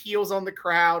Rose heals on the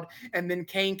crowd, and then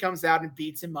Kane comes out and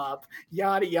beats him up.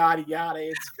 Yada yada yada.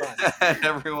 It's fun.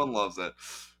 Everyone loves it.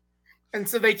 And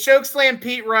so they choke slam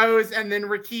Pete Rose, and then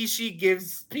Rikishi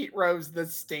gives Pete Rose the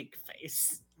stink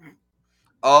face.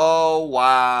 Oh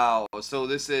wow! So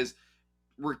this is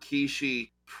Rikishi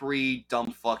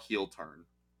pre-dumb fuck heel turn.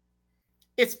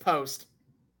 It's post.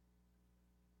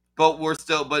 But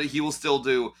he will still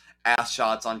do ass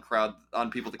shots on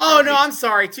people. Oh no, I'm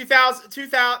sorry. 2000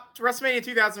 WrestleMania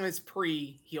 2000 is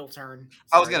pre heel turn. Sorry.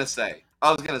 I was gonna say.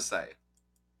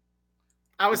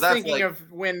 I was thinking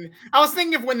of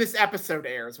when this episode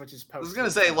airs, which is post. I was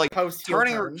gonna say post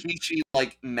turning Rikishi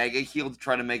mega heel to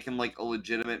try to make him a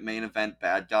legitimate main event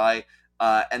bad guy,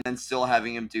 and then still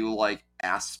having him do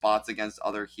ass spots against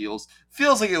other heels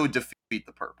feels like it would defeat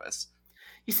the purpose.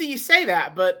 You see, you say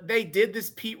that, but they did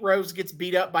this Pete Rose gets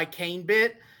beat up by Kane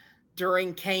bit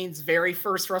during Kane's very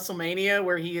first WrestleMania,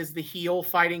 where he is the heel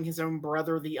fighting his own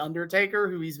brother, The Undertaker,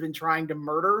 who he's been trying to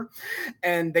murder.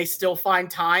 And they still find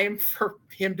time for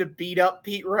him to beat up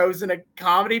Pete Rose in a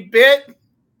comedy bit.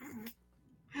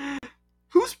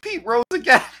 Who's Pete Rose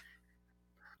again?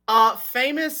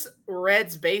 Famous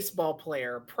Reds baseball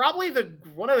player, probably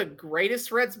one of the greatest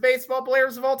Reds baseball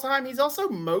players of all time. He's also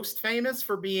most famous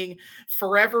for being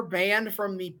forever banned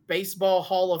from the Baseball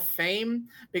Hall of Fame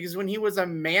because when he was a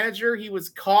manager, he was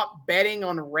caught betting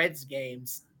on Reds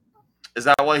games. Is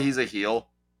that why he's a heel?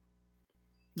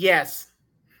 Yes.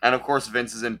 And of course,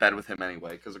 Vince is in bed with him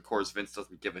anyway, because of course Vince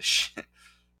doesn't give a shit.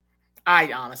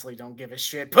 I honestly don't give a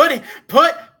shit. Put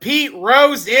Pete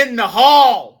Rose in the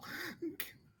Hall.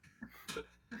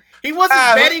 He wasn't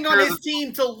betting on his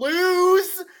team to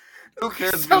lose. Who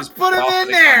cares? So put him in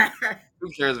there.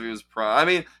 Who cares if he was pro? I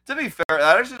mean, to be fair,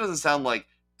 that actually doesn't sound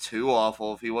too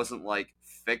awful if he wasn't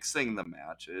fixing the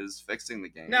matches, fixing the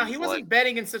game. No, he wasn't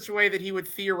betting in such a way that he would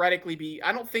theoretically be.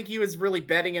 I don't think he was really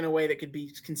betting in a way that could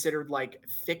be considered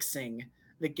fixing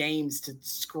the games to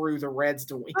screw the Reds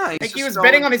to win. I think he was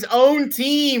betting on his own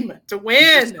team to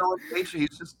win.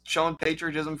 He's just showing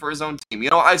patriotism for his own team.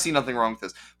 I see nothing wrong with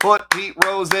this. Put Pete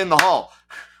Rose in the Hall.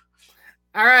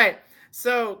 All right.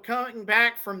 So coming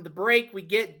back from the break, we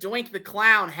get Doink the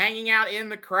Clown hanging out in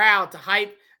the crowd to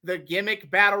hype the gimmick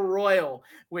battle royal,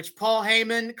 which Paul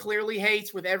Heyman clearly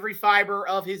hates with every fiber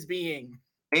of his being.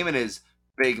 Heyman is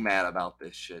big mad about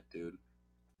this shit, dude.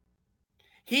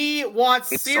 He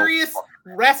wants serious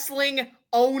wrestling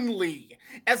only.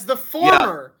 As the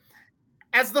former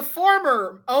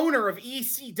owner of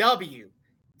ECW,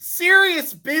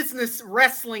 serious business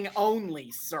wrestling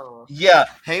only, sir. Yeah,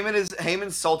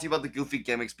 Heyman's salty about the goofy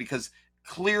gimmicks because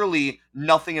clearly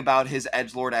nothing about his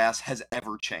edgelord ass has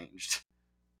ever changed.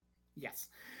 Yes.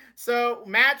 So,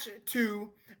 match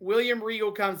 2, William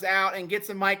Regal comes out and gets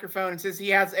a microphone and says he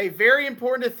has a very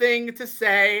important thing to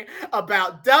say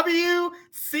about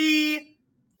W.C.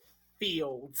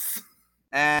 Fields.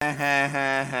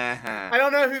 I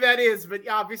don't know who that is, but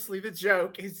obviously the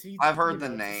joke is I've heard the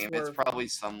name. It's probably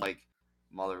some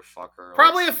motherfucker.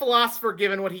 Probably a philosopher,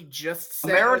 given what he just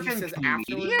said. American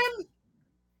comedian?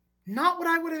 Not what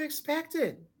I would have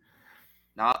expected.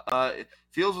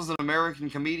 Fields was an American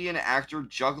comedian, actor,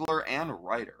 juggler, and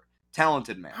writer.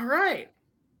 Talented man. All right.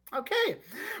 Okay.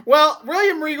 Well,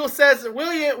 William Regal says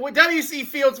W.C.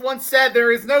 Fields once said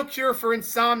there is no cure for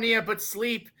insomnia but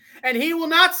sleep, and he will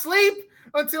not sleep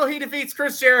until he defeats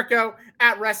Chris Jericho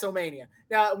at WrestleMania.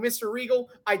 Now, Mr. Regal,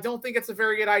 I don't think it's a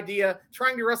very good idea.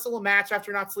 Trying to wrestle a match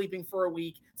after not sleeping for a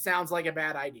week sounds like a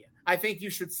bad idea. I think you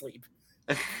should sleep.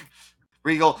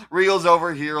 Regal's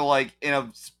over here in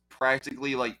a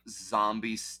practically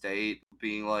zombie state,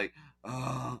 being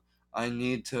oh, I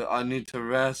need to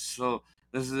rest, so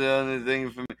this is the only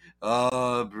thing for me.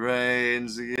 Oh,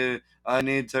 brains, I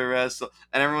need to rest.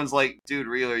 And everyone's like, dude,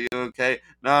 Regal, are you okay?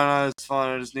 No, it's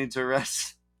fine, I just need to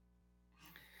rest.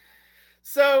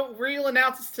 So Regal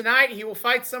announces tonight he will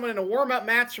fight someone in a warm-up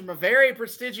match from a very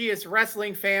prestigious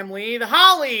wrestling family, the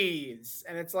Hollies.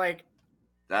 And it's like,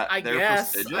 that I they're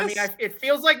guess. prestigious? I mean, it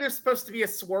feels like there's supposed to be a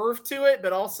swerve to it,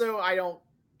 but also I don't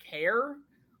care.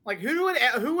 Like, who would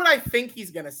I think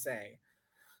he's gonna say?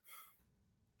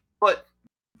 But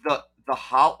the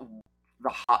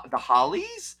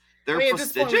Hollies? They're at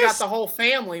prestigious? this point, we got the whole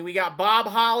family. We got Bob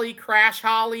Holly, Crash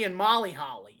Holly, and Molly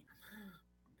Holly.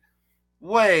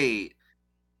 Wait.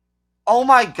 Oh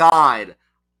my god.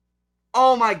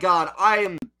 Oh my god. I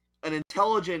am an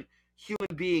intelligent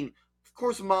human being. Of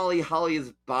course, Molly Holly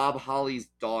is Bob Holly's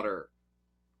daughter.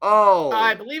 Oh.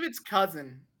 I believe it's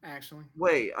cousin, actually.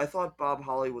 Wait, I thought Bob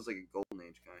Holly was like a Golden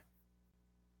Age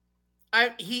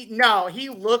guy. He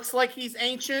looks like he's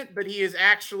ancient, but he is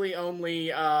actually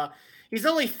only he's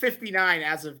only 59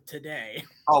 as of today.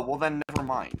 Oh, well then never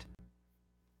mind.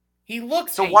 He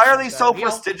looks So why are they so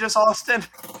prestigious, Austin?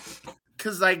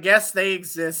 Because I guess they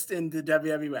exist in the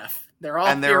WWF. They're all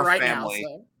and here right family.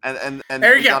 now. So. And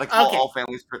there you gotta call all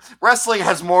families. Wrestling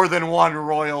has more than one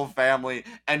royal family.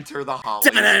 Enter the Hollies.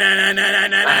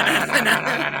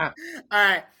 All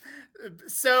right.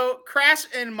 So Crash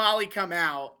and Molly come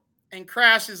out, and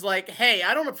Crash is like, "Hey,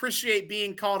 I don't appreciate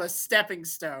being called a stepping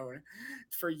stone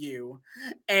for you."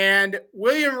 And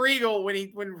William Regal,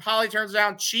 when Holly turns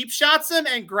around, cheap shots him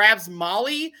and grabs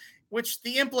Molly, which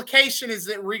the implication is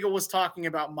that Regal was talking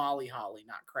about Molly Holly,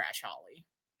 not Crash Holly.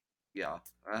 Yeah.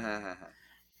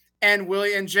 And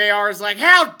JR is like,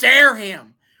 "How dare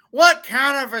him? What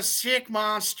kind of a sick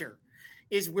monster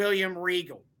is William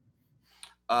Regal?"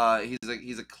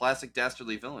 He's a classic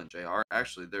dastardly villain, JR.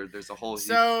 Actually, there's a whole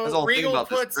thing about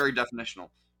this. Very definitional.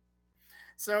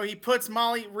 So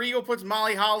Regal puts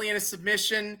Molly Holly in a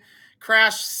submission.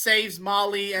 Crash saves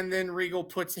Molly, and then Regal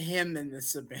puts him in the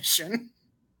submission.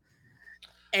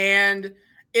 And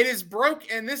it is broke,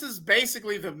 and this is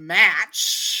basically the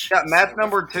match. Yeah, match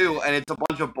number 2, and it's a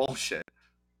bunch of bullshit.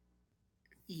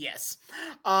 Yes.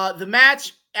 The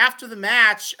match, after the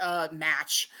match,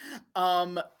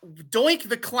 Doink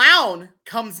the Clown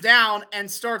comes down and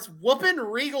starts whooping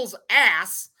Regal's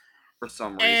ass. For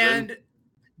some reason. And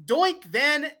Doink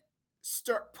then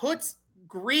puts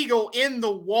Regal in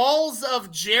the walls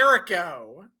of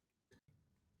Jericho.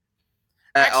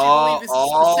 Actually, I believe this is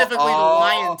specifically the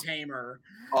Lion Tamer.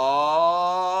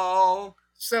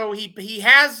 So he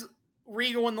has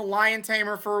Regal in the Lion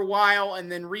Tamer for a while, and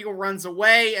then Regal runs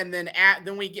away, and then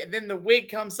the wig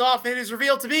comes off, and it is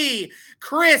revealed to be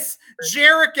Chris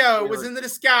Jericho was in the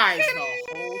disguise the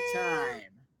whole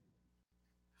time.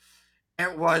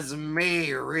 It was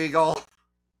me, Regal.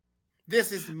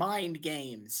 This is mind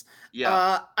games.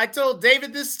 Yeah. I told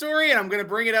David this story, and I'm going to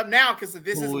bring it up now because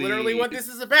this is literally what this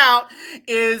is about.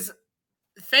 Is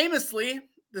famously,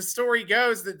 the story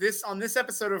goes that on this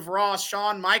episode of Raw,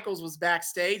 Shawn Michaels was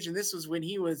backstage, and this was when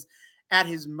he was at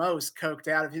his most coked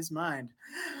out of his mind.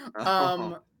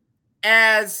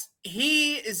 As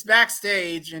he is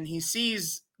backstage and he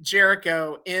sees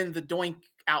Jericho in the Doink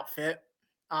outfit,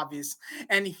 obvious,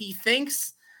 and he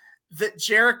thinks that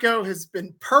Jericho has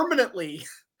been permanently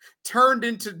turned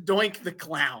into Doink the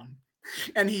Clown.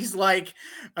 And he's like,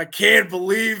 "I can't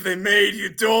believe they made you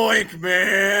Doink,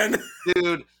 man."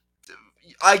 Dude,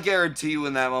 I guarantee you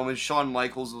in that moment, Shawn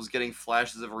Michaels was getting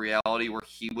flashes of reality where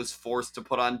he was forced to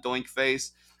put on Doink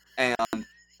face.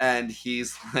 And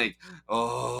he's like,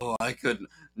 "Oh, I don't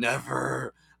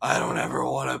ever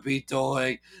want to be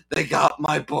Doink. They got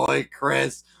my boy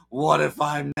Chris. What if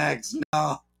I'm next?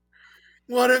 No.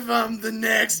 What if I'm the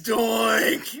next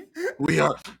Doink?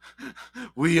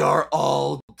 We are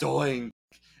all Doink.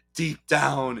 Deep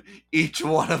down, each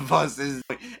one of us is."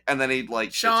 And then he'd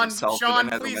like Sean,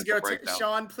 please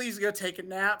go take a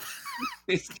nap.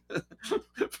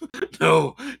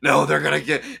 No, they're gonna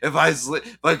get if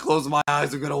I close my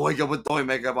eyes, I'm gonna wake up with Doink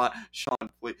makeup on. Sean,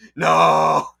 please,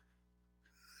 no.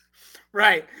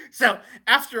 Right. So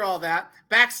after all that,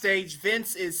 backstage,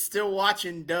 Vince is still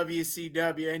watching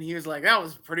WCW, and he was like, "That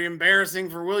was pretty embarrassing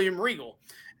for William Regal."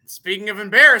 And speaking of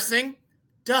embarrassing,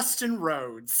 Dustin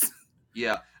Rhodes.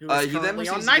 Yeah. He then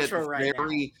on Nitro right now.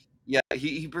 Yeah,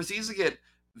 he proceeds to get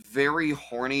very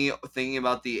horny thinking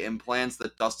about the implants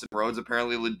that Dustin Rhodes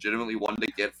apparently legitimately wanted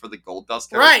to get for the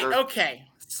Goldust character. Right, okay.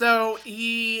 So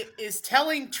he is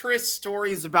telling Trish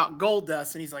stories about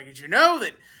Goldust, and he's like, "Did you know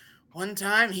that one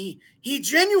time he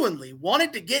genuinely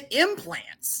wanted to get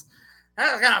implants?"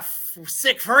 That kind of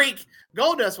sick freak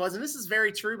Goldust was. And this is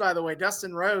very true, by the way.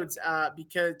 Dustin Rhodes,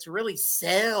 because to really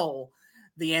sell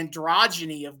the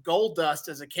androgyny of Goldust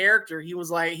as a character, he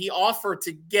offered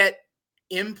to get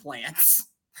implants.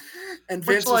 And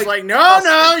Vince was like,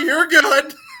 no, you're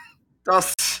good.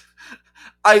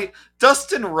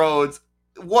 Dustin Rhodes,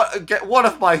 one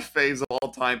of my faves of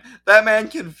all time. That man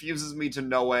confuses me to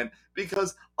no end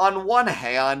because on one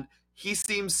hand, he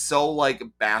seems so like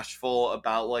bashful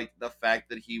about like the fact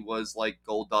that he was like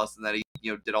Goldust and that he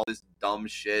did all this dumb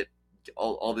shit,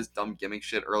 all this dumb gimmick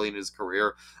shit early in his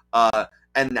career,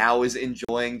 and now is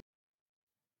enjoying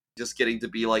just getting to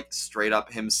be like straight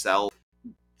up himself,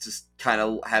 just kind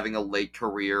of having a late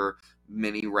career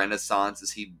mini renaissance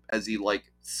as he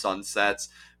like sunsets.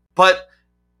 But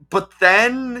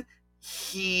then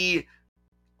he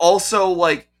also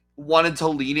like wanted to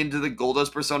lean into the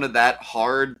Goldust persona that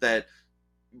hard that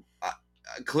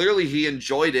clearly he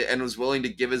enjoyed it and was willing to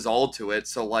give his all to it.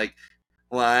 So like,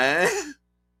 what?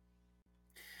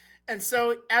 And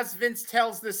so as Vince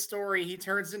tells this story, he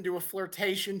turns into a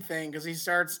flirtation thing because he's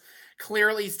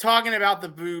talking about the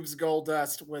boobs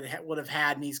Goldust would have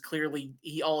had, and he's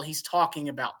talking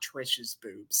about Trish's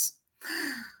boobs.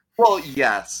 Well,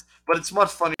 yes, but it's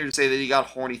much funnier to say that he got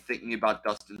horny thinking about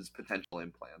Dustin's potential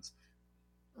implants.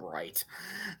 Right.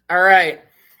 All right.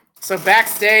 So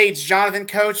backstage, Jonathan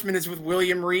Coachman is with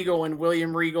William Regal, and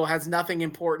William Regal has nothing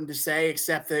important to say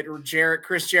except that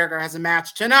Chris Jericho has a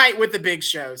match tonight with the Big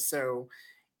Show. So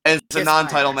and it's a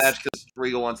non-title match because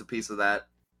Regal wants a piece of that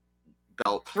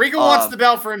belt. Regal wants the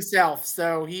belt for himself,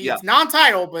 so it's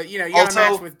non-title, but you got a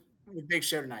match with Big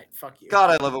Show tonight. Fuck you.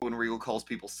 God, I love it when Regal calls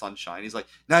people Sunshine. He's like,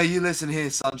 "Now you listen here,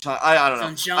 Sunshine." I don't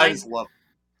know. Sunshine.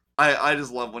 I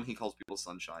just love when he calls people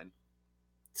Sunshine.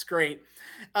 It's great.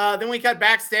 Then we cut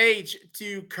backstage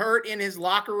to Kurt in his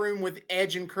locker room with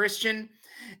Edge and Christian.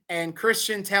 And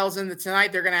Christian tells him that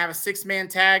tonight they're going to have a 6-man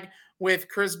tag with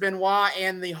Chris Benoit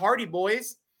and the Hardy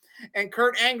Boys. And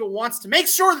Kurt Angle wants to make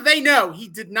sure that they know he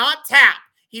did not tap.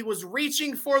 He was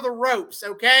reaching for the ropes,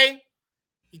 okay?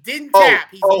 He didn't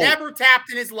tap. He's never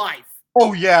tapped in his life.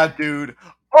 Oh, yeah, dude.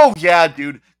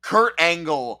 Kurt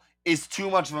Angle is too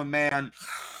much of a man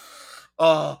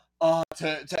to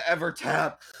ever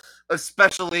tap,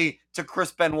 especially to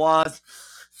Chris Benoit's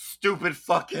stupid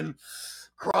fucking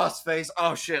crossface.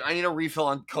 Oh shit, I need a refill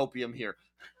on copium here.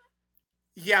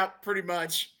 Yeah, pretty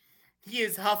much. He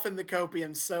is huffing the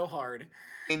copium so hard.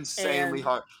 Insanely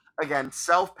hard. Again,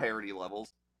 self-parody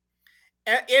levels.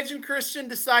 Edge and Christian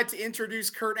decide to introduce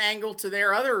Kurt Angle to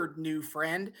their other new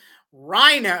friend,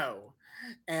 Rhino.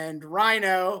 And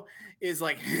Rhino is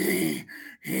like, hey,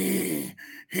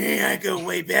 I go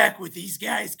way back with these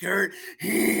guys, Kurt.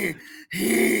 I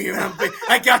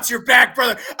got your back,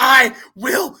 brother. I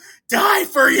will die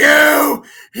for you.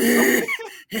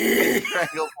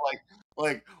 Angle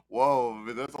like, whoa,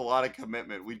 that's a lot of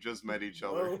commitment. We just met each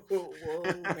other. Whoa,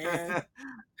 man.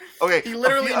 Okay, he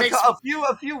literally makes a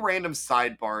few random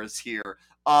sidebars here.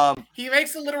 He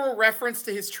makes a literal reference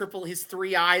to his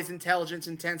 3 eyes: intelligence,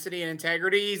 intensity, and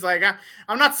integrity. He's like,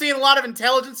 I'm not seeing a lot of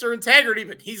intelligence or integrity,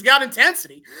 but he's got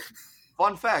intensity.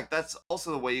 Fun fact, that's also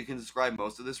the way you can describe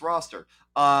most of this roster.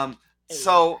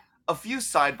 So a few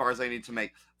sidebars I need to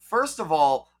make. First of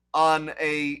all, on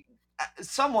a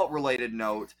somewhat related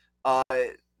note,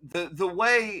 the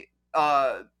way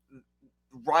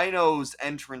Rhino's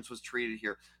entrance was treated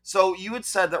here. So you had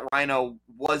said that Rhino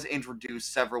was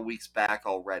introduced several weeks back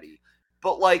already,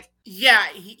 but like, yeah.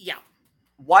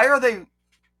 Why are they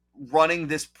running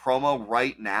this promo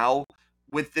right now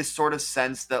with this sort of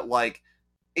sense that like,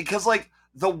 because like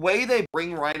the way they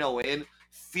bring Rhino in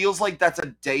feels like that's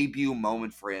a debut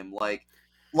moment for him. Like,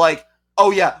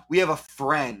 oh yeah, we have a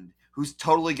friend who's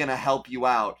totally gonna help you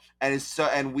out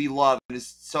and we love and is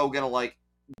so gonna like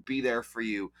be there for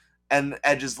you. And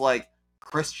Edge is like,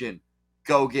 Christian,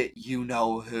 go get you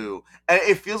know who. And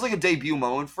it feels like a debut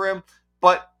moment for him,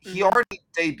 but he already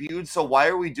debuted, so why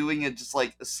are we doing it just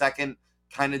like a second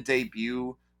kind of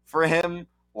debut for him?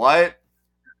 What?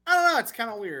 I don't know, it's kind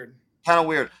of weird.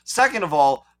 Second of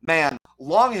all, man,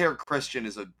 long hair Christian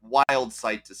is a wild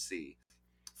sight to see.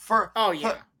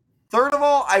 Third of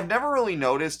all, I've never really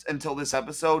noticed until this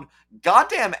episode,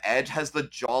 goddamn Edge has the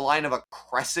jawline of a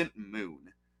crescent moon.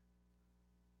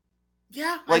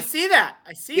 Yeah, like, I see that.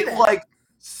 It like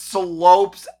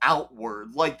slopes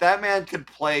outward. Like that man could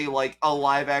play like a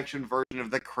live action version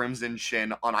of the Crimson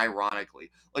Chin unironically.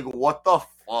 Like what the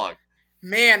fuck?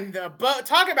 Man, the boat,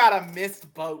 talk about a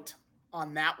missed boat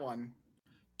on that one.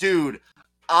 Dude,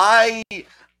 I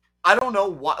don't know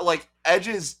what, like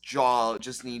Edge's jaw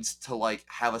just needs to like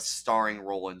have a starring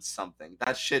role in something.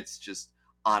 That shit's just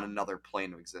on another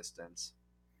plane of existence.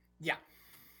 Yeah.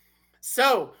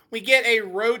 So, we get a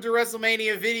Road to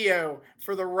WrestleMania video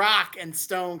for The Rock and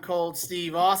Stone Cold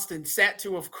Steve Austin, set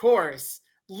to, of course,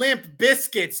 Limp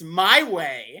Bizkit's My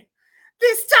Way.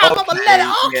 This time I'm gonna let it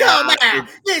all come out.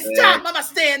 This time I'm gonna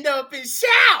stand up and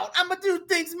shout. I'm gonna do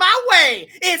things my way.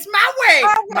 It's my way.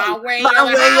 My way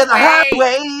of the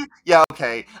highway. Yeah,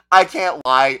 okay. I can't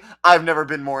lie. I've never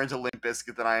been more into Limp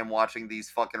Bizkit than I am watching these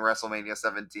fucking WrestleMania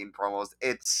 17 promos.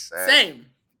 It's same.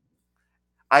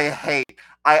 I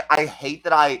hate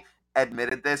that I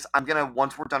admitted this. I'm gonna,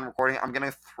 once we're done recording, I'm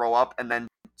gonna throw up and then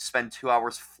spend 2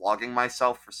 hours flogging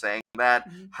myself for saying that.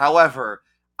 Mm-hmm. However,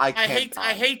 I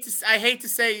hate to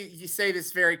say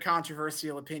this very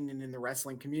controversial opinion in the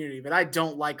wrestling community, but I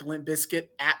don't like Limp Bizkit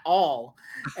at all.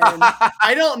 And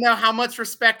I don't know how much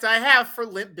respect I have for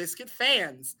Limp Bizkit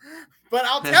fans. But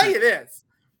I'll tell you this.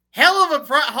 Hell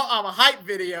of a hype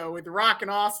video with Rock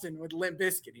and Austin with Limp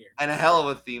Bizkit here. And a hell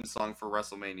of a theme song for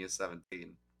WrestleMania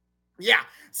 17. Yeah.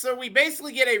 So we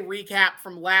basically get a recap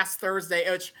from last Thursday,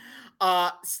 which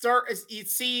you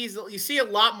see a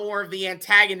lot more of the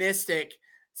antagonistic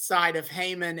side of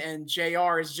Heyman and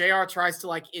JR as JR tries to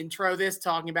like intro this,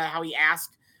 talking about how he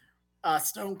asked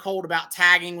Stone Cold about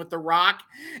tagging with The Rock,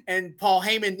 and Paul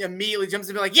Heyman immediately jumps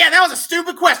in and be like, yeah, that was a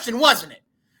stupid question, wasn't it?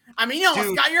 I mean, you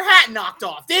almost got your hat knocked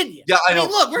off, didn't you? Yeah, I know.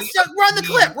 Mean, look, run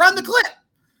the clip.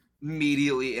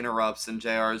 Immediately interrupts, and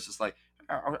JR is just like,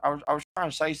 I was trying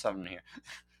to say something here.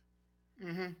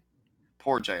 Mm-hmm.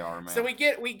 Poor JR, man. So we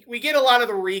get a lot of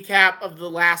the recap of the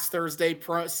last Thursday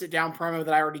sit-down promo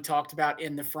that I already talked about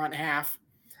in the front half.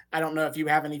 I don't know if you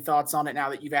have any thoughts on it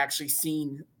now that you've actually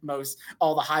seen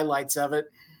all the highlights of it.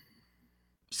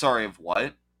 Sorry, of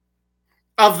what?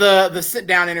 Of the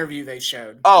sit-down interview they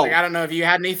showed. Oh. I don't know if you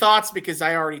had any thoughts because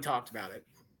I already talked about it.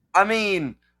 I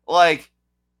mean,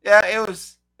 yeah, it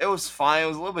was fine. It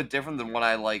was a little bit different than what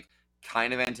I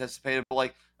kind of anticipated,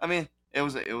 but I mean, it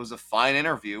was a fine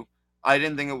interview. I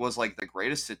didn't think it was the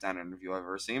greatest sit-down interview I've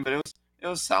ever seen, but it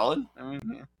was solid. I mean,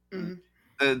 yeah. Mm-hmm.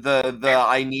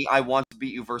 I want to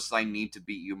beat you versus I need to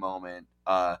beat you moment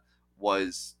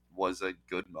was a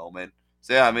good moment.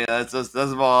 So yeah, I mean that's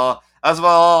about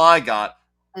all I got.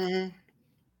 Mm-hmm.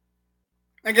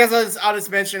 I guess I'll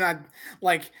just mention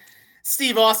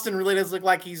Steve Austin really does look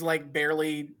like he's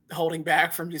barely holding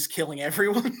back from just killing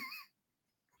everyone.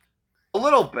 A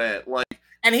little bit,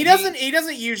 and he doesn't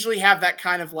usually have that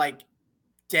kind of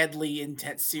deadly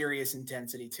intense, serious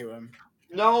intensity to him.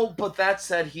 No, but that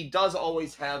said, he does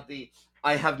always have the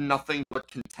I have nothing but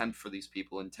contempt for these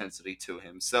people intensity to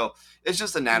him. So it's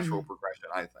just a natural progression,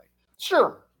 I think.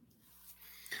 Sure.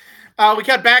 We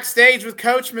got backstage with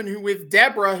Coachman, with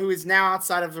Deborah, who is now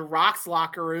outside of the Rock's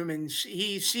locker room, and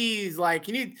she's like,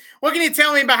 what can you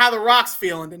tell me about how the Rock's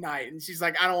feeling tonight? And she's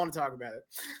like, I don't want to talk about it.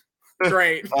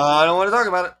 Great. I don't want to talk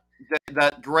about it.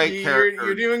 That great character,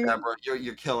 you're doing, Deborah.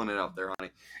 You're killing it up there,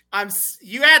 honey.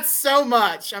 You add so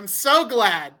much. I'm so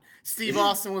glad Steve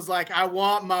Austin was like, I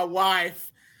want my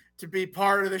wife to be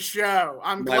part of the show.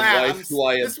 I'm glad.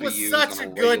 This was such a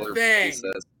good thing.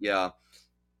 Yeah.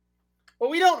 Well,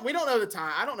 we don't know the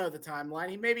time. I don't know the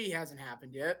timeline. Maybe he hasn't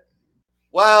happened yet.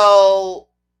 Well,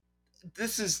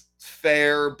 this is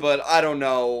fair, but I don't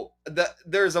know.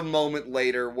 There's a moment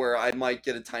later where I might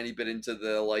get a tiny bit into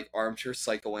the armchair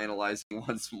psychoanalyzing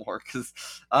once more because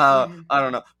I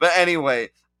don't know. But anyway,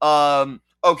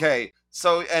 okay.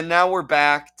 So and now we're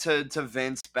back to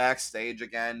Vince backstage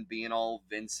again, being all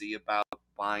Vincey about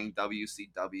buying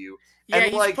WCW. Yeah,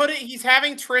 and he's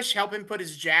having Trish help him put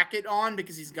his jacket on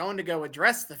because he's going to go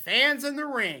address the fans in the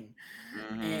ring.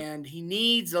 Mm-hmm. And he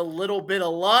needs a little bit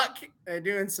of luck. They're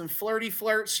doing some flirty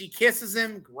flirts. She kisses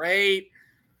him. Great.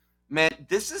 Man,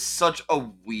 this is such a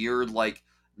weird,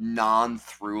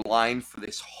 non-through line for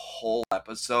this whole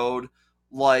episode.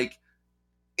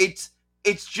 It's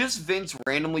just Vince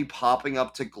randomly popping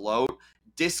up to gloat,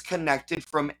 disconnected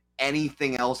from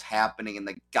anything else happening in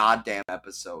the goddamn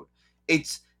episode.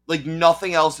 It's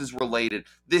nothing else is related.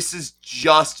 This is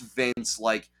just Vince,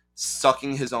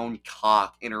 sucking his own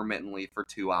cock intermittently for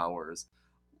 2 hours.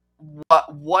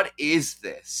 What is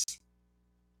this?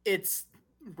 It's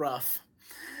rough.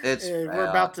 We're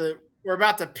about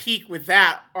to peak with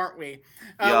that, aren't we?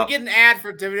 Yep. We get an ad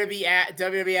for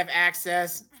WWF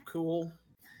Access. Cool.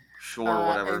 Sure,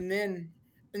 whatever.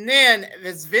 And then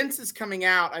as Vince is coming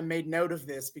out, I made note of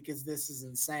this because this is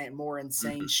insane. More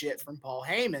insane shit from Paul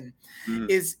Heyman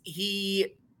is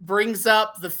he brings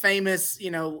up the famous,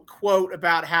 quote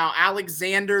about how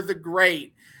Alexander the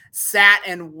Great sat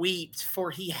and wept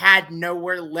for he had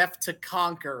nowhere left to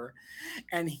conquer.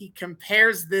 And he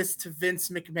compares this to Vince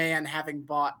McMahon having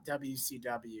bought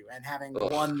WCW and having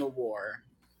won the war.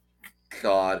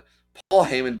 God. Paul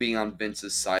Heyman being on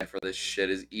Vince's side for this shit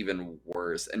is even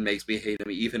worse and makes me hate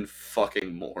him even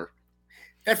fucking more.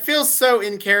 That feels so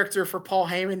in character for Paul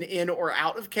Heyman, in or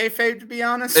out of kayfabe, to be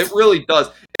honest. It really does.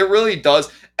 It really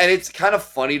does. And it's kind of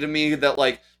funny to me that,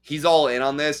 like, he's all in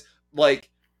on this, like,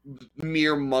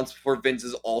 mere months before Vince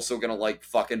is also gonna, like,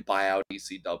 fucking buy out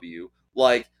ECW.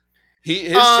 Like,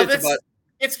 his shit's about...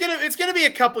 It's gonna be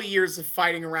a couple years of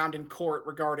fighting around in court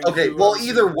regarding... Okay, well,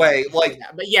 either way, like...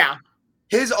 But yeah.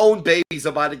 His own baby's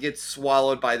about to get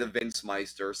swallowed by the Vince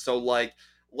Meister, so, like,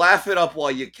 laugh it up while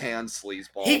you can,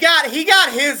 sleazeball. He got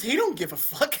his. He don't give a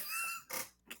fuck.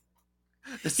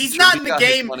 He's not in the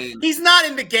game. He's not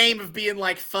in the game of being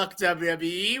like, fuck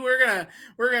WWE.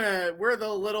 We're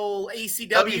the little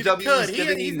ACW that could.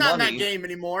 He's not in that game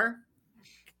anymore.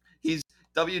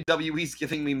 WWE's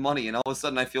giving me money, and all of a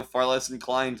sudden I feel far less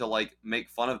inclined to, like, make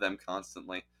fun of them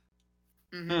constantly.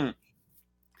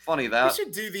 Funny that. We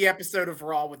should do the episode of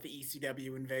Raw with the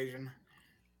ECW invasion.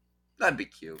 That'd be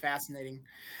cute. Fascinating.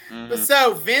 But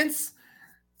so Vince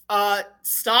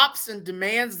stops and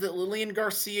demands that Lillian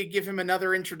Garcia give him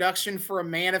another introduction for a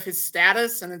man of his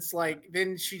status, and it's like,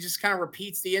 then she just kind of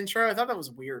repeats the intro. I thought that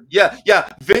was weird. Yeah.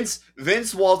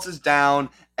 Vince waltzes down,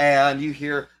 and you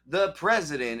hear the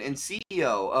president and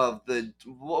CEO of the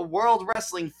World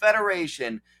Wrestling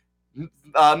Federation,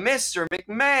 Mr.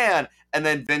 McMahon, and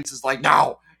then Vince is like,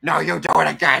 no, you do it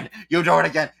again,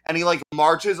 and he, like,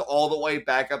 marches all the way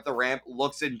back up the ramp,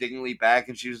 looks indignantly back,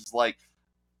 and she's just like,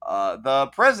 the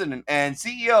president and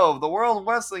CEO of the World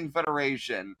Wrestling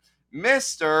Federation,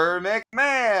 Mr.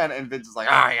 McMahon, and Vince is like,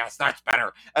 yes, that's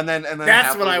better, and then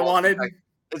that's what I wanted.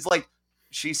 It's like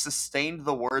she sustained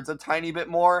the words a tiny bit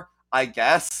more, I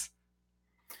guess.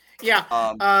 Yeah.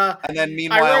 And then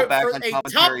meanwhile, back on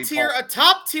commentary, a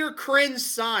top tier cringe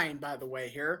sign, by the way.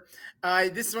 Here,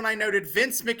 this is when I noted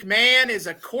Vince McMahon is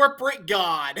a corporate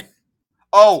god.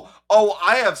 Oh,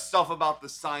 I have stuff about the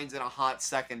signs in a hot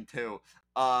second too.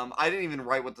 I didn't even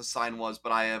write what the sign was,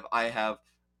 but I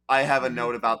have a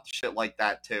note about shit like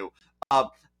that too. And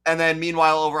then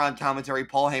meanwhile, over on commentary,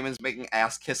 Paul Heyman's making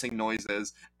ass kissing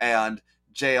noises, and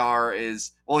JR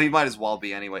is, well, he might as well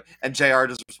be anyway. And JR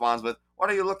just responds with, "What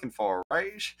are you looking for,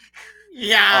 right?"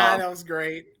 Yeah, that was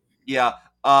great. Yeah.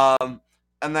 And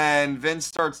then Vince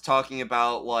starts talking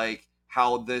about, like,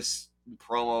 how this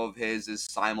promo of his is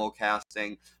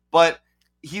simulcasting, but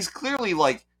he's clearly,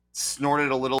 like,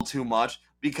 snorted a little too much,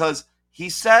 because he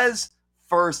says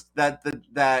first that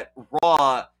that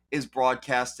Raw is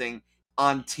broadcasting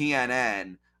on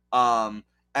TNN, and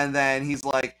then he's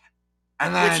like,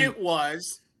 and then, which it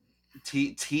was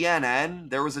TNN.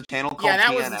 There was a channel called TNN.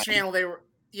 That was the channel they were.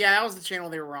 Yeah, that was the channel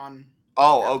they were on.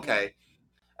 Oh, okay.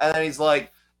 And then he's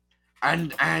like,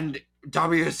 and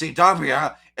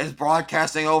WCW is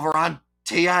broadcasting over on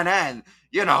TNN.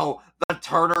 You know, the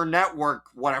Turner Network,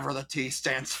 whatever the T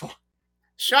stands for.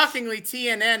 Shockingly,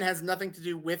 TNN has nothing to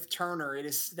do with Turner.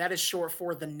 That is short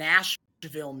for the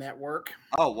Nashville Network.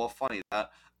 Oh, well, funny that.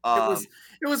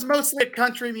 It was mostly a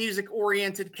country music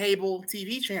oriented cable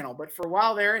TV channel, but for a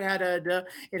while there, it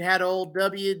had old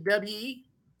WWE.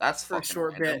 That's for a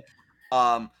short bit.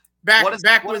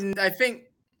 Back when I think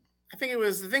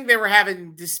they were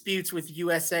having disputes with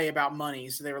USA about money,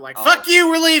 so they were like, "Fuck you,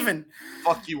 we're leaving."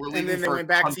 Fuck you, we're leaving. And then they went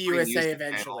back to USA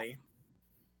eventually.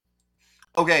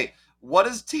 Okay, what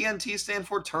does TNT stand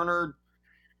for? Turner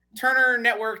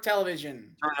Network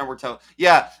Television. Turner Network Television.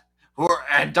 Yeah.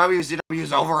 And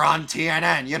WCW's over on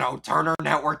TNN, you know, Turner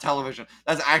Network Television.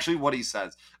 That's actually what he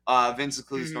says. Vince is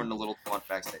clearly snorting a little too much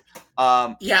backstage.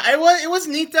 Yeah, it was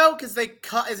neat though, because they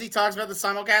cut, as he talks about the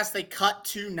simulcast, they cut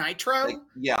to Nitro.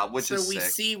 Which is so we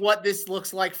sick. See what this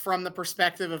looks like from the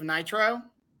perspective of Nitro.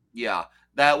 Yeah,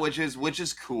 that which is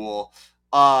cool.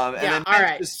 And then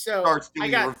Vince starts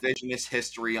doing revisionist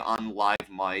history on live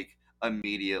mic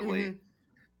immediately.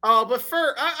 But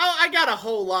I got a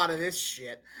whole lot of this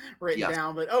shit written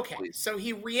down. But okay, so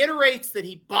he reiterates that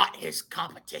he bought his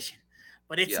competition,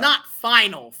 but it's not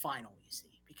final, you see,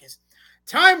 because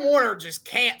Time Warner just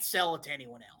can't sell it to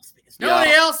anyone else because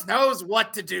nobody else knows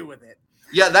what to do with it.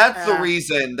 Yeah, that's the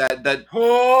reason that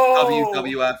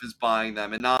WWF is buying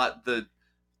them, and not the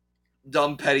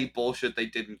dumb petty bullshit they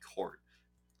did in court.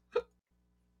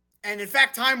 And in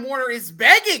fact, Time Warner is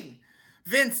begging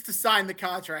Vince to sign the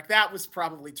contract. That was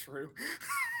probably true.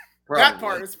 That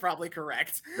part is probably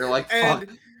correct. They're like,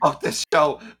 fuck this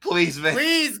show. Please, Vince.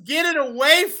 Please get it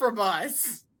away from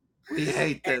us. We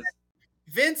hate this. And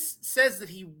Vince says that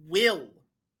he will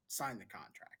sign the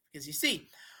contract. Because you see,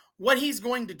 what he's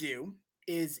going to do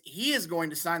is he is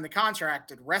going to sign the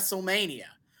contract at WrestleMania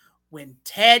when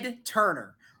Ted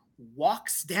Turner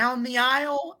walks down the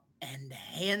aisle and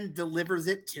hand delivers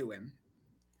it to him.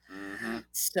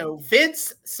 So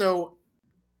Vince,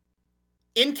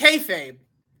 in kayfabe,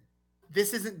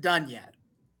 this isn't done yet.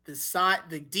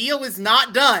 The deal is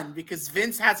not done because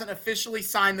Vince hasn't officially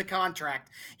signed the contract.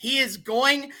 He is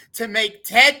going to make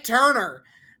Ted Turner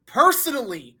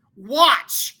personally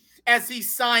watch as he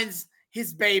signs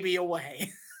his baby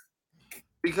away.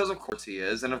 Because of course he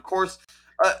is, and of course,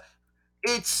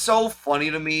 it's so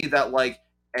funny to me that like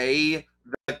the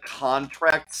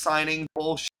contract signing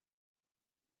bullshit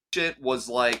was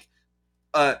like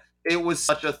it was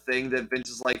such a thing that Vince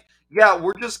is like, yeah,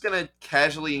 we're just gonna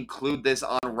casually include this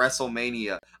on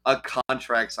WrestleMania, a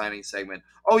contract signing segment.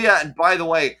 Oh yeah, and by the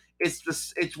way, it's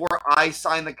where I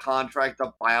sign the contract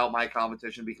to buy out my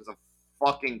competition because of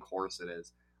fucking course it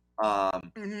is.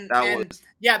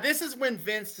 Yeah, this is when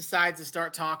Vince decides to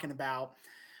start talking about.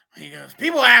 He goes,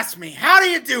 people ask me, how do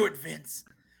you do it, Vince?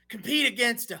 Compete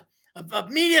against a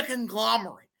media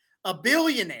conglomerate, a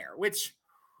billionaire, which,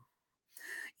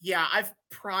 yeah, I've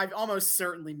almost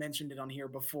certainly mentioned it on here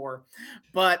before.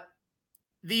 But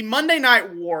the Monday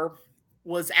Night War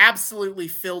was absolutely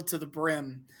filled to the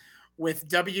brim with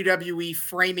WWE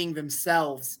framing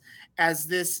themselves as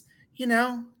this,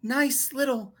 nice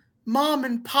little mom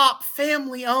and pop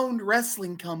family owned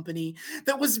wrestling company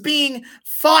that was being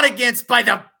fought against by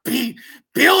the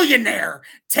billionaire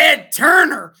Ted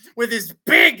Turner with his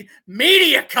big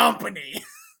media company.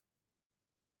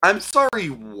 I'm sorry,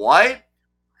 what?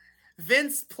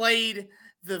 Vince played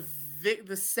the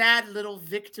sad little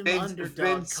victim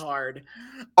underdog card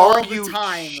all the time.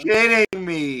 Are you kidding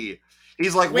me?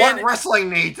 He's like, what wrestling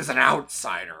needs is an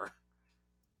outsider.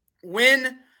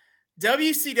 When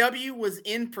WCW was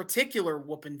in particular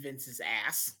whooping Vince's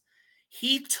ass,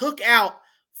 he took out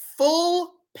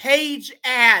full page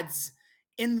ads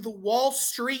in the Wall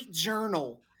Street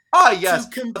Journal. Ah, yes.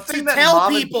 The thing that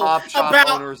mom and pop shop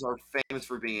owners are famous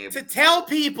for being able to tell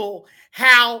people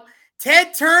how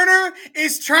Ted Turner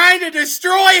is trying to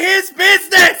destroy his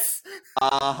business.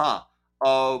 Uh-huh.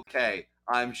 Okay,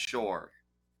 I'm sure.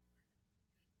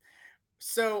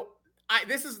 So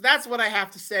that's what I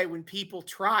have to say when people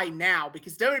try now,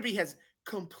 because WWE has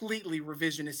completely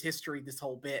revisionist history this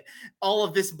whole bit. All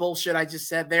of this bullshit I just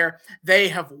said there, they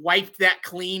have wiped that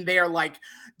clean. They are like,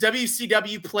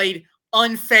 WCW played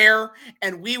unfair,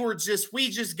 and we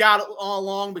just got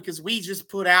along because we just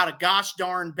put out a gosh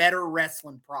darn better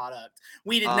wrestling product.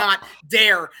 We did not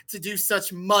dare to do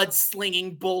such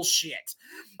mudslinging bullshit.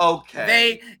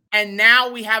 Okay. And now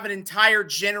we have an entire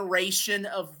generation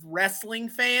of wrestling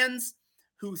fans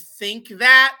who think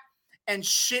that and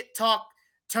shit talk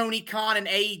Tony Khan and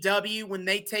AEW when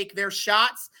they take their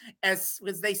shots, as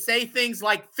they say things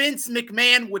like Vince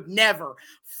McMahon would never.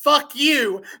 Fuck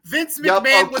you. Vince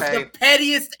McMahon was the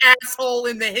pettiest asshole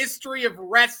in the history of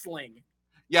wrestling.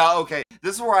 Yeah, okay.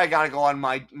 This is where I gotta go on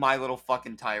my little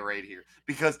fucking tirade here.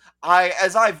 Because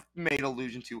as I've made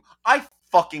allusion to, I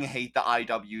fucking hate the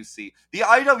IWC. The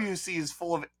IWC is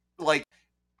full of, like,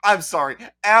 I'm sorry,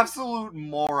 absolute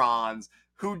morons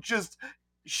who just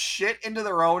shit into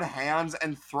their own hands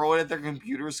and throw it at their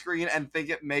computer screen and think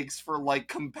it makes for, like,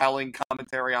 compelling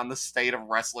commentary on the state of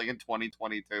wrestling in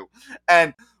 2022.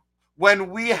 And when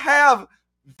we have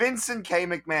Vincent K.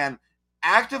 McMahon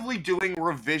actively doing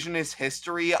revisionist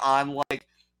history on, like,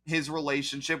 his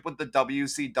relationship with the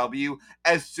WCW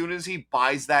as soon as he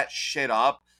buys that shit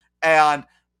up, and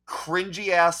cringy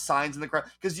ass signs in the crowd,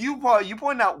 because you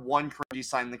pointed out one cringy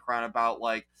sign in the crowd about,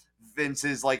 like,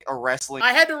 Vince's, like, a wrestling.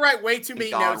 I had to write way too many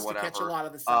notes to catch a lot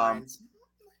of the signs.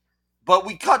 But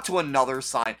we cut to another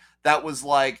sign that was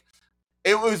like,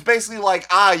 it was basically like,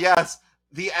 yes,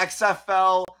 the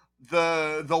XFL,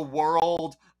 the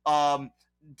world,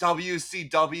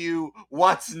 WCW,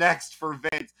 what's next for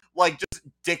Vince? Like, just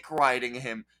dick riding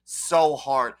him so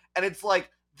hard. And it's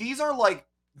like, these are like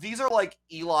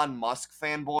Elon Musk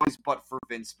fanboys, but for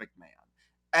Vince McMahon.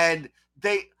 And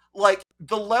they, like,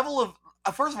 the level of,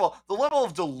 first of all, the level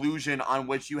of delusion on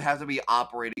which you have to be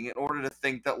operating in order to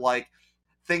think that, like,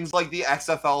 things like the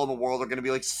XFL in the world are going to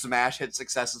be, like, smash hit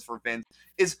successes for Vince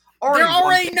is already... They're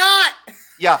already not!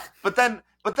 Yeah, but then,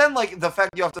 like, the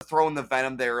fact you have to throw in the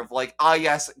venom there of, like,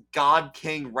 yes, God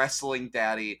King Wrestling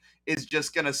Daddy is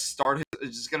just gonna start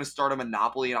a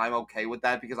monopoly, and I'm okay with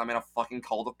that because I'm in a fucking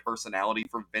cult of personality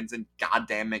for Vincent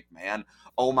goddamn McMahon.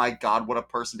 Oh my god, what a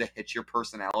person to hitch your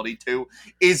personality to.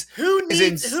 Who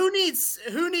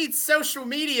needs social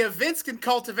media? Vince can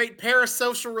cultivate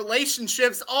parasocial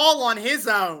relationships all on his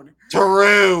own.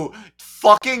 True.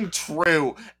 Fucking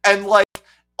true. And, like,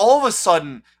 all of a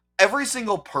sudden, every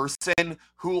single person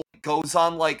who goes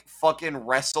on, like, fucking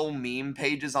wrestle meme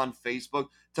pages on Facebook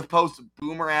to post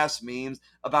boomer ass memes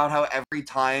about how every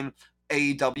time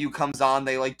AEW comes on,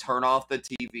 they, like, turn off the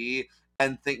TV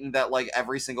and thinking that like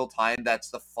every single time that's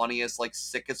the funniest, like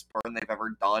sickest burn they've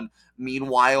ever done.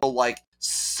 Meanwhile, like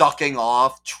sucking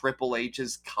off Triple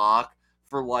H's cock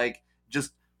for like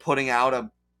just putting out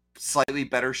a slightly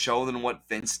better show than what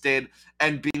Vince did,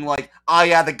 and being like, oh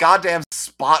yeah, the goddamn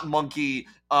spot monkey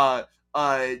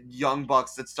Young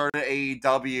Bucks that started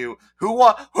AEW. Who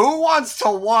wants to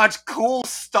watch cool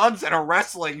stunts in a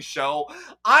wrestling show?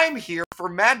 I'm here for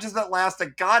matches that last a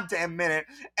goddamn minute,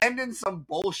 end in some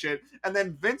bullshit, and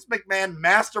then Vince McMahon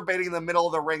masturbating in the middle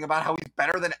of the ring about how he's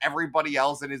better than everybody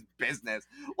else in his business.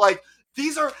 Like,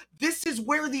 this is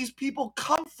where these people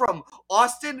come from,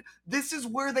 Austin. This is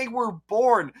where they were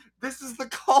born. This is the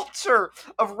culture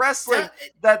of wrestling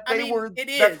that they were. It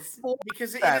is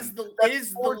because it is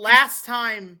the last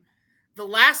time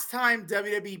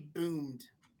WWE boomed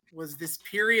was this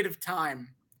period of time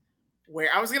where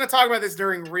I was going to talk about this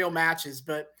during real matches,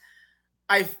 but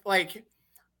I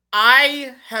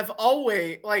have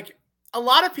always like. A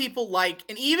lot of people like,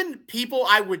 and even people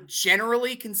I would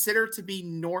generally consider to be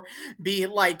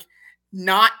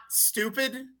not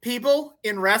stupid people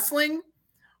in wrestling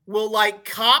will like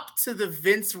cop to the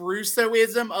Vince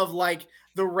Russo-ism of like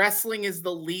the wrestling is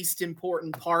the least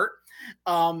important part.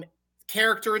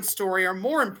 Character and story are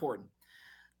more important.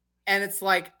 And it's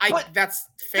like, that's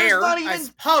fair, not even I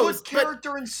suppose.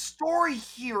 Character and story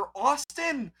here,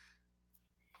 Austin.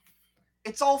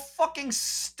 It's all fucking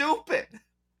stupid.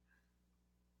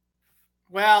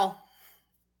 Well,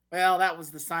 that was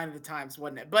the sign of the times,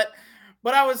 wasn't it? But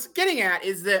what I was getting at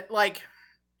is that, like,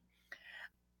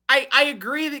 I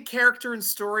agree that character and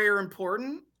story are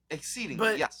important. Exceedingly,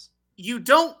 but yes. You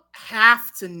don't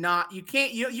have to not. You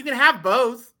can't. You can have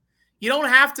both. You don't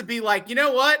have to be like, you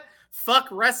know what? Fuck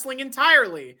wrestling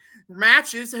entirely.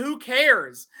 Matches, who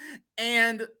cares?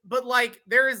 But like,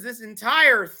 there is this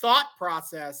entire thought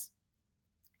process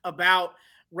about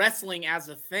wrestling as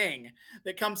a thing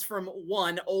that comes from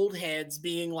old heads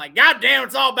being like, God damn,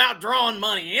 it's all about drawing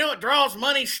money. You know what draws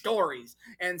money? Stories.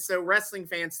 And so wrestling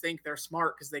fans think they're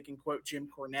smart because they can quote Jim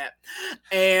Cornette.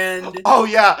 And oh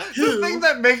yeah, the thing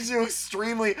that makes you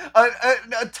extremely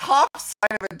a top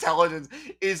sign of intelligence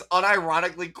is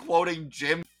unironically quoting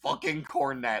Jim fucking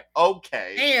Cornette.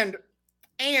 Okay.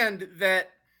 And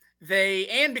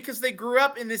because they grew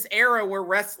up in this era where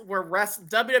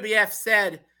WWF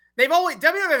said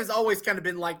WWF has always kind of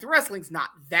been like, the wrestling's not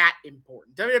that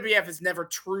important. WWF has never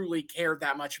truly cared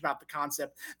that much about the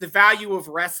concept, the value of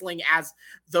wrestling as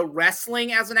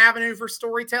an avenue for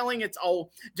storytelling.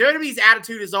 WWE's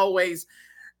attitude is always,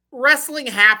 wrestling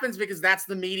happens because that's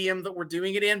the medium that we're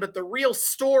doing it in, but the real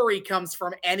story comes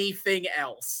from anything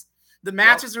else. The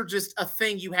matches are just a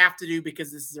thing you have to do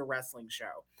because this is a wrestling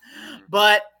show.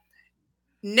 But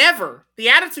the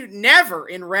attitude never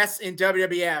in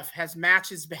WWF has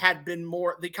matches had been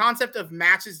more, the concept of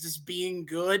matches just being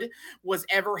good was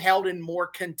ever held in more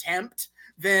contempt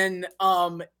than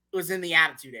was in the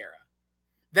Attitude Era.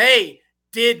 They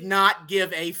did not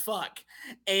give a fuck.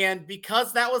 And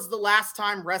because that was the last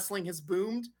time wrestling has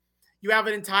boomed, you have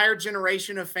an entire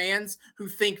generation of fans who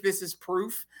think this is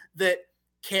proof that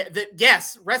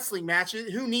yes, wrestling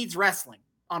matches, who needs wrestling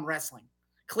on wrestling?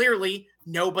 Clearly,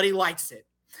 nobody likes it.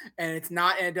 And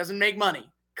it doesn't make money.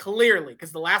 Clearly,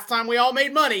 because the last time we all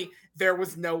made money, there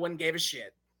was no one gave a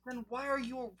shit. Then why are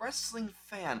you a wrestling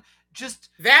fan?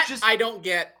 I don't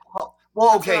get.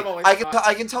 Well, okay,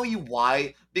 I can tell you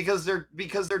why. Because they're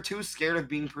too scared of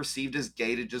being perceived as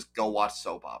gay to just go watch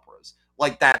soap operas.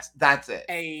 Like that's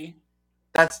it.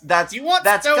 That's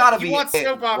gotta be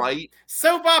it, right?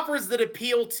 Soap operas that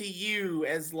appeal to you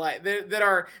as like that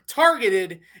are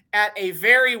targeted at a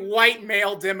very white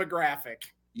male demographic.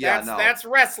 Yeah, that's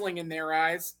wrestling in their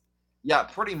eyes. Yeah,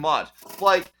 pretty much.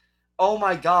 Like, oh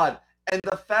my god. And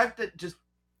the fact that just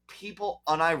people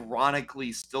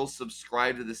unironically still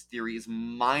subscribe to this theory is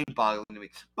mind-boggling to me.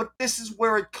 But this is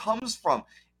where it comes from.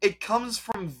 It comes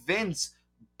from Vince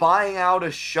buying out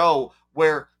a show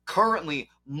where currently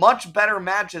much better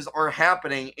matches are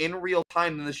happening in real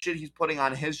time than the shit he's putting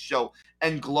on his show,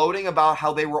 and gloating about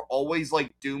how they were always like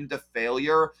doomed to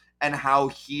failure and how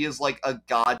he is like a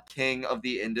god king of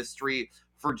the industry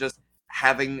for just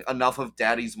having enough of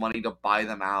daddy's money to buy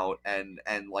them out and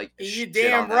like you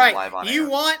damn right. Do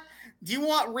you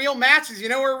want real matches? You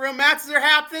know where real matches are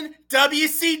happening?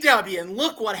 WCW, and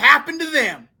look what happened to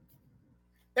them.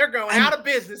 They're going out of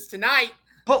business tonight.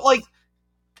 But like,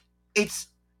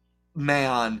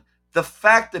 man, the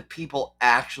fact that people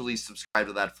actually subscribe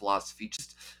to that philosophy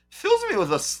just fills me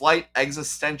with a slight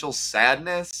existential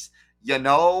sadness, you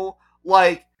know?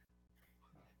 Like,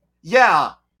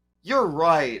 yeah, you're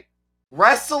right.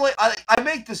 Wrestling, I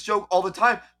make this joke all the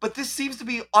time, but this seems to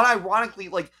be unironically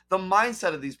like the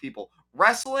mindset of these people.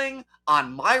 Wrestling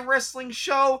on my wrestling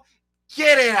show?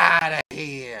 Get it out of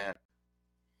here.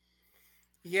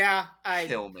 Yeah,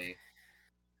 Kill me.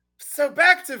 So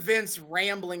back to Vince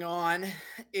rambling on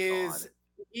is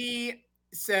he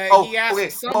said he asked okay.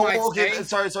 some might say,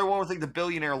 sorry, one more thing. The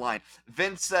billionaire line.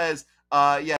 Vince says,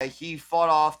 yeah, he fought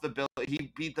off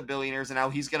he beat the billionaires, and now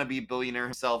he's gonna be a billionaire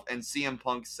himself. And CM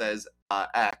Punk says,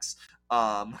 X.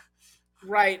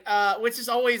 Right, which is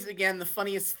always, again, the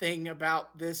funniest thing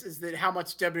about this is that how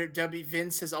much WWE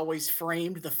Vince has always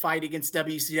framed the fight against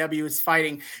WCW as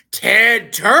fighting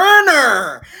Ted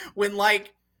Turner, when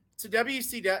like to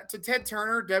Ted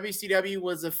Turner, WCW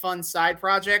was a fun side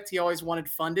project. He always wanted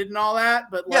funded and all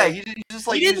that, but like, yeah, he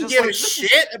didn't give a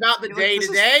shit about the day to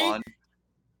day.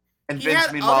 And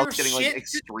Vince, meanwhile, is getting like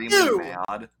extremely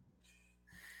mad.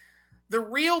 The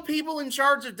real people in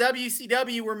charge of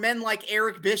WCW were men like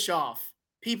Eric Bischoff,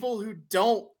 people who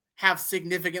don't have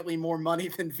significantly more money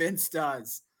than Vince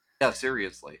does. Yeah,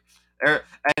 seriously.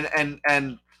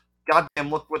 And goddamn,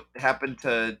 look what happened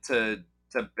to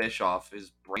Bischoff.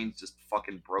 His brain's just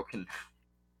fucking broken.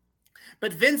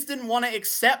 But Vince didn't want to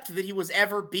accept that he was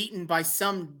ever beaten by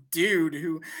some dude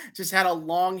who just had a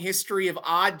long history of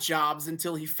odd jobs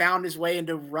until he found his way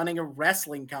into running a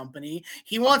wrestling company.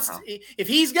 He wants, if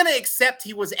he's going to accept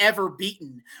he was ever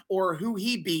beaten or who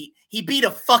he beat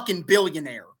a fucking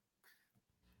billionaire.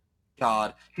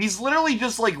 God, he's literally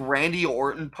just like Randy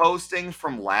Orton posting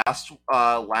from last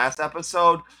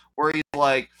episode where he's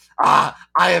like, I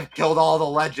have killed all the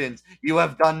legends. You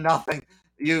have done nothing.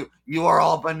 You are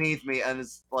all beneath me. And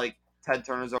it's like Ted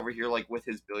Turner's over here like with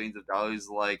his billions of dollars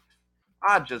like,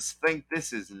 I just think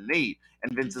this is neat.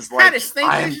 And Vince is like, I just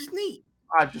think this is neat.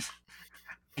 I just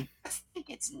think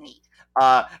it's neat.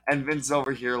 And Vince is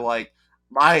over here like,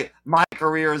 my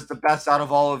career is the best out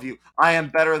of all of you. I am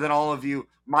better than all of you.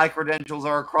 My credentials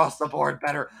are across the board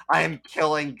better. I am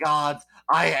killing gods.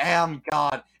 I am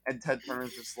God. And Ted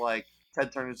Turner's just like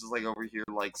over here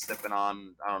like sipping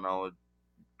on, I don't know, a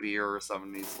beer or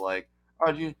something. He's like,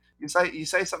 oh, you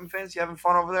say something, Vince? You having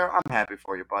fun over there? I'm happy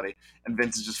for you, buddy. And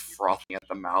Vince is just frothing at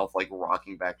the mouth, like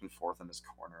rocking back and forth in his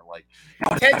corner. Like,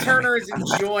 Ted Turner is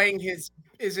enjoying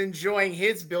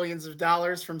his billions of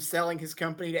dollars from selling his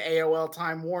company to AOL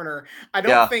Time Warner. I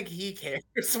don't think he cares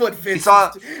what Vince.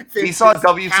 He saw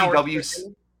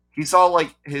WCW. He saw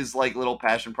like his like little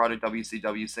passion project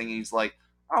WCW singing. He's like,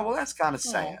 oh well, that's kind of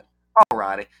sad.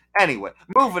 Alrighty. Anyway,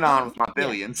 moving on with my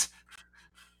billions.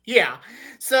 Yeah.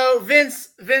 So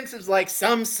Vince is like,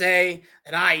 some would say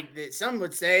that I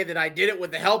did it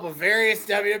with the help of various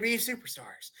WWE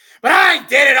superstars, but I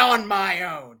did it on my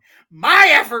own, my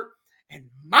effort and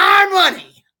my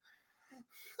money.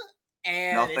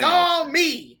 And it's all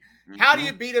me. Mm-hmm. How do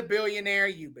you beat a billionaire?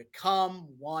 You become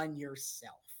one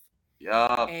yourself.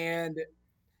 Yeah.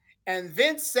 And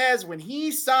Vince says when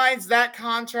he signs that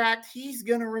contract, he's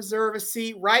going to reserve a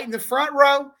seat right in the front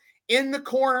row in the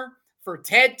corner for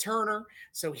Ted Turner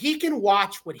so he can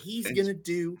watch what he's going to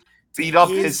do to beat up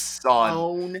his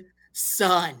own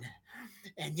son.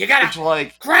 And you got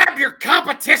to grab your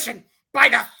competition by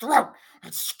the throat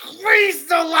and squeeze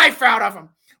the life out of him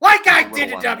like I did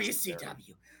to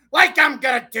WCW, like I'm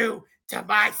going to do to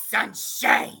my son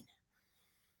Shane.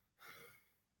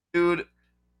 Dude,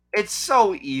 it's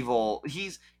so evil.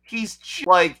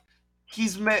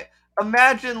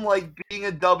 Imagine like being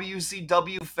a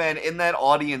WCW fan in that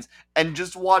audience and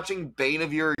just watching bane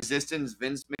of your existence,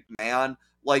 Vince McMahon,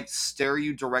 like stare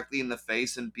you directly in the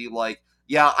face and be like,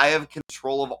 yeah, I have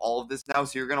control of all of this now,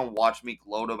 so you're going to watch me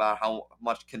gloat about how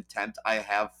much contempt I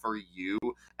have for you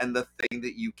and the thing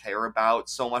that you care about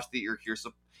so much that you're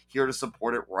here to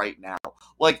support it right now.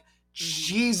 Like,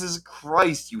 Jesus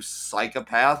Christ, you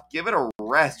psychopath. Give it a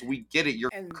rest. We get it.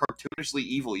 You're cartoonishly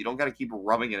evil. You don't got to keep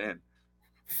rubbing it in.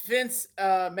 Vince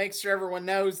makes sure everyone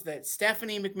knows that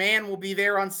Stephanie McMahon will be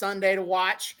there on Sunday to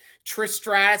watch. Trish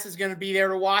Stratus is going to be there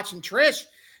to watch. And Trish,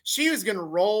 she was going to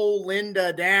roll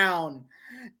Linda down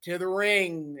to the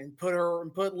ring and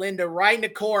put Linda right in the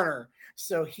corner.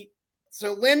 So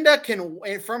Linda can,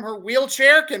 from her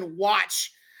wheelchair, can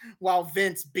watch while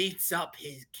Vince beats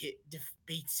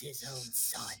his own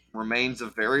son. Remains a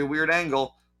very weird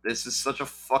angle. This is such a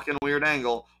fucking weird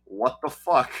angle. What the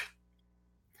fuck?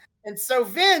 And so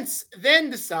Vince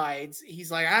then decides,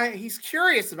 he's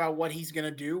curious about what he's going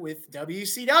to do with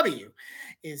WCW.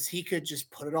 Is he could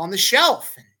just put it on the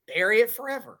shelf and bury it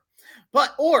forever.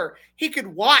 Or he could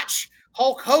watch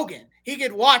Hulk Hogan. He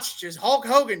could watch just Hulk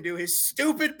Hogan do his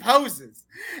stupid poses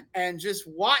and just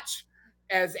watch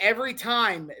as every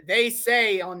time they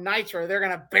say on Nitro they're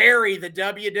going to bury the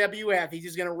WWF, he's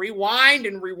just going to rewind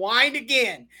and rewind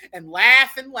again and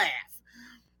laugh and laugh.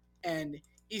 And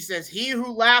he says, he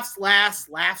who laughs last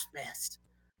laughs best.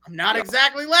 I'm not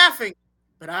exactly laughing,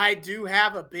 but I do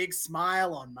have a big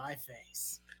smile on my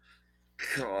face.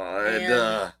 God.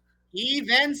 And he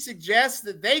then suggests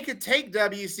that they could take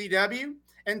WCW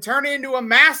and turn it into a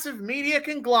massive media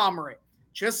conglomerate,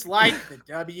 just like the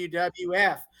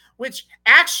WWF, which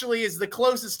actually is the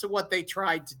closest to what they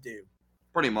tried to do.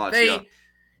 Pretty much,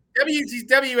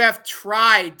 WWF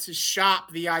tried to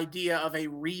shop the idea of a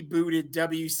rebooted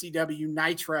WCW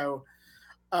Nitro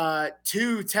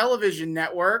to television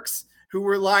networks who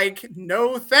were like,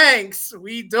 no thanks,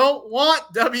 we don't want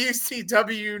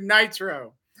WCW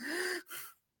Nitro.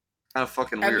 Kind of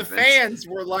fucking weird. And the fans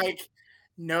were like,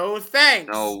 no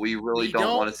thanks. No, we really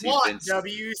don't want to see Vince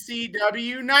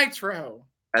WCW Nitro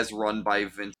as run by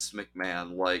Vince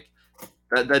McMahon. Like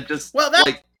that just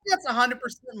that's 100%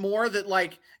 more that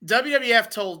like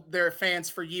WWF told their fans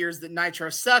for years that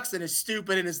Nitro sucks and is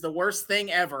stupid and is the worst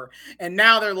thing ever. And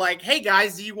now they're like, hey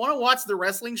guys, do you want to watch the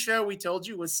wrestling show we told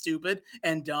you was stupid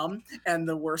and dumb and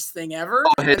the worst thing ever?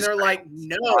 And they're like,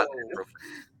 no.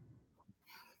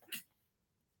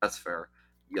 That's fair.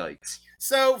 Yikes.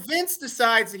 So Vince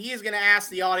decides that he is going to ask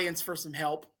the audience for some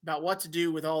help about what to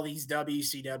do with all these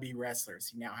WCW wrestlers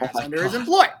he now has under his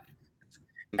employ.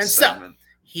 And so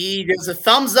he does a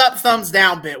thumbs up, thumbs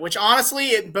down bit, which honestly,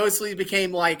 it mostly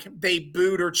became like they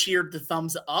booed or cheered the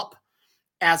thumbs up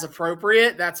as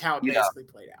appropriate. That's how it basically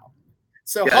played out.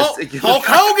 So Hulk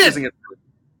Hogan.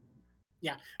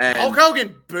 Yeah. And Hulk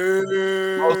Hogan,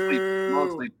 boo.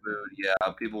 Mostly booed. Yeah,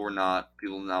 people did not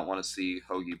want to see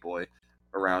Hoagie Boy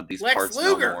around these Lex parts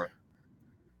Luger. no more.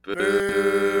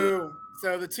 Boo.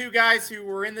 So the two guys who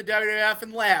were in the WWF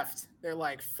and left, they're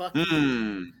like, fuck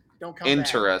you. Don't come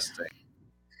Interesting.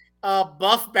 back.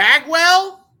 Buff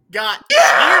Bagwell got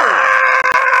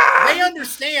cheered. They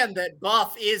understand that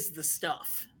Buff is the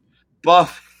stuff.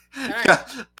 Buff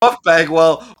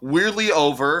Bagwell weirdly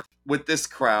over with this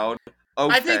crowd.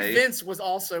 Okay. I think Vince was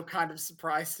also kind of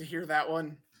surprised to hear that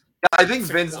one. Yeah, I think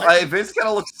Vince kind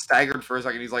of looked staggered for a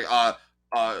second. He's like,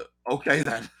 okay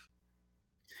then.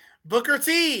 Booker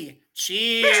T,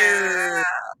 cheers.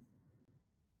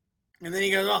 And then he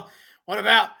goes, oh, what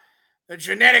about the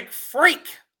genetic freak?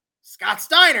 Scott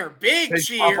Steiner, big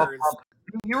cheers. Papa Pump.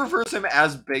 You refer to him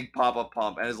as Big Papa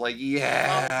Pump, and it's like,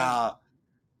 yeah,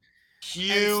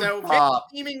 huge so pop.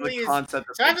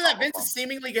 So after that, Vince is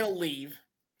seemingly going to leave,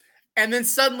 and then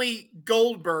suddenly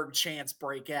Goldberg chants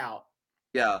break out.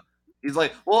 Yeah, he's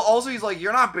like,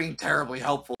 you're not being terribly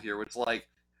helpful here, which like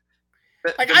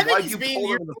I think he's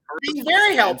being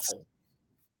very helpful.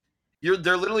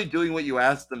 They're literally doing what you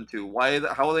asked them to.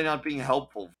 How are they not being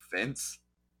helpful, Vince?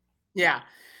 Yeah.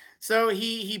 So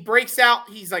he breaks out.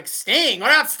 He's like, Sting, what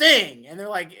about Sting? And they're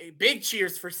like, big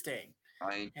cheers for Sting.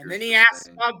 And then he asks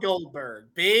about Goldberg.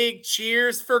 Big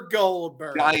cheers for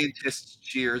Goldberg. Giantest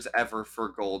cheers ever for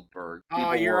Goldberg.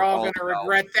 Oh, you're all going to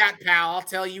regret that, pal. I'll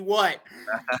tell you what.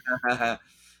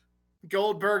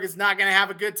 Goldberg is not going to have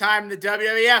a good time in the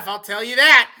WWF. I'll tell you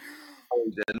that. Oh,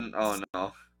 he didn't? Oh,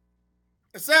 no.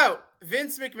 So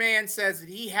Vince McMahon says that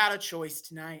he had a choice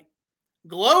tonight.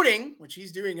 Gloating, which he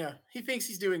thinks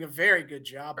he's doing a very good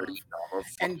job of,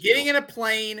 and getting in a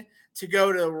plane to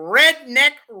go to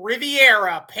Redneck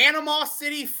Riviera, Panama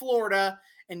City, Florida,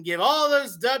 and give all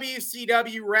those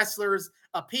WCW wrestlers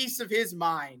a piece of his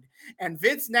mind. And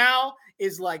Vince now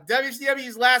is like,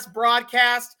 WCW's last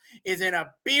broadcast is in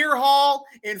a beer hall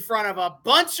in front of a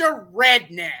bunch of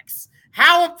rednecks.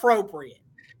 How appropriate.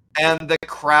 And the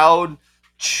crowd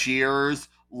cheers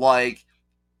like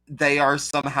they are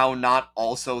somehow not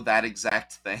also that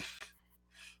exact thing.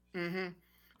 Mm-hmm.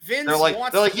 Vince they're like,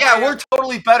 yeah, we're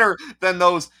totally better than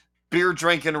those beer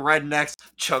drinking rednecks.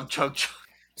 Chug, chug, chug.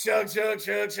 Chug, chug,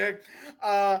 chug, chug.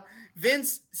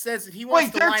 Vince says that he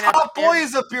wants to line up. Their top boy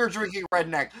is a beer drinking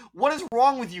redneck. What is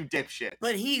wrong with you, dipshit?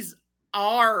 But he's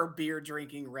our beer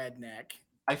drinking redneck.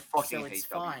 I fucking hate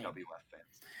WWF fans.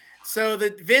 So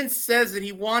that Vince says that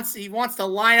he wants to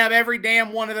line up every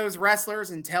damn one of those wrestlers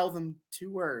and tell them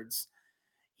 2 words.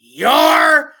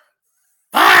 You're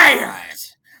fired!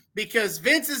 Because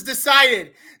Vince has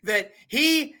decided that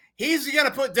he's going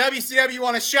to put WCW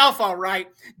on a shelf, all right.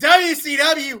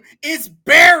 WCW is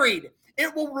buried.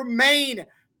 It will remain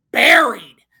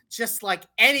buried, just like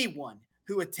anyone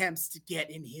who attempts to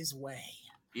get in his way.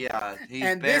 Yeah.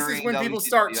 And this is when people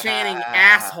start chanting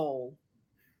asshole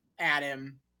at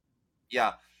him.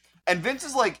 Yeah. And Vince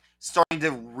is like starting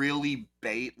to really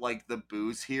bait like the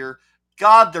booze here.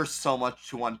 God, there's so much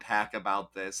to unpack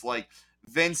about this. Like,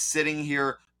 Vince sitting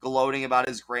here gloating about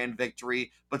his grand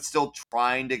victory, but still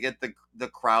trying to get the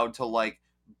crowd to like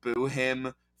boo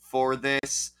him for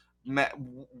this.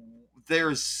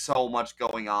 There's so much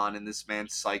going on in this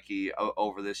man's psyche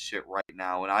over this shit right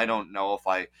now, and I don't know if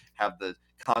I have the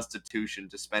constitution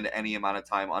to spend any amount of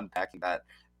time unpacking that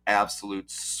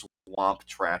absolute swamp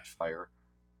trash fire.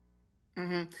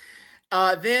 Mm-hmm.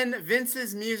 Then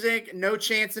Vince's music, "No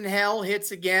Chance in Hell,"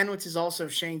 hits again, which is also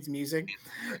Shane's music.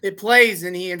 It plays,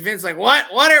 and Vince's like,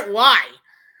 "What? Why?"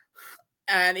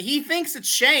 And he thinks it's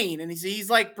Shane, and he's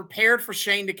like prepared for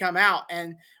Shane to come out.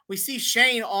 And we see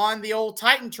Shane on the old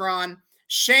Titantron.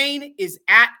 Shane is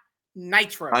at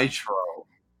Nitro.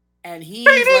 And he's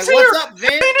like, "What's up,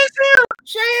 Vince? Shane is here.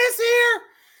 Shane is here."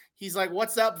 He's like,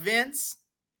 "What's up, Vince?"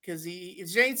 Because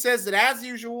Shane says that, as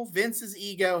usual, Vince's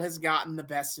ego has gotten the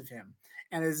best of him.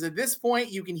 And as at this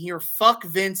point, you can hear "fuck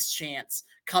Vince" chants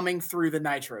coming through the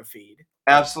Nitro feed.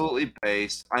 Absolutely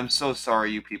based. I'm so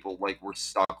sorry you people were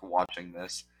stuck watching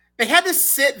this. They had to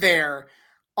sit there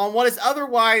on what is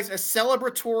otherwise a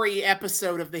celebratory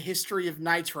episode of the history of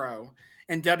Nitro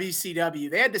and WCW.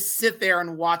 They had to sit there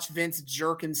and watch Vince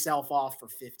jerk himself off for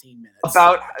 15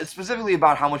 minutes. Specifically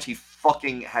about how much he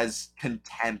fucking has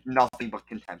nothing but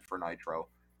contempt for Nitro.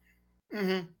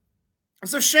 Mm-hmm.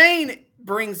 So Shane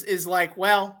is like,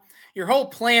 "Well, your whole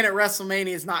plan at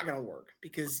WrestleMania is not going to work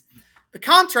because the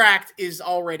contract is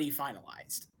already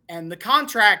finalized. And the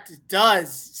contract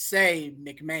does say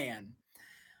McMahon,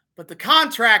 but the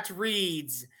contract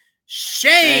reads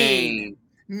Shane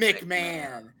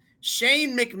McMahon.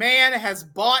 Shane McMahon has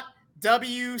bought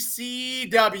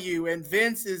WCW, and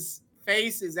Vince's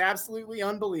face is absolutely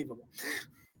unbelievable."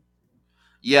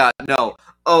 Yeah, no.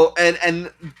 Oh,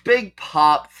 and big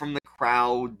pop from the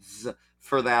crowds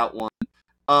for that one.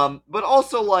 But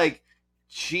also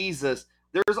Jesus,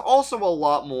 there's also a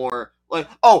lot more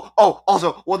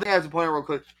also one thing I have to point out real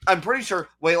quick. I'm pretty sure.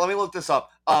 Wait, let me look this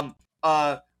up.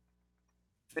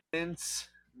 Vince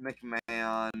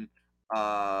McMahon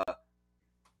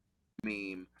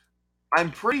meme.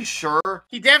 I'm pretty sure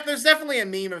there's definitely a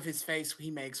meme of his face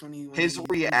he makes when his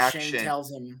reaction. Shane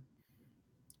tells him.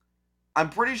 I'm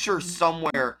pretty sure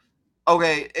somewhere.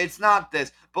 Okay, it's not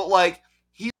this, but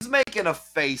he's making a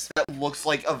face that looks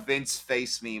like a Vince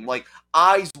face meme,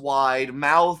 eyes wide,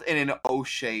 mouth in an O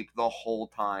shape the whole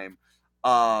time.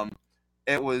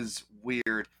 It was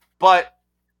weird, but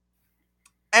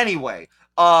anyway,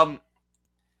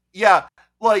 yeah,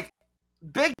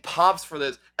 big pops for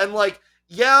this, and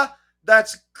yeah,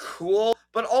 that's cool,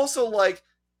 but also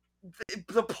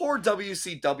the poor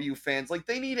WCW fans,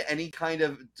 they need any kind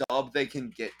of dub they can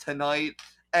get tonight,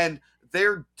 and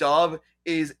their dub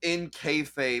is in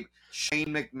kayfabe Shane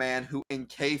McMahon, who in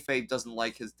kayfabe doesn't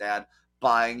like his dad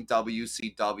buying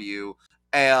WCW,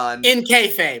 and in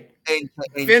kayfabe, Vince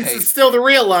kayfabe. Is still the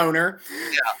real owner.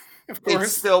 Yeah, of course.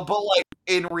 It's still, but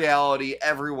in reality,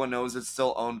 everyone knows it's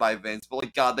still owned by Vince.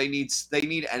 But God, they need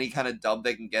any kind of dub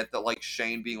they can get that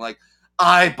Shane being like,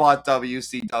 "I bought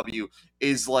WCW"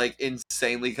 is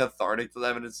insanely cathartic to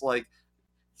them, and it's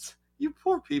you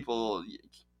poor people,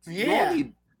 you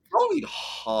all need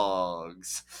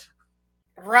hugs.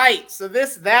 Right. So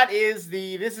this is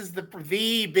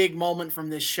the big moment from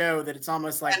this show that it's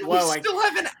almost like, and whoa, we still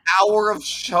have an hour of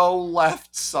show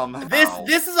left somehow.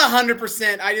 This is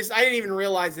 100%. I didn't even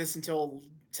realize this until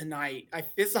tonight.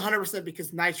 This is 100%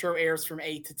 because Nitro airs from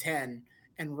 8 to 10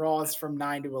 and Raw is from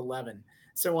 9 to 11.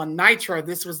 So on Nitro,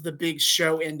 this was the big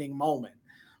show ending moment.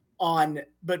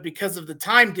 But because of the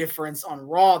time difference on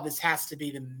Raw, this has to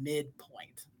be the midpoint.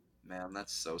 Man,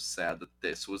 that's so sad that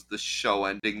this was the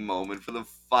show-ending moment for the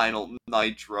final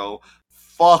Nitro.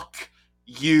 Fuck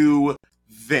you,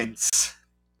 Vince.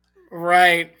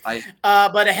 Right.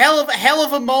 But a hell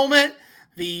of a moment.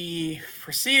 The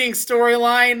preceding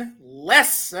storyline,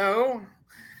 less so,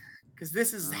 because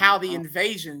this is how the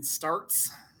invasion starts.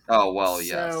 Oh, well,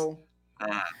 yes.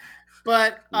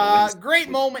 But great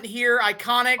moment here,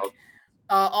 iconic.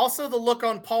 Also, the look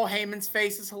on Paul Heyman's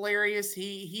face is hilarious.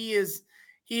 He is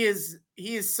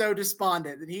so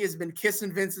despondent that he has been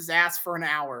kissing Vince's ass for an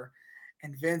hour,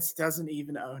 and Vince doesn't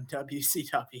even own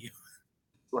WCW.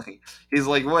 He's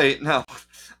like, wait, no,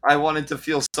 I wanted to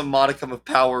feel some modicum of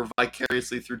power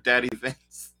vicariously through Daddy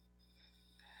Vince.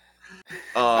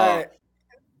 All right.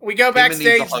 We go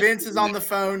backstage. Vince is on the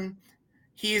phone.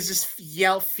 He is just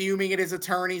fuming at his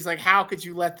attorney. He's like, "How could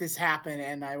you let this happen?"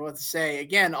 And I will say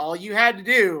again, all you had to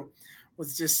do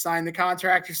was just sign the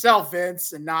contract yourself,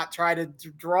 Vince, and not try to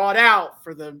draw it out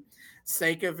for the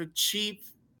sake of a cheap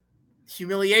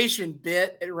humiliation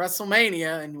bit at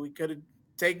WrestleMania, and we could have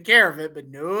taken care of it. But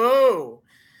no,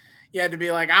 You had to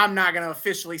be like, I'm not going to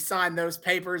officially sign those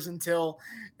papers until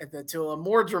a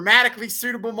more dramatically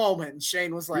suitable moment. And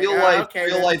Shane was like, okay.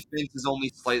 Real life Vince is only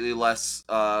slightly less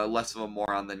of a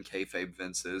moron than kayfabe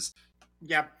Vince is.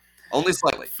 Yep. Only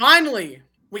slightly. Finally,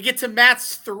 we get to match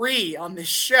 3 on this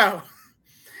show.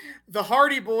 The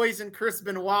Hardy Boys and Chris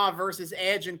Benoit versus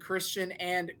Edge and Christian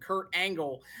and Kurt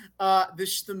Angle.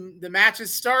 The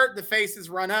matches start. The faces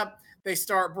run up. They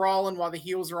start brawling while the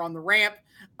heels are on the ramp.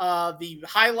 The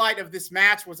highlight of this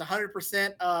match was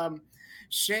 100%.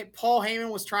 Paul Heyman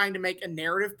was trying to make a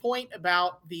narrative point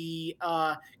about the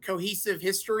cohesive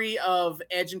history of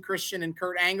Edge and Christian and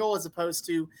Kurt Angle, as opposed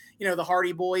to, the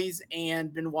Hardy Boys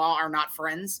and Benoit are not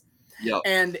friends. Yep.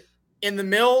 And in the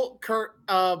middle,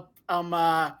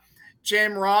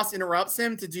 Jim Ross interrupts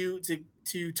him to do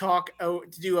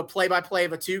a play-by-play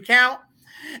of a 2 count.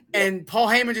 And Paul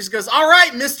Heyman just goes, all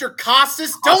right, Mr.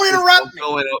 Costas, don't interrupt me.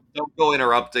 Don't go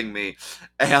interrupting me.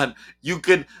 And you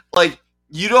could,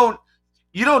 you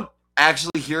don't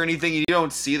actually hear anything. You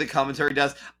don't see the commentary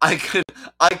desk. I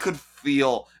could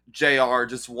feel JR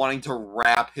just wanting to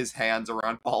wrap his hands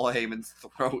around Paul Heyman's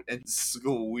throat and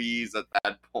squeeze at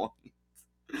that point.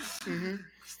 Mm-hmm.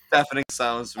 Deafening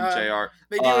sounds from JR.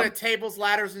 They do tables,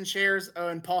 ladders, and chairs,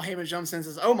 and Paul Heyman jumps in and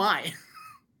says, oh my.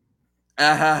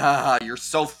 You're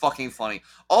so fucking funny.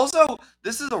 Also,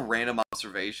 this is a random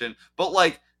observation, but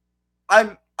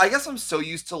I guess I'm so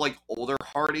used to older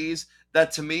Hardys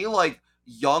that to me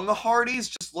young Hardys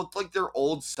just looked like their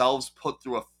old selves put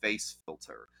through a face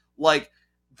filter. I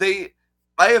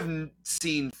have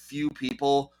seen few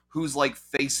people whose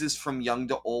faces from young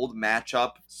to old match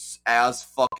up as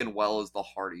fucking well as the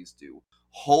Hardys do.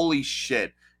 Holy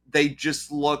shit. They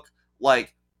just look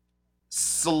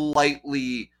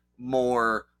slightly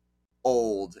more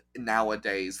old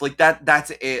nowadays.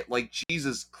 That's it.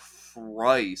 Jesus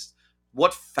Christ.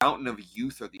 What fountain of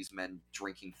youth are these men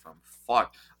drinking from?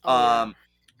 Fuck. But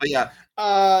yeah.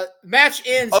 Match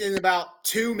ends in about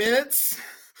 2 minutes.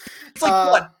 It's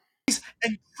what?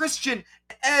 And Christian,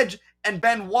 Edge, and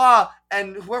Benoit,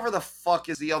 and whoever the fuck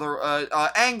is the other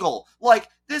Angle.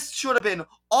 This should have been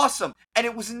awesome. And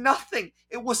it was nothing.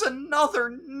 It was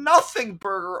another nothing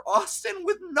burger, Austin,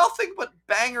 with nothing but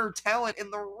banger talent in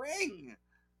the ring.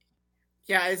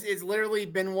 Yeah, it's literally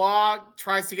Benoit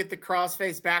tries to get the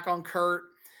crossface back on Kurt.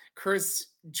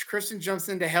 Christian jumps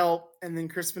in to help, and then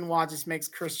Chris Benoit just makes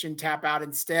Christian tap out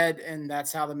instead, and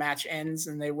that's how the match ends,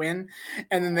 and they win.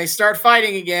 And then they start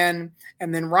fighting again,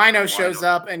 and then Rhino shows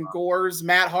up and gores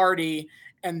Matt Hardy,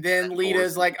 and then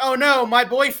Lita's like, oh no, my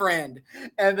boyfriend.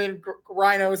 And then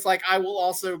Rhino is like, I will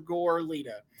also gore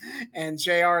Lita. And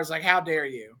JR is like, how dare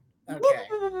you? Okay.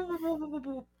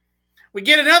 We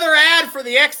get another ad for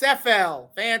the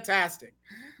XFL. Fantastic.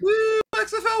 Woo,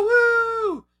 XFL,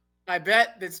 woo! I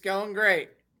bet it's going great.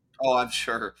 Oh, I'm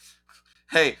sure.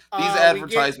 Hey, these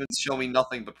advertisements show me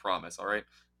nothing but promise, all right?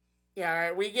 Yeah, all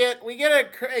right. We get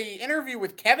a interview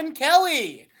with Kevin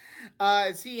Kelly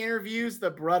as he interviews the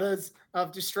Brothers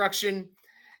of Destruction.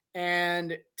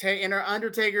 And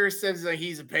Undertaker says that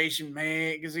he's a patient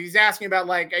man because he's asking about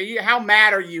how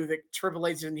mad are you that Triple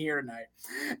H isn't here tonight?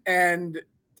 And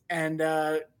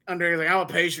Undertaker's like, I'm a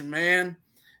patient man.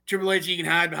 Triple H, he can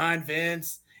hide behind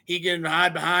Vince. He can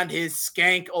hide behind his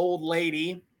skank old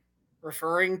lady,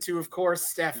 referring to, of course,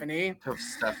 Stephanie.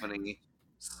 Stephanie.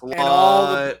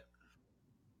 Slut.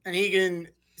 And he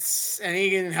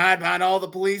can hide behind all the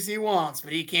police he wants,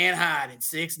 but he can't hide in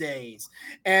 6 days.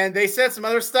 And they said some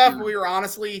other stuff. We were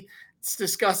honestly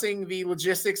discussing the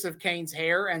logistics of Kane's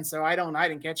hair, and so I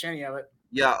didn't catch any of it.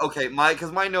 Yeah, okay.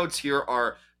 Because my notes here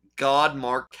are, God,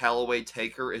 Mark Calloway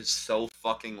Taker is so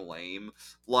fucking lame.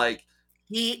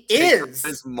 He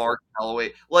is Mark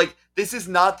Calloway. This is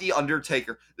not the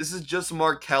Undertaker. This is just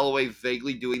Mark Calloway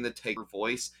vaguely doing the Taker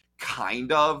voice,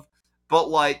 kind of. But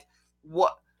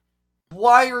what?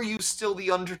 Why are you still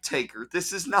the Undertaker?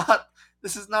 This is not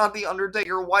the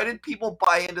Undertaker. Why did people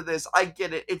buy into this? I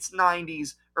get it. It's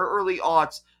 90s or early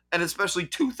aughts, and especially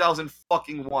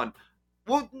 2001.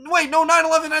 Well, wait, no,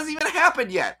 9/11 hasn't even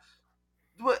happened yet.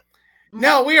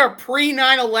 No, we are pre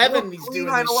 9/11. He's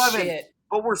doing this shit.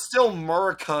 But we're still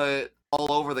Murica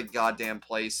all over the goddamn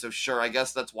place. So sure, I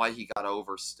guess that's why he got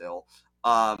over still.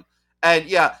 And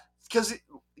yeah, because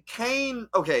Kane.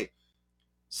 Okay,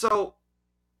 so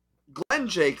Glenn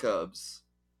Jacobs,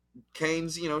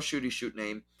 Kane's shooty shoot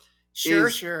name.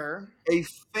 Sure. A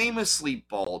famously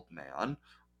bald man.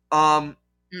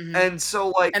 Mm-hmm. And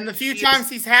so and the few times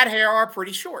he's had hair are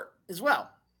pretty short as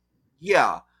well.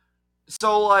 Yeah.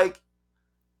 So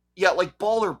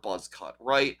bald or buzz cut,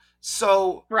 right?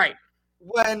 So right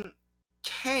when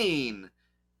Kane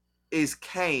is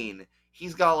Kane,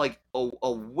 he's got like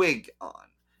a wig on.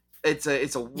 It's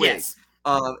a wig. Yes.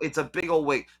 It's a big old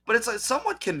wig, but it's a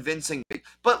somewhat convincing wig.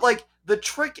 But like the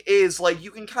trick is like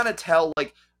you can kind of tell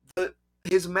like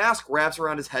his mask wraps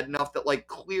around his head enough that like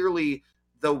clearly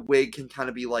the wig can kind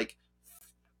of be like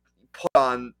put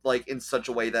on like in such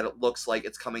a way that it looks like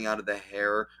it's coming out of the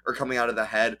hair or coming out of the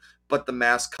head, but the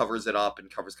mask covers it up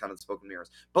and covers kind of the smoke and mirrors.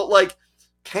 But like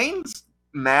Kane's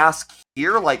mask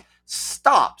here like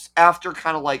stops after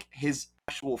kind of like his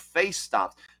actual face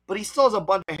stops, but he still has a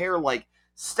bunch of hair like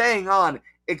staying on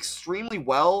extremely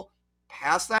well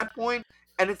past that point,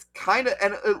 and it's kind of,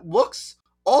 and it looks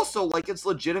also like it's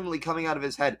legitimately coming out of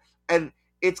his head, and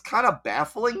it's kind of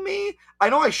baffling me. I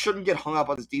know I shouldn't get hung up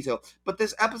on this detail, but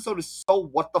this episode is so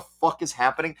what the fuck is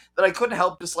happening that I couldn't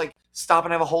help just like stop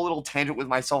and have a whole little tangent with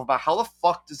myself about how the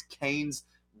fuck does Kane's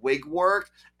wig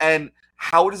work and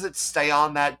how does it stay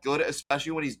on that good,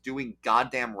 especially when he's doing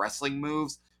goddamn wrestling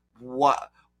moves.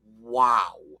 What?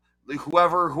 Wow.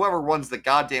 Whoever runs the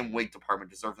goddamn wig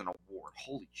department deserves an award.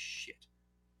 Holy shit.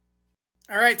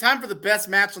 All right, time for the best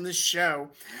match on this show.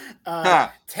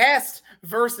 Test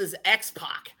versus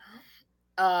X-Pac.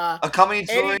 Accompanied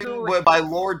by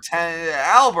Lord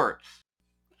Albert.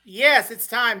 Yes, it's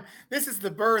time. This is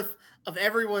the birth of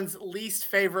everyone's least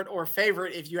favorite or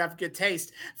favorite, if you have good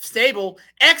taste, stable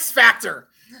X Factor.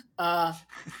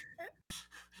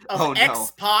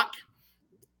 X-Pac,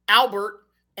 Albert,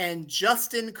 and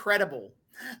Justin Credible.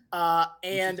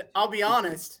 And I'll be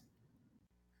honest,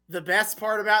 the best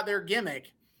part about their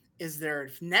gimmick is their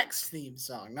next theme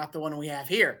song, not the one we have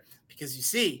here. Because you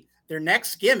see, their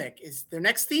next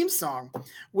theme song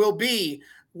will be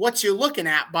What You Looking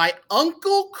At by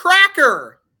Uncle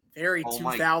Kracker. Very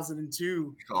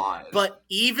 2002. God. But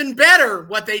even better,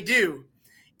 what they do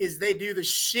is they do the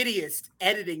shittiest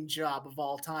editing job of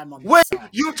all time on this song.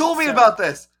 You told me about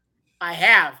this. I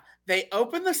have. They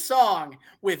open the song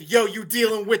with, yo, you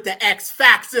dealing with the X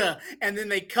Factor. And then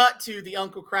they cut to the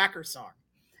Uncle Kracker song.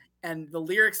 And the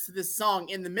lyrics to this song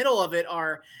in the middle of it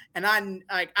are, and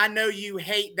I know you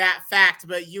hate that fact,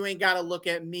 but you ain't got to look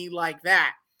at me like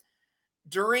that.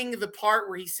 During the part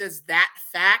where he says that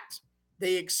fact,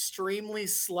 they extremely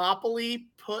sloppily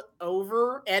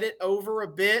edit over a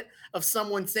bit of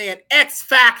someone saying X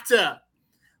Factor.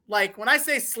 Like when I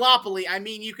say sloppily, I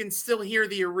mean you can still hear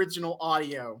the original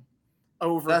audio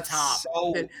over top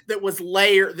that was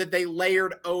layered, that they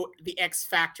layered the X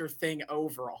Factor thing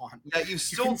over on. Yeah, you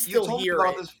told me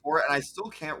about this before, and I still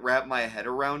can't wrap my head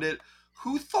around it.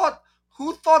 Who thought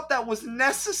that was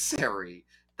necessary?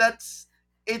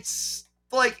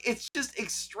 It's just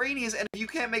extraneous, and if you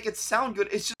can't make it sound good,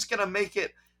 it's just gonna make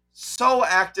it so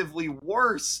actively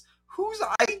worse. Whose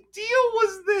idea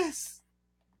was this?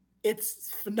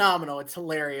 It's phenomenal. It's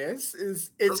hilarious.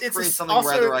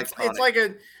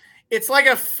 It's like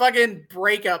a fucking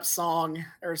breakup song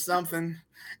or something.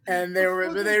 And they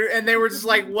were just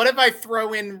like, what if I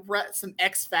throw in some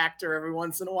X Factor every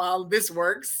once in a while? This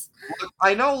works. Look,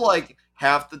 I know like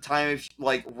half the time if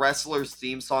like wrestlers'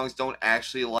 theme songs don't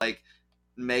actually like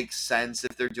make sense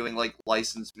if they're doing like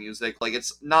licensed music. Like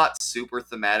it's not super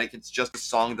thematic. It's just a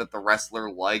song that the wrestler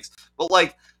likes. But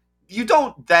like you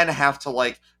don't then have to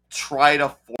like try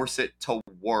to force it to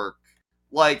work.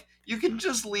 Like, you can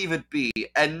just leave it be,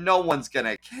 and no one's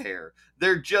gonna care.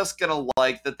 They're just gonna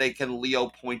like that they can Leo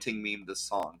pointing meme the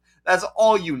song. That's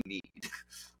all you need.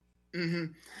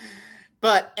 Mm-hmm.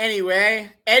 But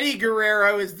anyway, Eddie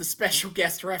Guerrero is the special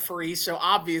guest referee, so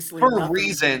obviously for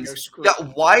reasons. Yeah,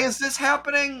 why is this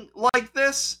happening like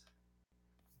this?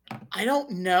 I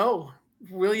don't know.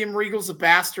 William Regal's a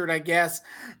bastard, I guess.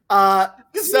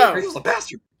 Regal's a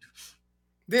bastard.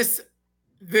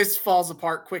 This falls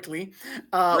apart quickly.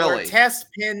 Really? Where Test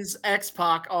pins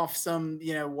X-Pac off some,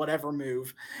 whatever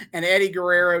move. And Eddie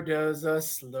Guerrero does a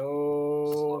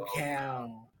slow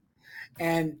count.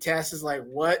 And Test is like,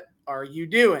 what are you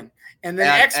doing? And then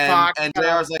X-Pac... And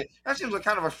JR's like, that seems like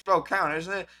kind of a slow count,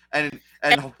 isn't it? And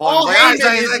Paul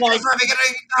Heyman he's like,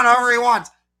 however he wants.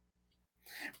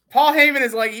 Paul Heyman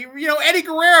is like, Eddie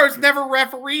Guerrero's never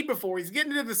refereed before. He's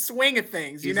getting into the swing of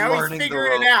things. He's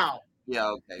figuring it out. Yeah,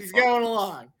 okay. He's going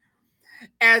along.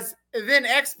 As then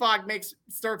X-Pac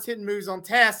starts hitting moves on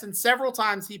Test, and several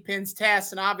times he pins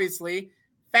Test, and obviously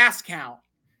fast count.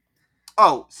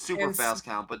 Oh, fast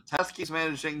count. But Test keeps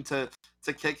managing to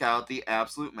kick out the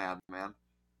absolute madman.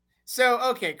 So,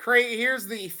 okay, here's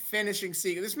the finishing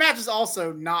sequence. This match is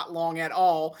also not long at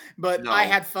all, but no. I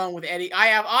had fun with Eddie. I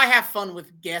have fun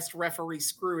with guest referee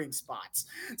screwing spots.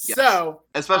 Yes. So,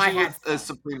 especially with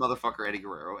supreme motherfucker Eddie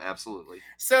Guerrero, absolutely.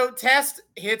 So, Test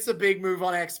hits a big move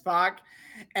on X-Pac,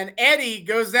 and Eddie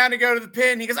goes down to go to the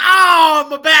pin. He goes, "Oh,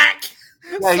 my back!"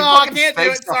 Yeah, So I can't do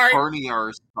fakes it. Sorry. a hernia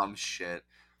or some shit.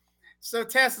 So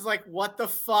Test is like, what the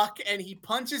fuck? And he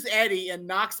punches Eddie and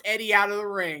knocks Eddie out of the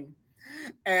ring.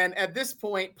 And at this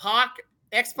point,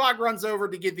 X-Pac runs over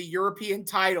to get the European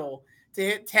title to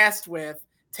hit Test with.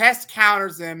 Test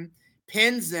counters him,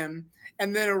 pins him,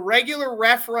 and then a regular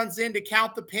ref runs in to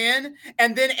count the pin.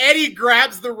 And then Eddie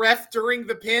grabs the ref during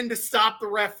the pin to stop the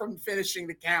ref from finishing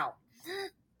the count.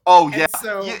 Oh, yeah.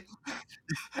 So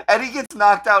Eddie gets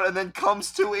knocked out and then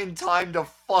comes to in time to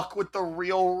fuck with the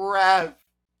real ref.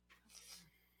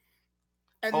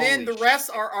 And then the refs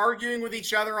are arguing with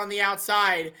each other on the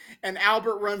outside, and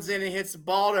Albert runs in and hits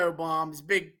Baldo bomb, his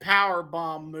big power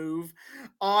bomb move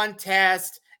on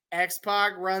Test.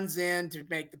 X-Pac runs in to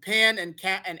make the pin,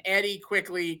 and Eddie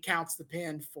quickly counts the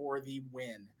pin for the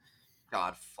win.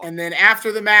 God, fuck. And then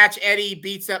after the match, Eddie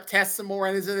beats up Test some more,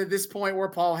 and is at this point where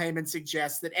Paul Heyman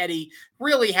suggests that Eddie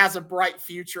really has a bright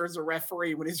future as a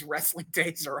referee when his wrestling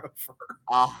days are over.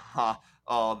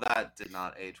 Oh, that did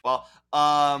not age well.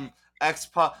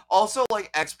 X-Pac also, like,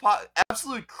 X-Pac,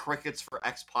 absolute crickets for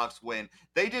X-Pac's win.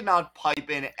 They did not pipe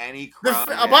in any crowd.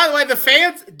 By the way, the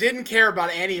fans didn't care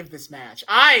about any of this match.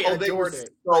 I adored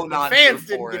it. So the fans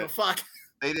didn't give a fuck.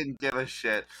 They didn't give a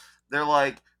shit. They're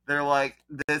like,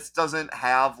 this doesn't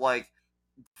have, like,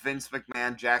 Vince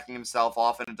McMahon jacking himself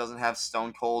off, and it doesn't have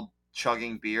Stone Cold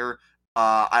chugging beer.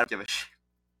 I don't give a shit.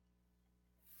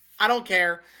 I don't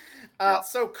care.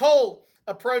 So Cole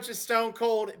approaches Stone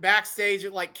Cold backstage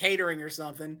at like catering or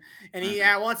something, and he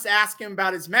wants to ask him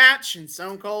about his match, and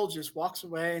Stone Cold just walks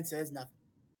away and says nothing.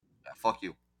 Yeah, fuck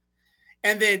you.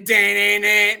 And then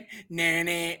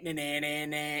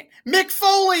Mick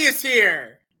Foley is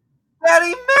here.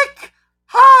 Daddy Mick,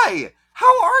 hi,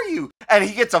 how are you? And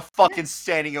he gets a fucking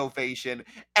standing ovation.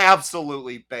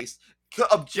 Absolutely based,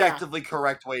 objectively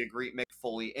correct way to greet Mick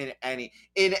Foley in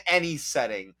any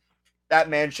setting. That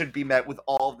man should be met with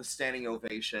all of the standing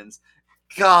ovations.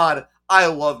 God, I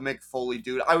love Mick Foley,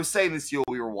 dude. I was saying this to you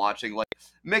while we were watching. Like,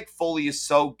 Mick Foley is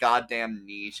so goddamn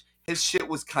niche. His shit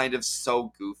was kind of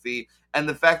so goofy. And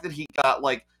the fact that he got,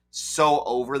 like, so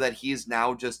over that he is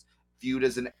now just viewed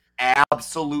as an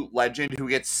absolute legend who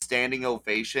gets standing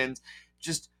ovations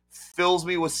just fills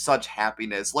me with such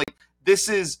happiness. Like, this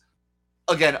is,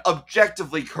 again,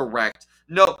 objectively correct.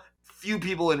 No, few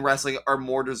people in wrestling are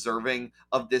more deserving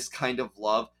of this kind of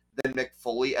love than Mick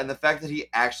Foley, and the fact that he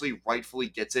actually rightfully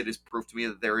gets it is proof to me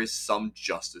that there is some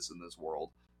justice in this world.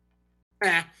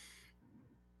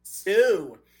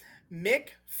 So, Mick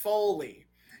Foley.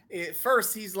 At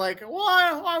first, he's like, "Well,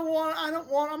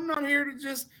 I'm not here to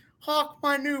just hawk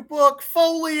my new book.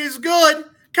 Foley is good,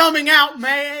 coming out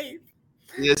May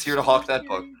 8th." He is here to hawk that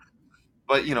book,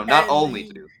 but not only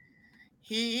to.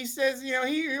 He says,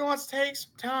 he wants to take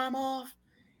some time off,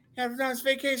 have done his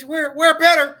vacation. Where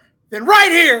better than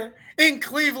right here in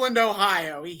Cleveland,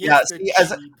 Ohio? He hits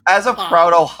as a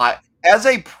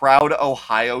proud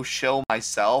Ohio shill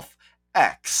myself,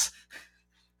 X.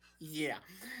 Yeah.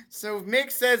 So Mick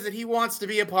says that he wants to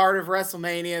be a part of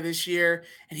WrestleMania this year,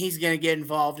 and he's going to get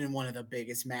involved in one of the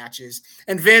biggest matches.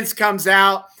 And Vince comes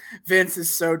out. Vince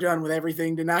is so done with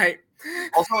everything tonight.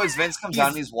 Also, as Vince comes out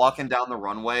and he's walking down the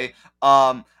runway,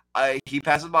 he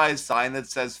passes by a sign that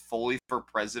says Foley for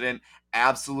president.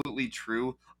 Absolutely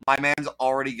true. My man's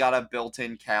already got a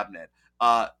built-in cabinet.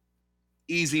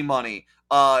 Easy money.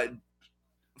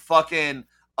 Fucking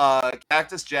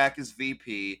Cactus Jack is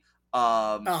VP.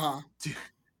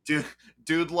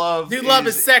 Dude Love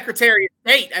is Secretary of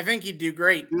State. I think he'd do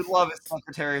great. Dude Love is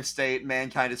Secretary of State.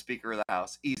 Mankind is Speaker of the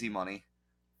House. Easy money.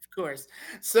 Of course.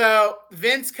 So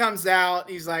Vince comes out.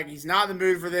 He's like, he's not in the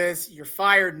mood for this. You're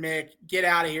fired, Mick. Get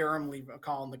out of here. I'm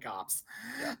calling the cops.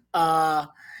 Yeah.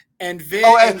 And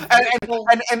Vince.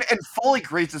 And Foley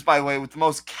greets us, by the way, with the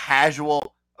most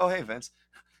casual. Oh, hey, Vince.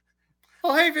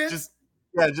 Oh, hey, Vince.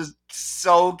 Just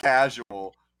so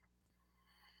casual.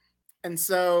 And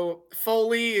so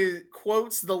Foley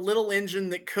quotes The Little Engine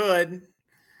That Could.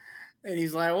 And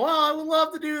he's like, well, I would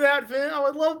love to do that, Vince. I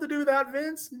would love to do that,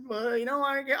 Vince. But, I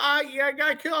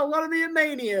want to be at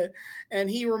Mania. And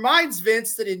he reminds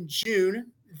Vince that in June,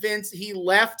 he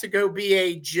left to go be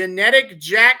a genetic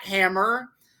jackhammer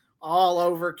all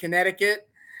over Connecticut.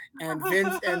 And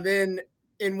Vince, and then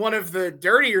in one of the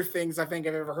dirtier things I think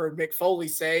I've ever heard Mick Foley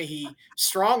say, he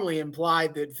strongly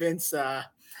implied that Vince does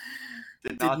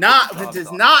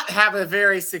not have a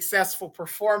very successful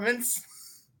performance.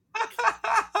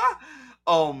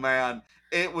 Oh man,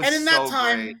 it was. And in that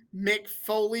time, great. Mick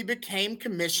Foley became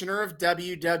commissioner of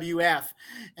WWF,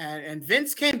 and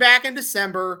Vince came back in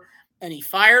December, and he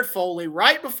fired Foley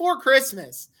right before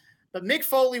Christmas. But Mick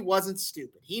Foley wasn't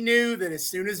stupid. He knew that as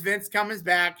soon as Vince comes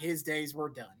back, his days were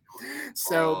done.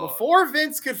 So before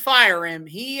Vince could fire him,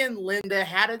 he and Linda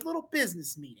had a little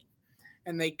business meeting.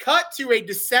 And they cut to a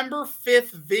December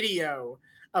 5th video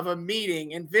of a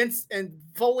meeting. And Vince and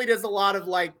Foley does a lot of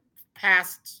like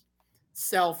past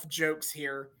self jokes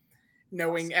here,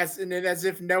 knowing as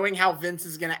if knowing how Vince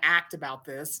is going to act about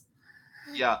this.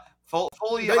 Yeah,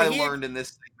 Foley, I learned in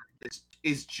this thing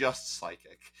is just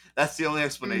psychic. That's the only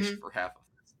explanation for half of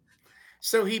this.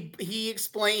 So he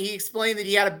explained that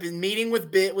he had a meeting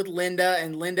with Linda,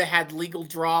 and Linda had legal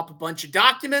draw up a bunch of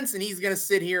documents, and he's going to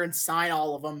sit here and sign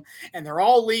all of them, and they're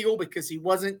all legal because he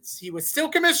was still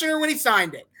commissioner when he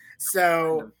signed it.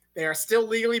 So they are still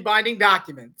legally binding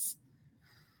documents.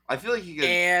 I feel like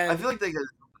I feel like they could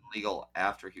legal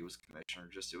after he was commissioner.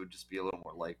 It would just be a little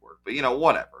more legwork, but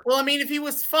whatever. Well, I mean, if he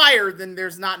was fired, then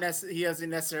there's not he doesn't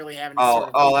necessarily have any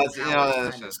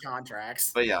that's just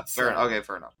contracts. But yeah, fair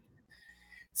enough.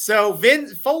 So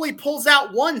Foley pulls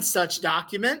out one such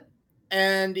document,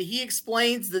 and he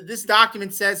explains that this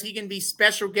document says he can be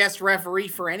special guest referee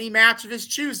for any match of his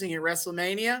choosing at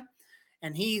WrestleMania,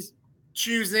 and he's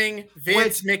choosing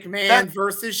Vince McMahon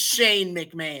versus Shane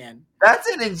McMahon. That's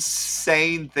an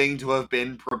insane thing to have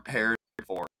been prepared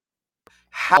for.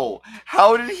 How?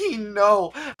 How did he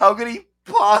know? How could he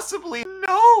possibly have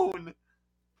known?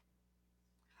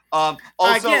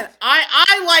 Also, again,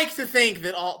 I like to think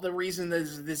that the reason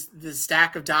this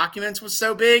stack of documents was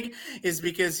so big is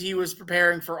because he was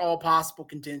preparing for all possible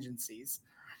contingencies.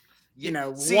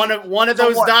 One of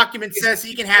those documents says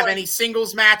he can have any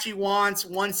singles match he wants.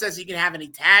 One says he can have any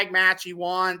tag match he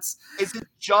wants. Is it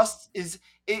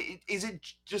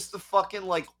just the fucking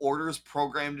orders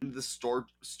programmed into the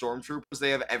stormtroopers? They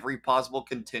have every possible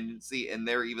contingency in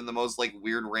there, even the most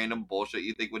weird random bullshit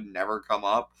you think would never come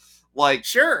up.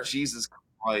 Sure. Jesus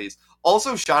Christ.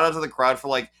 Also, shout out to the crowd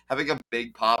for having a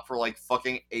big pop for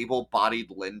fucking able-bodied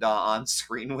Linda on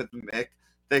screen with Mick.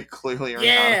 They clearly are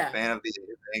not a fan of the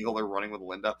angle they're running with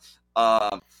Linda.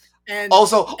 And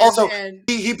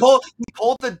he pulled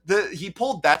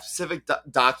that specific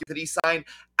document that he signed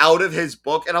out of his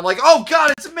book, and I'm like, oh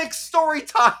god, it's Mick's story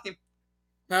time.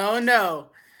 Oh no,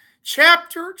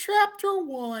 chapter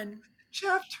 1.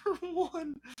 Chapter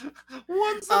 1.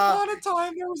 Once upon a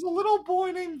time, there was a little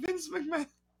boy named Vince McMahon.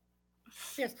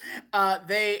 Yes.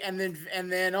 And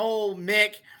then old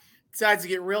Mick decides to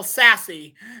get real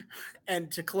sassy, and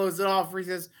to close it off, he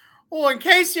says, "Oh, in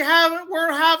case you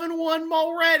we're having one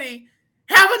already.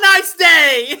 Have a nice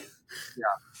day."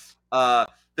 Yeah.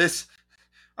 This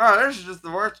is just the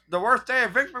worst day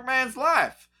of Vince McMahon's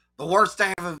life. The worst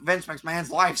day of Vince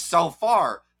McMahon's life so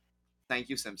far. Thank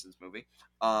you, Simpsons movie.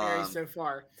 Very so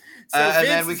far. So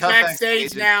Vince is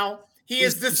backstage now. He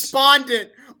is despondent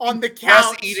on the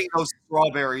couch, just eating those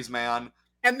strawberries, man.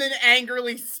 And then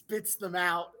angrily spits them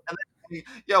out. And then,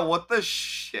 yeah, what the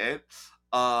shit?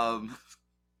 Yeah,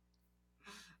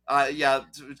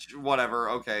 whatever.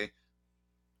 Okay.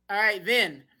 All right,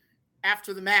 then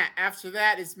after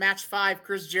that is match 5: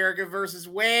 Chris Jericho versus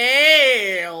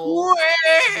Whale,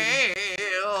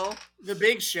 the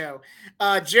Big Show.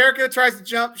 Jericho tries to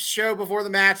jump show before the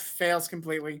match, fails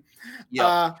completely.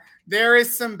 Yep. There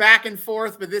is some back and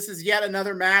forth, but this is yet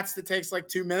another match that takes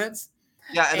 2 minutes.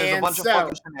 Yeah, and there's a bunch of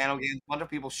fucking shenanigans. A bunch of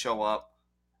people show up.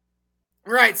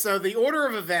 Right, so the order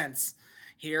of events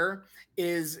here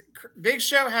is Big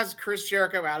Show has Chris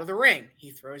Jericho out of the ring.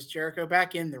 He throws Jericho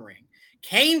back in the ring.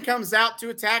 Kane comes out to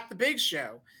attack the Big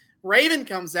Show. Raven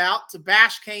comes out to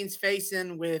bash Kane's face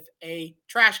in with a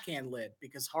trash can lid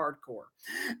because hardcore.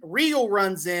 Regal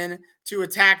runs in to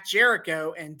attack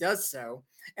Jericho and does so.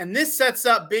 And this sets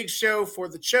up Big Show for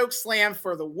the choke slam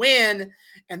for the win.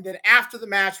 And then after the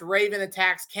match, Raven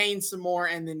attacks Kane some more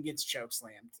and then gets choke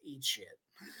slammed. Eat shit.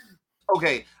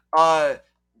 Okay.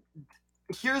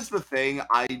 Here's the thing.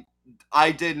 I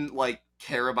didn't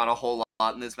care about a whole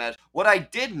lot in this match. What I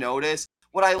did notice,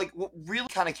 what really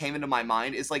kind of came into my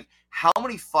mind is how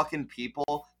many fucking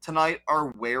people tonight are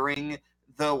wearing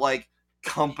the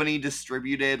company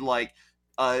distributed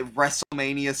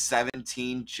WrestleMania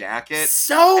 17 jacket.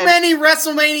 So many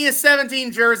WrestleMania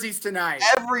 17 jerseys tonight.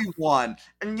 Everyone.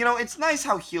 And it's nice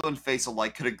how heel and face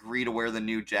alike could agree to wear the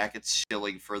new jackets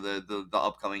shilling for the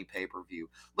upcoming pay-per-view.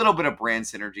 Little bit of brand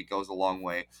synergy goes a long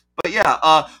way. But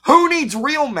yeah, who needs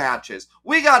real matches?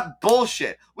 We got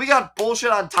bullshit. We got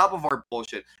bullshit on top of our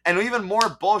bullshit. And even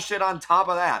more bullshit on top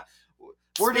of that.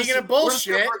 Speaking of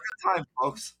bullshit, we're just for a good time,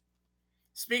 folks.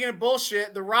 Speaking of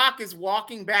bullshit, The Rock is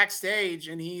walking backstage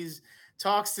and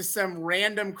talks to some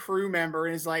random crew member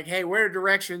and is like, "Hey, where are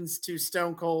directions to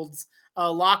Stone Cold's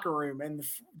locker room, and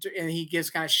he gives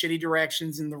kind of shitty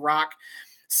directions, and The Rock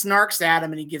snarks at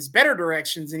him, and he gives better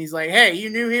directions, and he's like, "Hey, you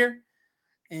new here?"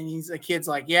 And the kid's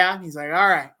like, "Yeah." And he's like, "All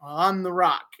right, well, I'm The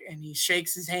Rock." And he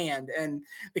shakes his hand, and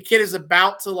the kid is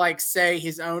about to like say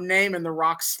his own name, and The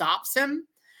Rock stops him.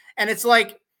 And it's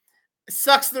like, it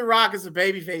sucks The Rock is a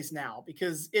babyface now,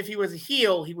 because if he was a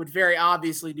heel, he would very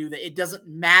obviously do that. It doesn't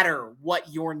matter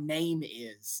what your name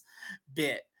is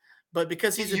bit. But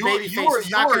because he's a babyface,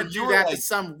 he's not going to do that to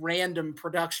some random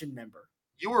production member.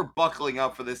 You were buckling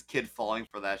up for this kid falling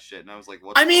for that shit, and I was like,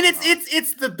 "What?"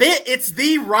 It's the bit. It's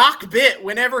The Rock bit.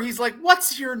 Whenever he's like,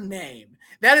 "What's your name?"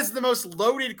 That is the most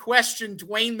loaded question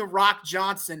Dwayne The Rock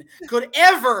Johnson could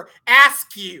ever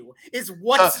ask you. Is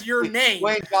what's your name?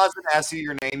 Dwayne Johnson asks you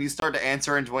your name. You start to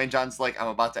answer, and Dwayne Johnson's like, "I'm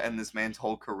about to end this man's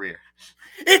whole career."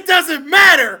 It doesn't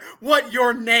matter what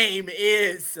your name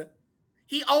is.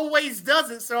 He always does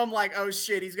it. So I'm like, oh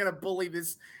shit, he's gonna bully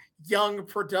this young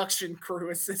production crew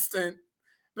assistant.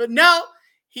 But no,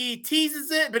 he teases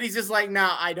it, but he's just like,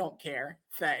 nah, I don't care.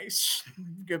 Thanks.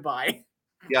 Goodbye.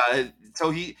 Yeah, so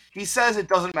he says it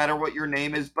doesn't matter what your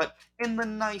name is, but in the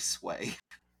nice way.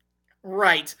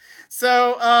 Right.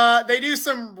 So they do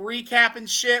some recap and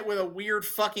shit with a weird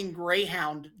fucking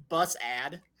Greyhound bus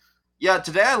ad. Yeah,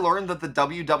 today I learned that the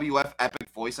WWF Epic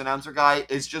voice announcer guy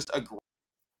is just a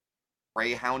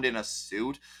Greyhound in a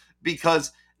suit,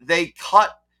 because they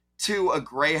cut to a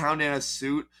Greyhound in a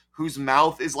suit whose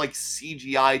mouth is like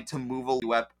CGI'd to move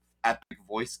a Epic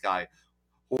voice guy.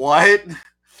 What?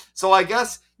 So I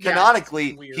guess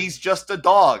canonically he's just a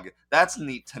dog. That's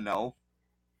neat to know.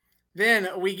 Then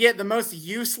we get the most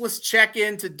useless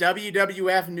check-in to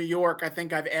WWF New York I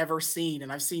think I've ever seen,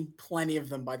 and I've seen plenty of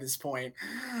them by this point.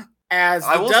 As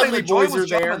the Dudley Boys are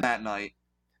there that night.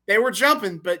 They were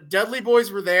jumping, but Dudley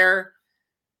Boys were there.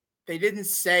 They didn't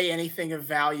say anything of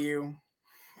value.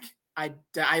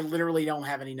 I literally don't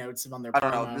have any notes on their promo.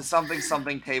 I don't know.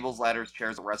 Something tables, ladders,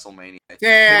 chairs at WrestleMania.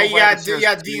 Yeah.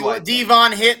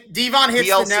 Devon hit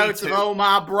the notes of, oh,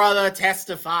 my brother,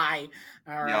 testify.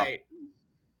 All right.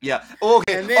 Yeah.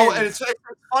 Okay. And it's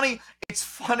funny. It's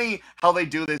funny how they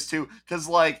do this too, because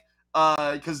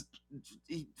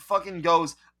he fucking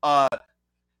goes,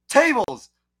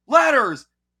 tables, ladders,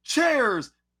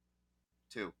 chairs,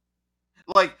 2.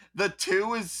 Like, the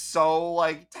 2 is so,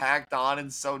 like, tacked on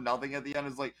and so nothing at the end.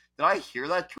 Is like, did I hear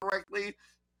that correctly?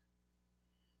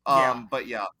 But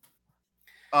yeah.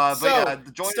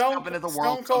 The joint is jumping at the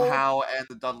world somehow, and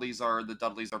the Dudleys are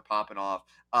popping off.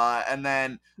 And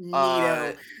then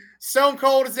Stone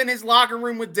Cold is in his locker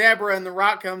room with Deborah, and The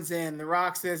Rock comes in. The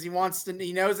Rock says he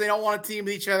knows they don't want to team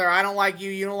with each other. I don't like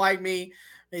you, you don't like me.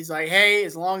 He's like, hey,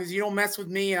 as long as you don't mess with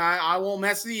me, I won't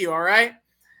mess with you, all right?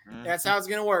 That's how it's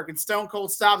going to work. And Stone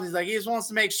Cold stops. He's like, he just wants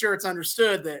to make sure it's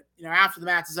understood that, after the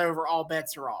match is over, all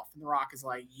bets are off. And The Rock is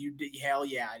like, hell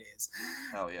yeah, it is.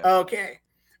 Hell yeah. Okay.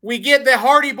 We get the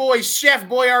Hardy Boys Chef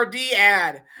Boyardee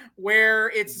ad where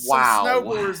it's some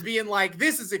snowboarders being like,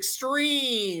 this is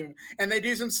extreme. And they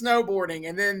do some snowboarding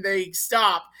and then they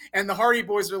stop. And the Hardy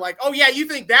Boys are like, oh yeah, you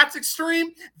think that's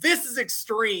extreme? This is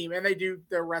extreme. And they do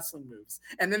their wrestling moves.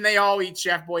 And then they all eat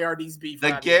Chef Boyardee's beef.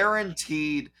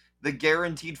 The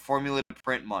guaranteed formula to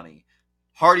print money.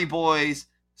 Hardy Boys,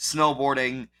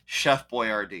 snowboarding, Chef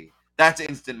Boyardee. That's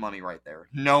instant money right there.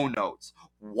 No notes.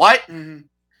 What? Mm-hmm.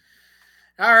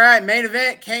 All right, main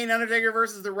event, Kane Undertaker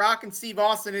versus The Rock and Steve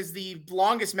Austin is the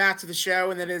longest match of the show,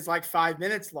 and it is like 5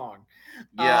 minutes long.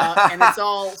 Yeah. And it's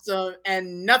all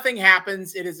and nothing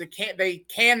happens. It is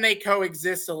they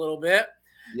coexist a little bit.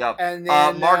 Yep. And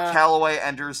then Mark Calloway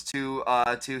enters to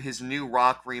his new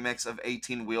Rock remix of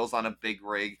 18 Wheels on a Big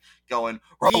Rig, going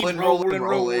rolling.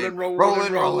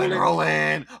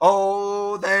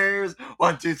 Oh, there's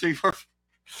 1, 2, 3, 4.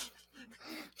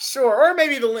 Sure, or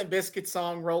maybe the Limp Bizkit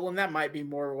song "Rollin'." That might be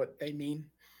more what they mean.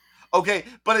 Okay,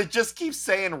 but it just keeps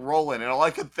saying "rollin'," and all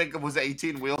I could think of was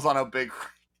 18 Wheels on a Big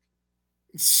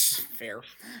Rig. Fair.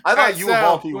 I thought you of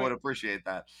all people would appreciate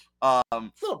that.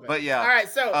 But yeah. All right,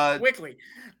 so quickly,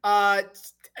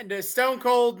 the Stone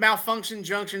Cold malfunction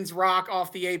junctions Rock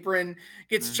off the apron,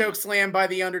 gets choke slammed by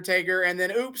the Undertaker, and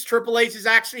then oops, Triple H is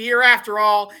actually here after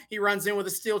all. He runs in with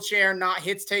a steel chair,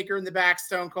 hits Taker in the back.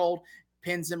 Stone Cold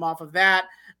pins him off of that.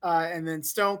 And then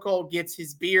Stone Cold gets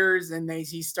his beers and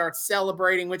he starts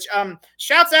celebrating, which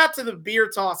shouts out to the beer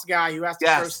toss guy who has to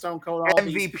throw Stone Cold all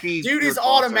MVP. Dude is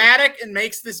automatic and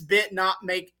makes this bit not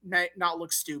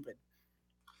look stupid.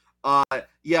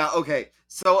 Yeah, okay.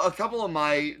 So a couple of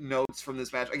my notes from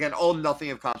this match, again, all nothing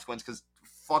of consequence because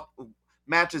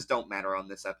matches don't matter on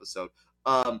this episode.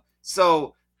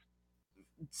 So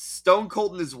Stone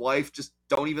Cold and his wife just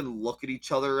don't even look at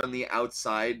each other on the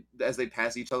outside as they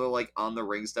pass each other, like, on the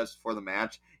ring steps before the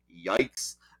match.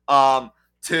 Yikes.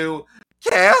 To,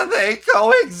 can they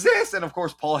coexist? And, of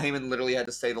course, Paul Heyman literally had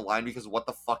to say the line because what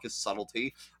the fuck is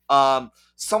subtlety?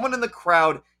 Someone in the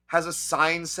crowd has a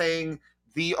sign saying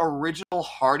the original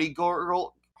Hardy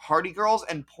Girls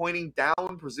and pointing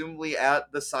down, presumably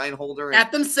at the sign holder.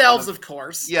 At themselves, of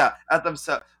course. Yeah, at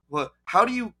themselves. Well, how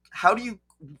do you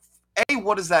A,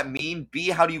 what does that mean? B,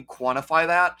 how do you quantify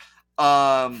that?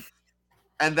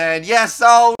 And then,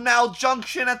 so now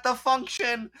Junction at the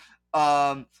function.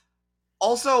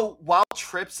 Also, while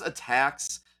Trips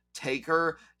attacks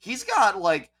Taker, he's got,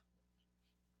 like,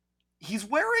 he's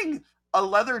wearing a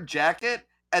leather jacket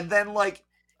and then, like,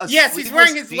 yes, he's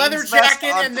wearing his leather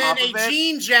jacket and then a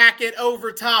jean jacket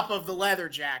over top of the leather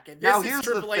jacket. This is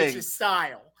Triple H's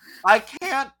style. I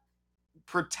can't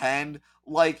pretend,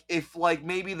 like, if, like,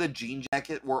 maybe the jean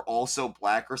jacket were also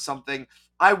black or something,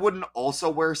 I wouldn't also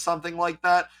wear something like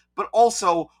that. But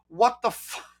also, what the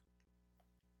fuck?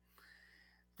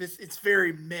 It's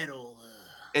very metal.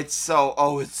 It's so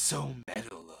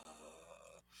metal.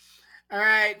 All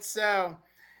right, so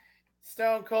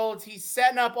Stone Cold, he's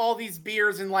setting up all these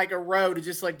beers in like a row to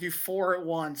just like do 4 at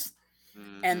once.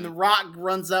 Mm-hmm. And The Rock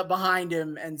runs up behind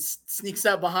him and sneaks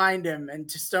up behind him,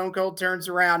 and Stone Cold turns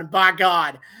around, and by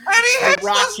God, and he hits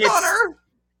the stunner.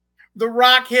 The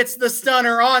Rock hits the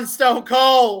stunner on Stone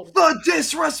Cold. The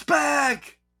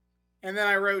disrespect. And then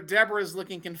I wrote, Deborah's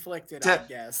looking conflicted, I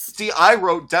guess. See, I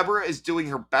wrote, Deborah is doing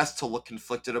her best to look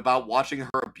conflicted about watching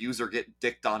her abuser get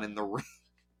dicked on in the ring.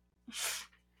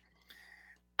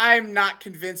 I'm not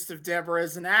convinced of Deborah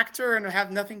as an actor and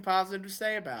have nothing positive to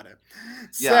say about it.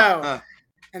 Yeah, so,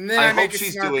 and then I hope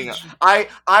she's doing.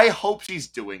 I hope she's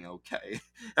doing okay.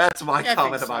 That's my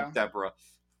comment about Deborah.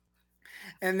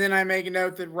 And then I make a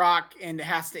note that Rock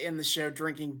has to end the show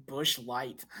drinking Busch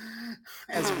Light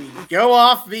as we go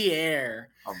off the air.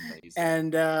 Amazing.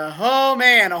 And oh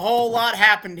man, a whole lot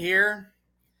happened here.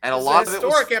 And a lot of it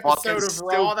was historic episode of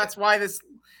Raw. That's why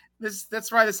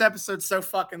this episode's so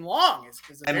fucking long. Is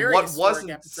because a very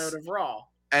historic episode of Raw.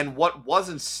 And what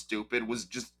wasn't stupid was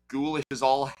just ghoulish as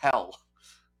all hell.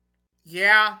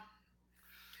 Yeah.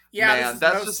 Yeah, man, this is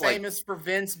that's most just famous for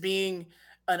Vince being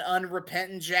an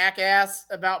unrepentant jackass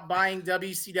about buying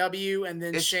WCW, and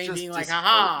then Shane being like,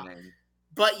 haha.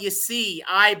 But you see,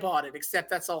 I bought it, except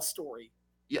that's all story.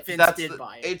 Yeah, Vince did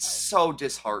buy it. It's so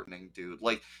disheartening, dude.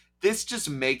 Like, this just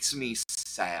makes me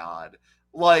sad.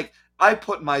 Like, I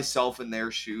put myself in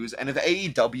their shoes, and if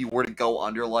AEW were to go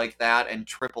under like that and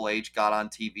Triple H got on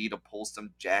TV to pull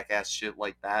some jackass shit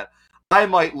like that, I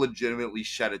might legitimately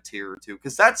shed a tear or two,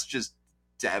 because that's just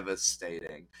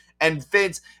devastating. And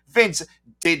Vince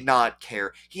did not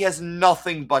care. He has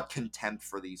nothing but contempt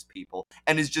for these people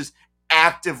and is just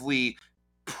actively,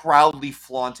 proudly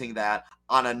flaunting that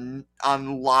on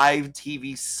live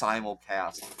TV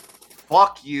simulcast.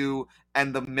 Fuck you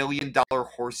and the $1 million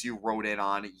horse you rode in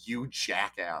on, you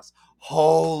jackass.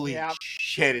 Holy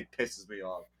shit, it pisses me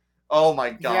off. Oh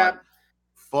my God. Yep.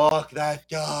 Fuck that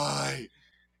guy.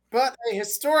 But a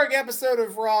historic episode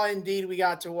of Raw indeed we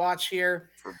got to watch here.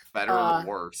 For better or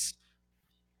worse.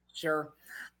 Sure.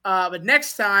 But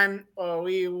next time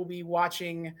we will be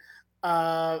watching,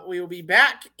 we will be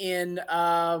back in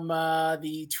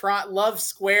the Trot Love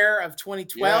Square of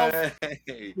 2012.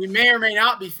 Yay. We may or may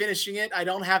not be finishing it. I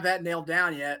don't have that nailed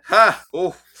down yet.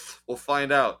 Oh, we'll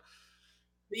find out.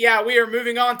 But yeah, we are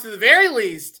moving on to the very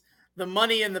least the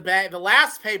Money in the Bank, the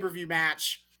last pay-per-view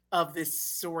match of this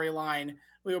storyline.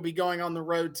 We will be going on the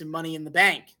road to Money in the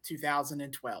Bank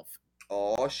 2012.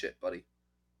 Oh, shit, buddy.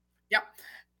 Yep.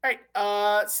 All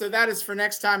right. So that is for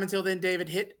next time. Until then, David,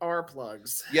 hit our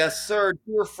plugs. Yes, sir.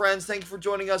 Dear friends, thank you for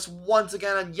joining us once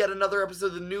again on yet another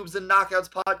episode of the Noobs and Knockouts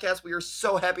podcast. We are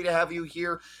so happy to have you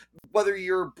here. Whether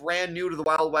you're brand new to the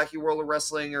wild, wacky world of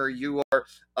wrestling, or you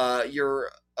are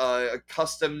you're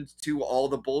accustomed to all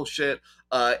the bullshit,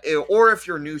 or if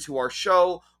you're new to our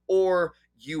show, or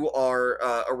you are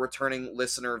a returning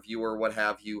listener, viewer, what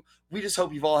have you. We just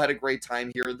hope you've all had a great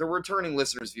time here. The returning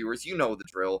listeners, viewers, you know the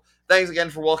drill. Thanks again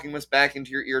for welcoming us back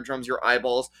into your eardrums, your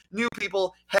eyeballs. New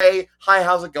people, hey, hi,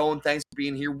 how's it going? Thanks for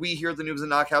being here. We here at the Noobs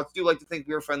and Knockouts do like to think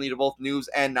we are friendly to both noobs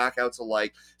and knockouts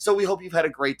alike. So we hope you've had a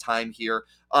great time here.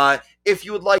 If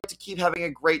you would like to keep having a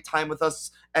great time with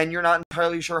us and you're not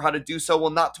entirely sure how to do so, well,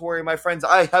 not to worry, my friends.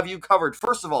 I have you covered.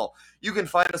 First of all, you can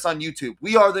find us on YouTube.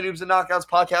 We are the Noobs and Knockouts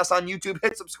podcast on YouTube.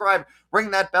 Hit subscribe, ring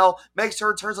that bell, make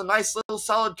sure it turns a nice little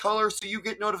solid color so you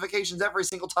get notifications every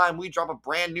single time we drop a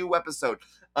brand new episode.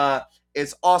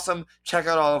 It's awesome. Check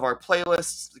out all of our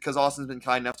playlists because Austin's been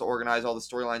kind enough to organize all the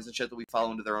storylines and shit that we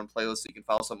follow into their own playlists, so you can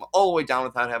follow some all the way down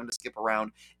without having to skip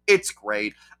around. It's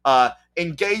great.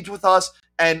 Engage with us.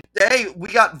 And hey, we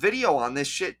got video on this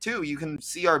shit too. You can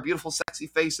see our beautiful, sexy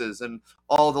faces and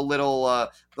all the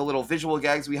little visual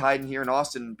gags we hide in here. And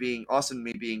Austin and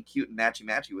me being cute and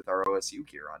matchy with our OSU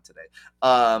gear on today.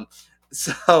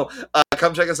 So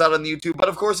come check us out on the YouTube. But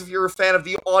of course, if you're a fan of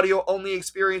the audio-only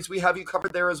experience, we have you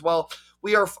covered there as well.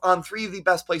 We are on 3 of the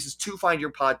best places to find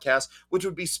your podcast, which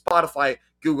would be Spotify,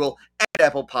 Google, and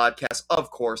Apple Podcasts, of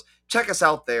course. Check us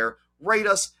out there. Rate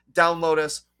us, download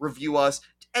us, review us.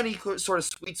 Any sort of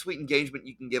sweet engagement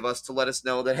you can give us to let us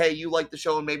know that, hey, you like the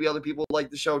show and maybe other people like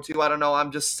the show too. I don't know. I'm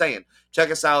just saying.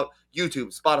 Check us out.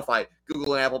 YouTube, Spotify,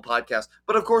 Google, and Apple Podcasts.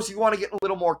 But of course, if you want to get in a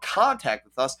little more contact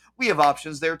with us, we have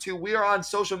options there too. We are on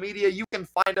social media. You can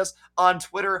find us on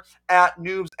Twitter at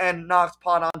Noobs and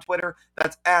NoxPod on Twitter.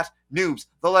 That's at Noobs,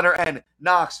 the letter N,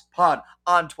 NoxPod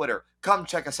on Twitter. Come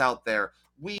check us out there.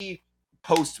 We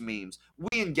post memes.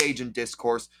 We engage in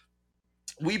discourse.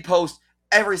 We post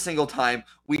every single time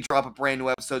we drop a brand new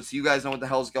episode, so you guys know what the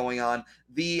hell's going on.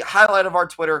 The highlight of our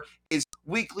Twitter is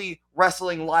weekly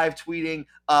wrestling live tweeting.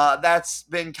 That's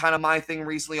been kind of my thing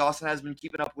recently. Austin has been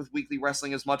keeping up with weekly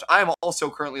wrestling as much. I'm also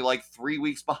currently like 3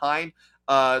 weeks behind.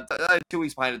 2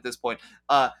 weeks behind at this point.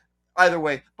 Either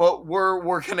way, but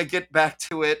we're gonna get back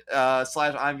to it.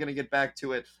 I'm gonna get back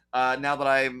to it. Now that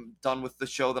I'm done with the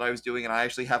show that I was doing and I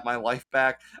actually have my life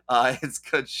back. It's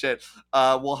good shit.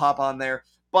 We'll hop on there.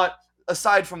 But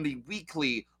aside from the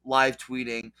weekly live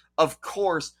tweeting, of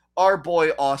course, our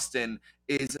boy Austin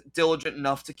is diligent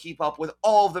enough to keep up with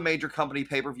all of the major company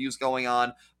pay-per-views going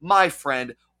on. My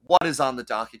friend, what is on the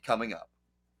docket coming up?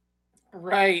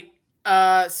 Right.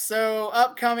 So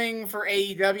upcoming for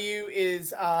AEW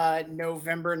is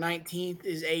November 19th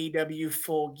is AEW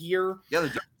Full Gear. Yeah,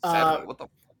 Saturday. What the?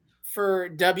 For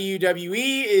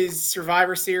WWE is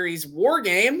Survivor Series War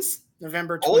Games.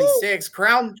 November 26th.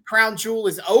 Crown Jewel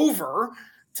is over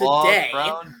today.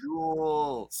 Crown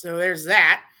Jewel. So there's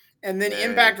that. And then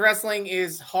Impact Wrestling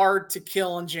is Hard to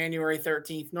Kill on January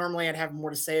 13th. Normally I'd have more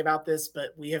to say about this,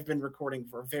 but we have been recording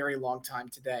for a very long time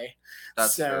today.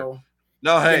 That's so fair.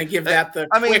 No, hey, I'm gonna give that the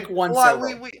quick once over.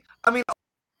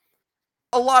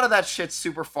 A lot of that shit's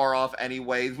super far off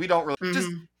anyway. We don't really just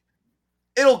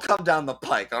it'll come down the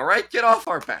pike, all right? Get off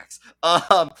our backs.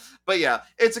 But yeah,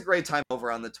 it's a great time over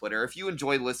on the Twitter. If you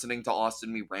enjoy listening to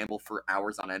Austin, we ramble for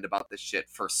hours on end about this shit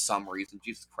for some reason.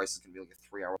 Jesus Christ, it's going to be like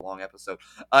a 3-hour-long episode.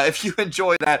 If you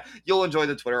enjoy that, you'll enjoy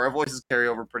the Twitter. Our voices carry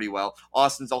over pretty well.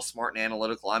 Austin's all smart and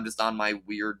analytical. I'm just on my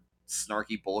weird,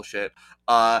 snarky bullshit.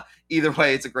 Either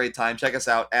way, it's a great time. Check us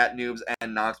out at Noobs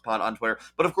and NoxPod on Twitter.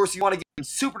 But of course, you want to get in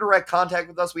super direct contact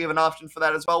with us, we have an option for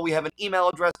that as well. We have an email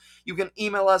address. You can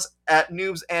email us at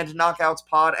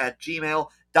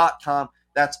noobsandknockoutspod@gmail.com.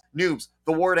 That's noobs,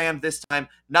 the word and this time,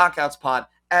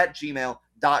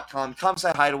 knockoutspod@gmail.com. Come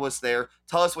say hi to us there.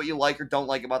 Tell us what you like or don't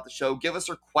like about the show. Give us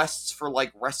requests for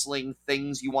like wrestling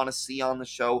things you want to see on the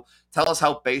show. Tell us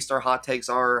how based our hot takes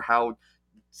are, how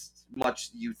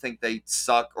much you think they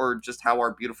suck, or just how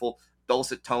our beautiful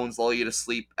dulcet tones lull you to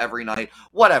sleep every night.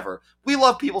 Whatever. We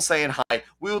love people saying hi.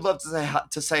 We would love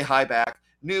to say hi back.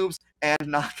 Noobs and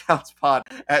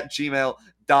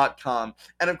knockoutspod@gmail.com.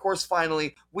 And of course,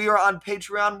 finally, we are on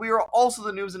Patreon. We are also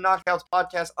the Noobs and Knockouts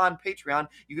podcast on Patreon.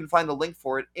 You can find the link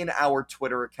for it in our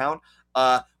Twitter account.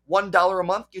 $1 a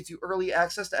month gets you early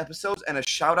access to episodes and a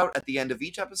shout out at the end of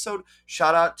each episode.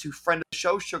 Shout out to friend of the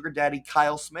show, Sugar Daddy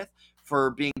Kyle Smith,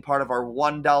 for being part of our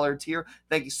 $1 tier.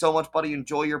 Thank you so much, buddy.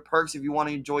 Enjoy your perks. If you want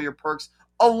to enjoy your perks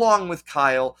along with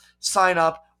Kyle, sign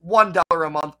up. $1 a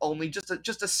month only. Just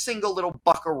a single little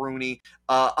buckaroony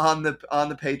on the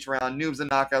Patreon. Noobs and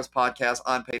Knockouts podcast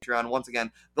on Patreon. Once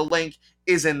again, the link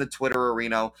is in the Twitter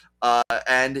arena.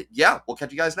 And yeah, we'll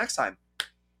catch you guys next time.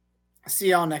 See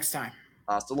y'all next time.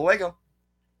 Hasta luego.